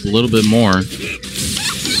charge just a little bit more.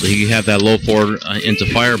 So you have that low forward into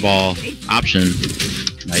fireball option.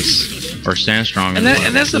 Nice. Or stand strong. And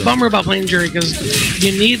that's the bummer about playing Jerry, because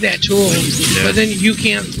you need that tool, but then you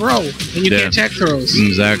can't throw, and you can't tech throws.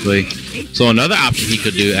 Exactly. So another option he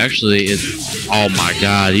could do actually is, oh my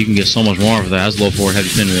god, you can get so much more of that. That's low forward heavy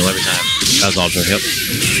pinwheel every time. That's ultra. Yep.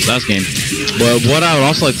 That's game. But what I would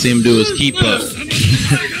also like to see him do is keep is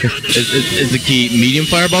to keep medium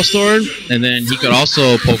fireball stored, and then he could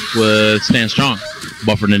also poke with stand strong,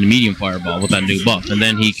 buffered into medium fireball with that new buff, and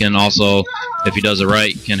then he can also, if he does it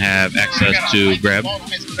right, can have access to grab. Look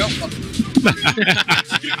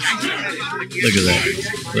at that.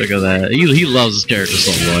 Look at that. He loves this character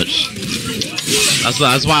so much.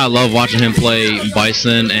 That's why I love watching him play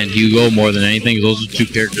Bison and Hugo more than anything. Those are two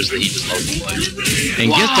characters that he just loves to play.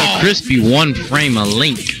 And gets a crispy one frame of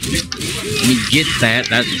Link. Let me get that.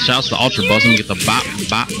 That shouts to Ultra Bus. Let me get the bop,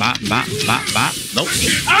 bop, bop, bop, bop, bop. Nope.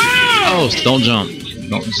 Oh, don't jump.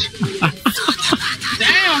 Don't.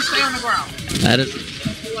 Damn, stay on the ground. That is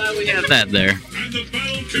why we have that there.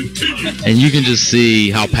 And you can just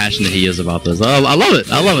see how passionate he is about this. I love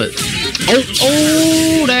it. I love it.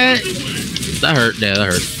 Oh, that hurt. Yeah, that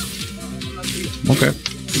hurt. Okay.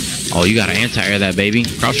 Oh, you gotta anti-air that, baby.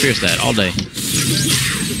 Cross fierce that all day.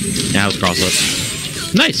 Now it's cross up.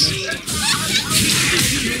 Nice.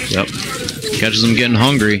 Yep. Catches him getting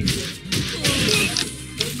hungry.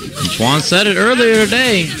 Juan said it earlier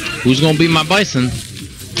today. Who's gonna beat my Bison?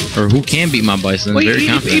 Or who can beat my Bison? Well, Very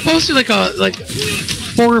confident. he posted like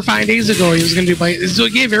 4 or 5 days ago he was gonna do Bison. So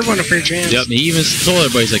he gave everyone a fair chance. Yep, he even told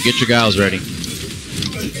everybody, he's like, get your gals ready.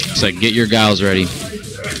 It's like, get your gals ready.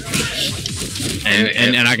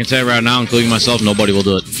 And I can tell you right now, including myself, nobody will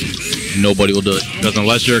do it. Nobody will do it. Because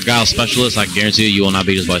unless you're a gal specialist, I can guarantee you will not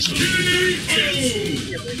beat his Bison.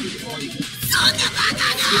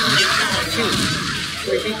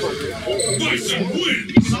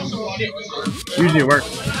 Usually it works.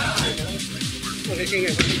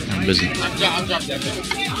 I'm busy.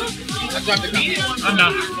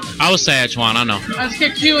 I was sad, Juan, I know. Let's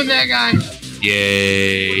get Q in that guy.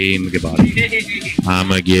 Yay, I'm gonna get bodied. I'm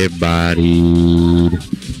gonna get bodied.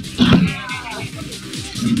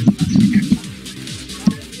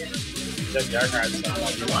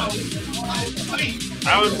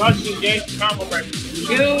 I was watching game combo break.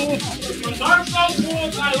 Kill. Dark Souls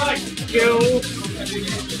rules I like. Kill.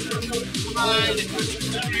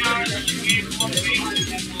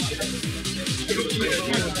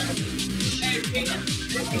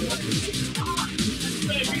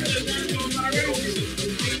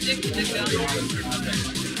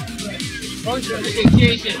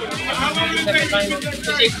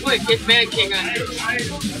 Quick, get Mad King on it.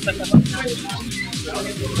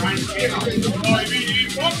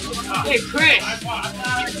 Hey, Chris.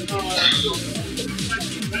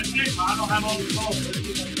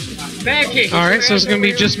 Mad King. All right, so it's gonna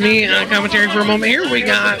be just me on commentary for a moment here. We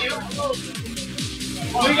got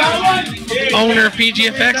owner of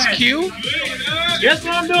PGFX Q. Yes,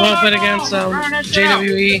 I'm doing. Well, but against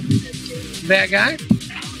JWE, that guy.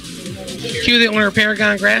 Q, the owner of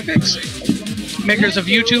Paragon Graphics, makers of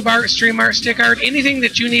YouTube art, stream art, stick art, anything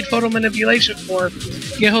that you need photo manipulation for.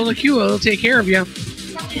 Get hold of Q, he'll take care of you.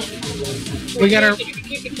 We got our.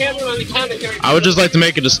 I would just like to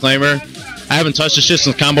make a disclaimer. I haven't touched this shit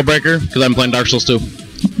since Combo Breaker because I'm playing Dark Souls 2.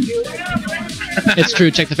 It's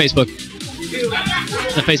true. Check the Facebook.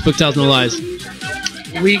 The Facebook tells no lies.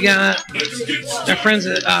 We got our friends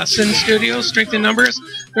at Sin Studios, Strength in Numbers.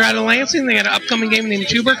 They're out of Lansing. They got an upcoming game named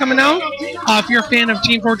Tuber coming out. If you're a fan of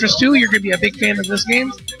Team Fortress 2, you're going to be a big fan of this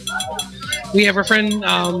game. We have our friend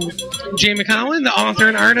Jay McCollin, the author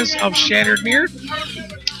and artist of Shattered Mirror.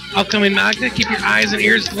 Upcoming Magna. Keep your eyes and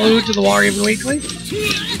ears glued to the Walraven Weekly.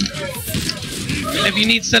 If you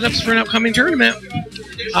need setups for an upcoming tournament,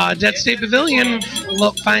 Dead State Pavilion,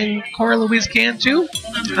 find Cora Louise Cantu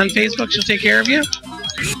on Facebook. She'll take care of you.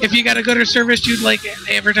 If you got a good or service you'd like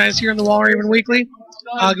advertised here in the Walraven Weekly,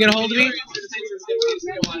 get a hold of me.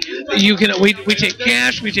 You can. We take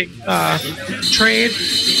cash. We take trade.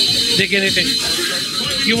 Take anything.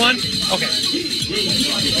 You won? Okay.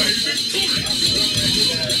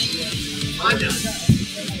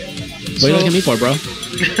 What are you looking at me for, bro?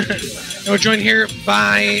 And we're joined here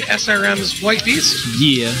by SRM's White Beast.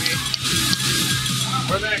 Yeah.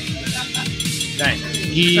 Thanks.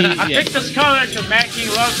 Yeah. I picked this color because Matt King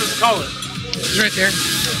loves this color. It's right there.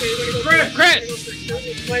 Chris!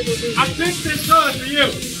 I picked this color for you.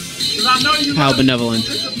 Because I know you How love benevolent.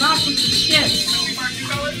 This is not some shit.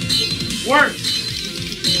 Work.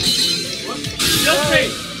 You'll see.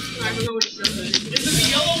 Is it the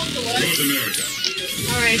yellow with the left? North America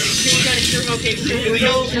Alright, so you got a shirt. Okay, so you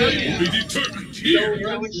yellow shirt. will be determined here.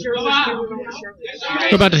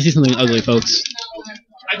 We're about to see something ugly, folks.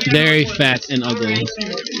 Very fat and ugly.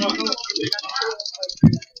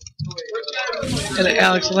 And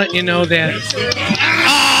Alex letting you know that.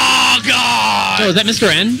 Oh, God! Oh, is that Mr.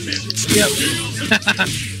 N? Yep.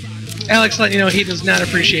 Alex letting you know he does not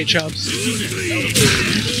appreciate chubs.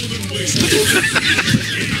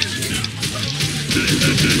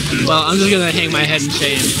 Well, I'm just gonna hang my head in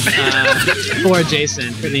shame for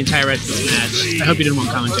Jason for the entire rest of this match. I hope you didn't want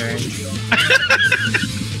commentary.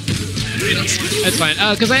 That's fine,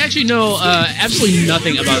 because I actually know absolutely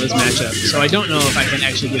nothing about this matchup, so I don't know if I can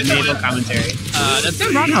actually give meaningful commentary. That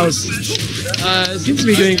Sam Roundhouse seems to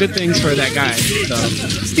be doing good things for that guy. So.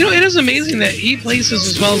 You know, it is amazing that he plays this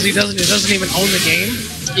as well as he doesn't. He doesn't even own the game.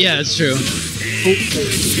 Yeah, it's true.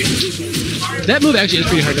 That move actually is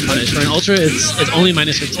pretty hard to punish. For an Ultra, it's only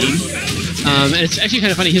minus 15. And it's actually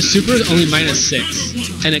kind of funny. His super is only minus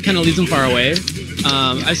 6, and it kind of leaves him far away.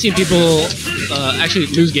 I've seen people actually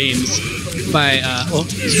lose games by, well,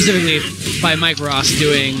 specifically by Mike Ross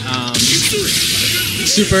doing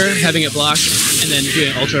super, having it blocked, and then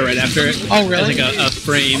doing ultra right after it. Oh, really? As like a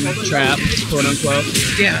frame trap, quote unquote.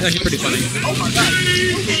 Yeah. It's actually pretty funny.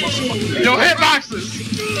 No hitboxes!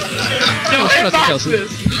 No hitboxes!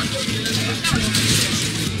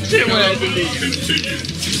 Shit went up in me.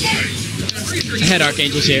 I had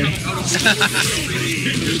Archangels here.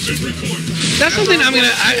 That's something I'm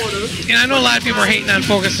gonna. And I know a lot of people are hating on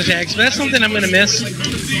focus attacks, but that's something I'm gonna miss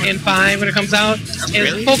in 5 when it comes out.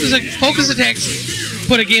 Is focus attacks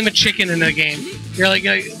put a game of chicken in a game. You're like,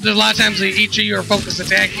 there's a lot of times that each of you are focus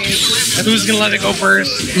attacking, and who's gonna let it go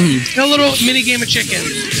first? A little mini game of chicken.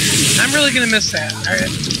 I'm really gonna miss that.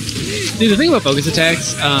 Dude, the thing about focus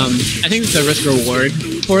attacks, I think the risk reward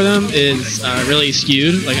for them is really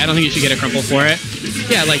skewed. Like, I don't think you should get a crumple for it.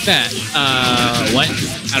 Yeah, like that. What?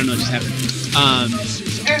 I don't know what just happened.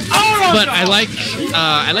 But I like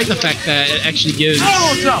the fact that it actually gives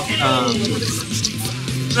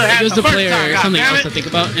it gives the player something else to think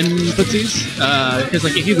about in footsies. Because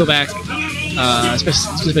like if you go back,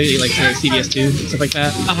 specifically like to CVS2 and stuff like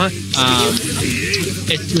that,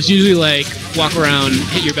 it was usually like walk around,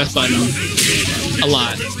 hit your best button a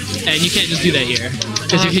lot, and you can't just do that here.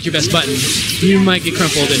 Because if you hit your best button, you might get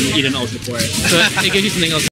crumpled and eat an ultra for it. So it gives you something else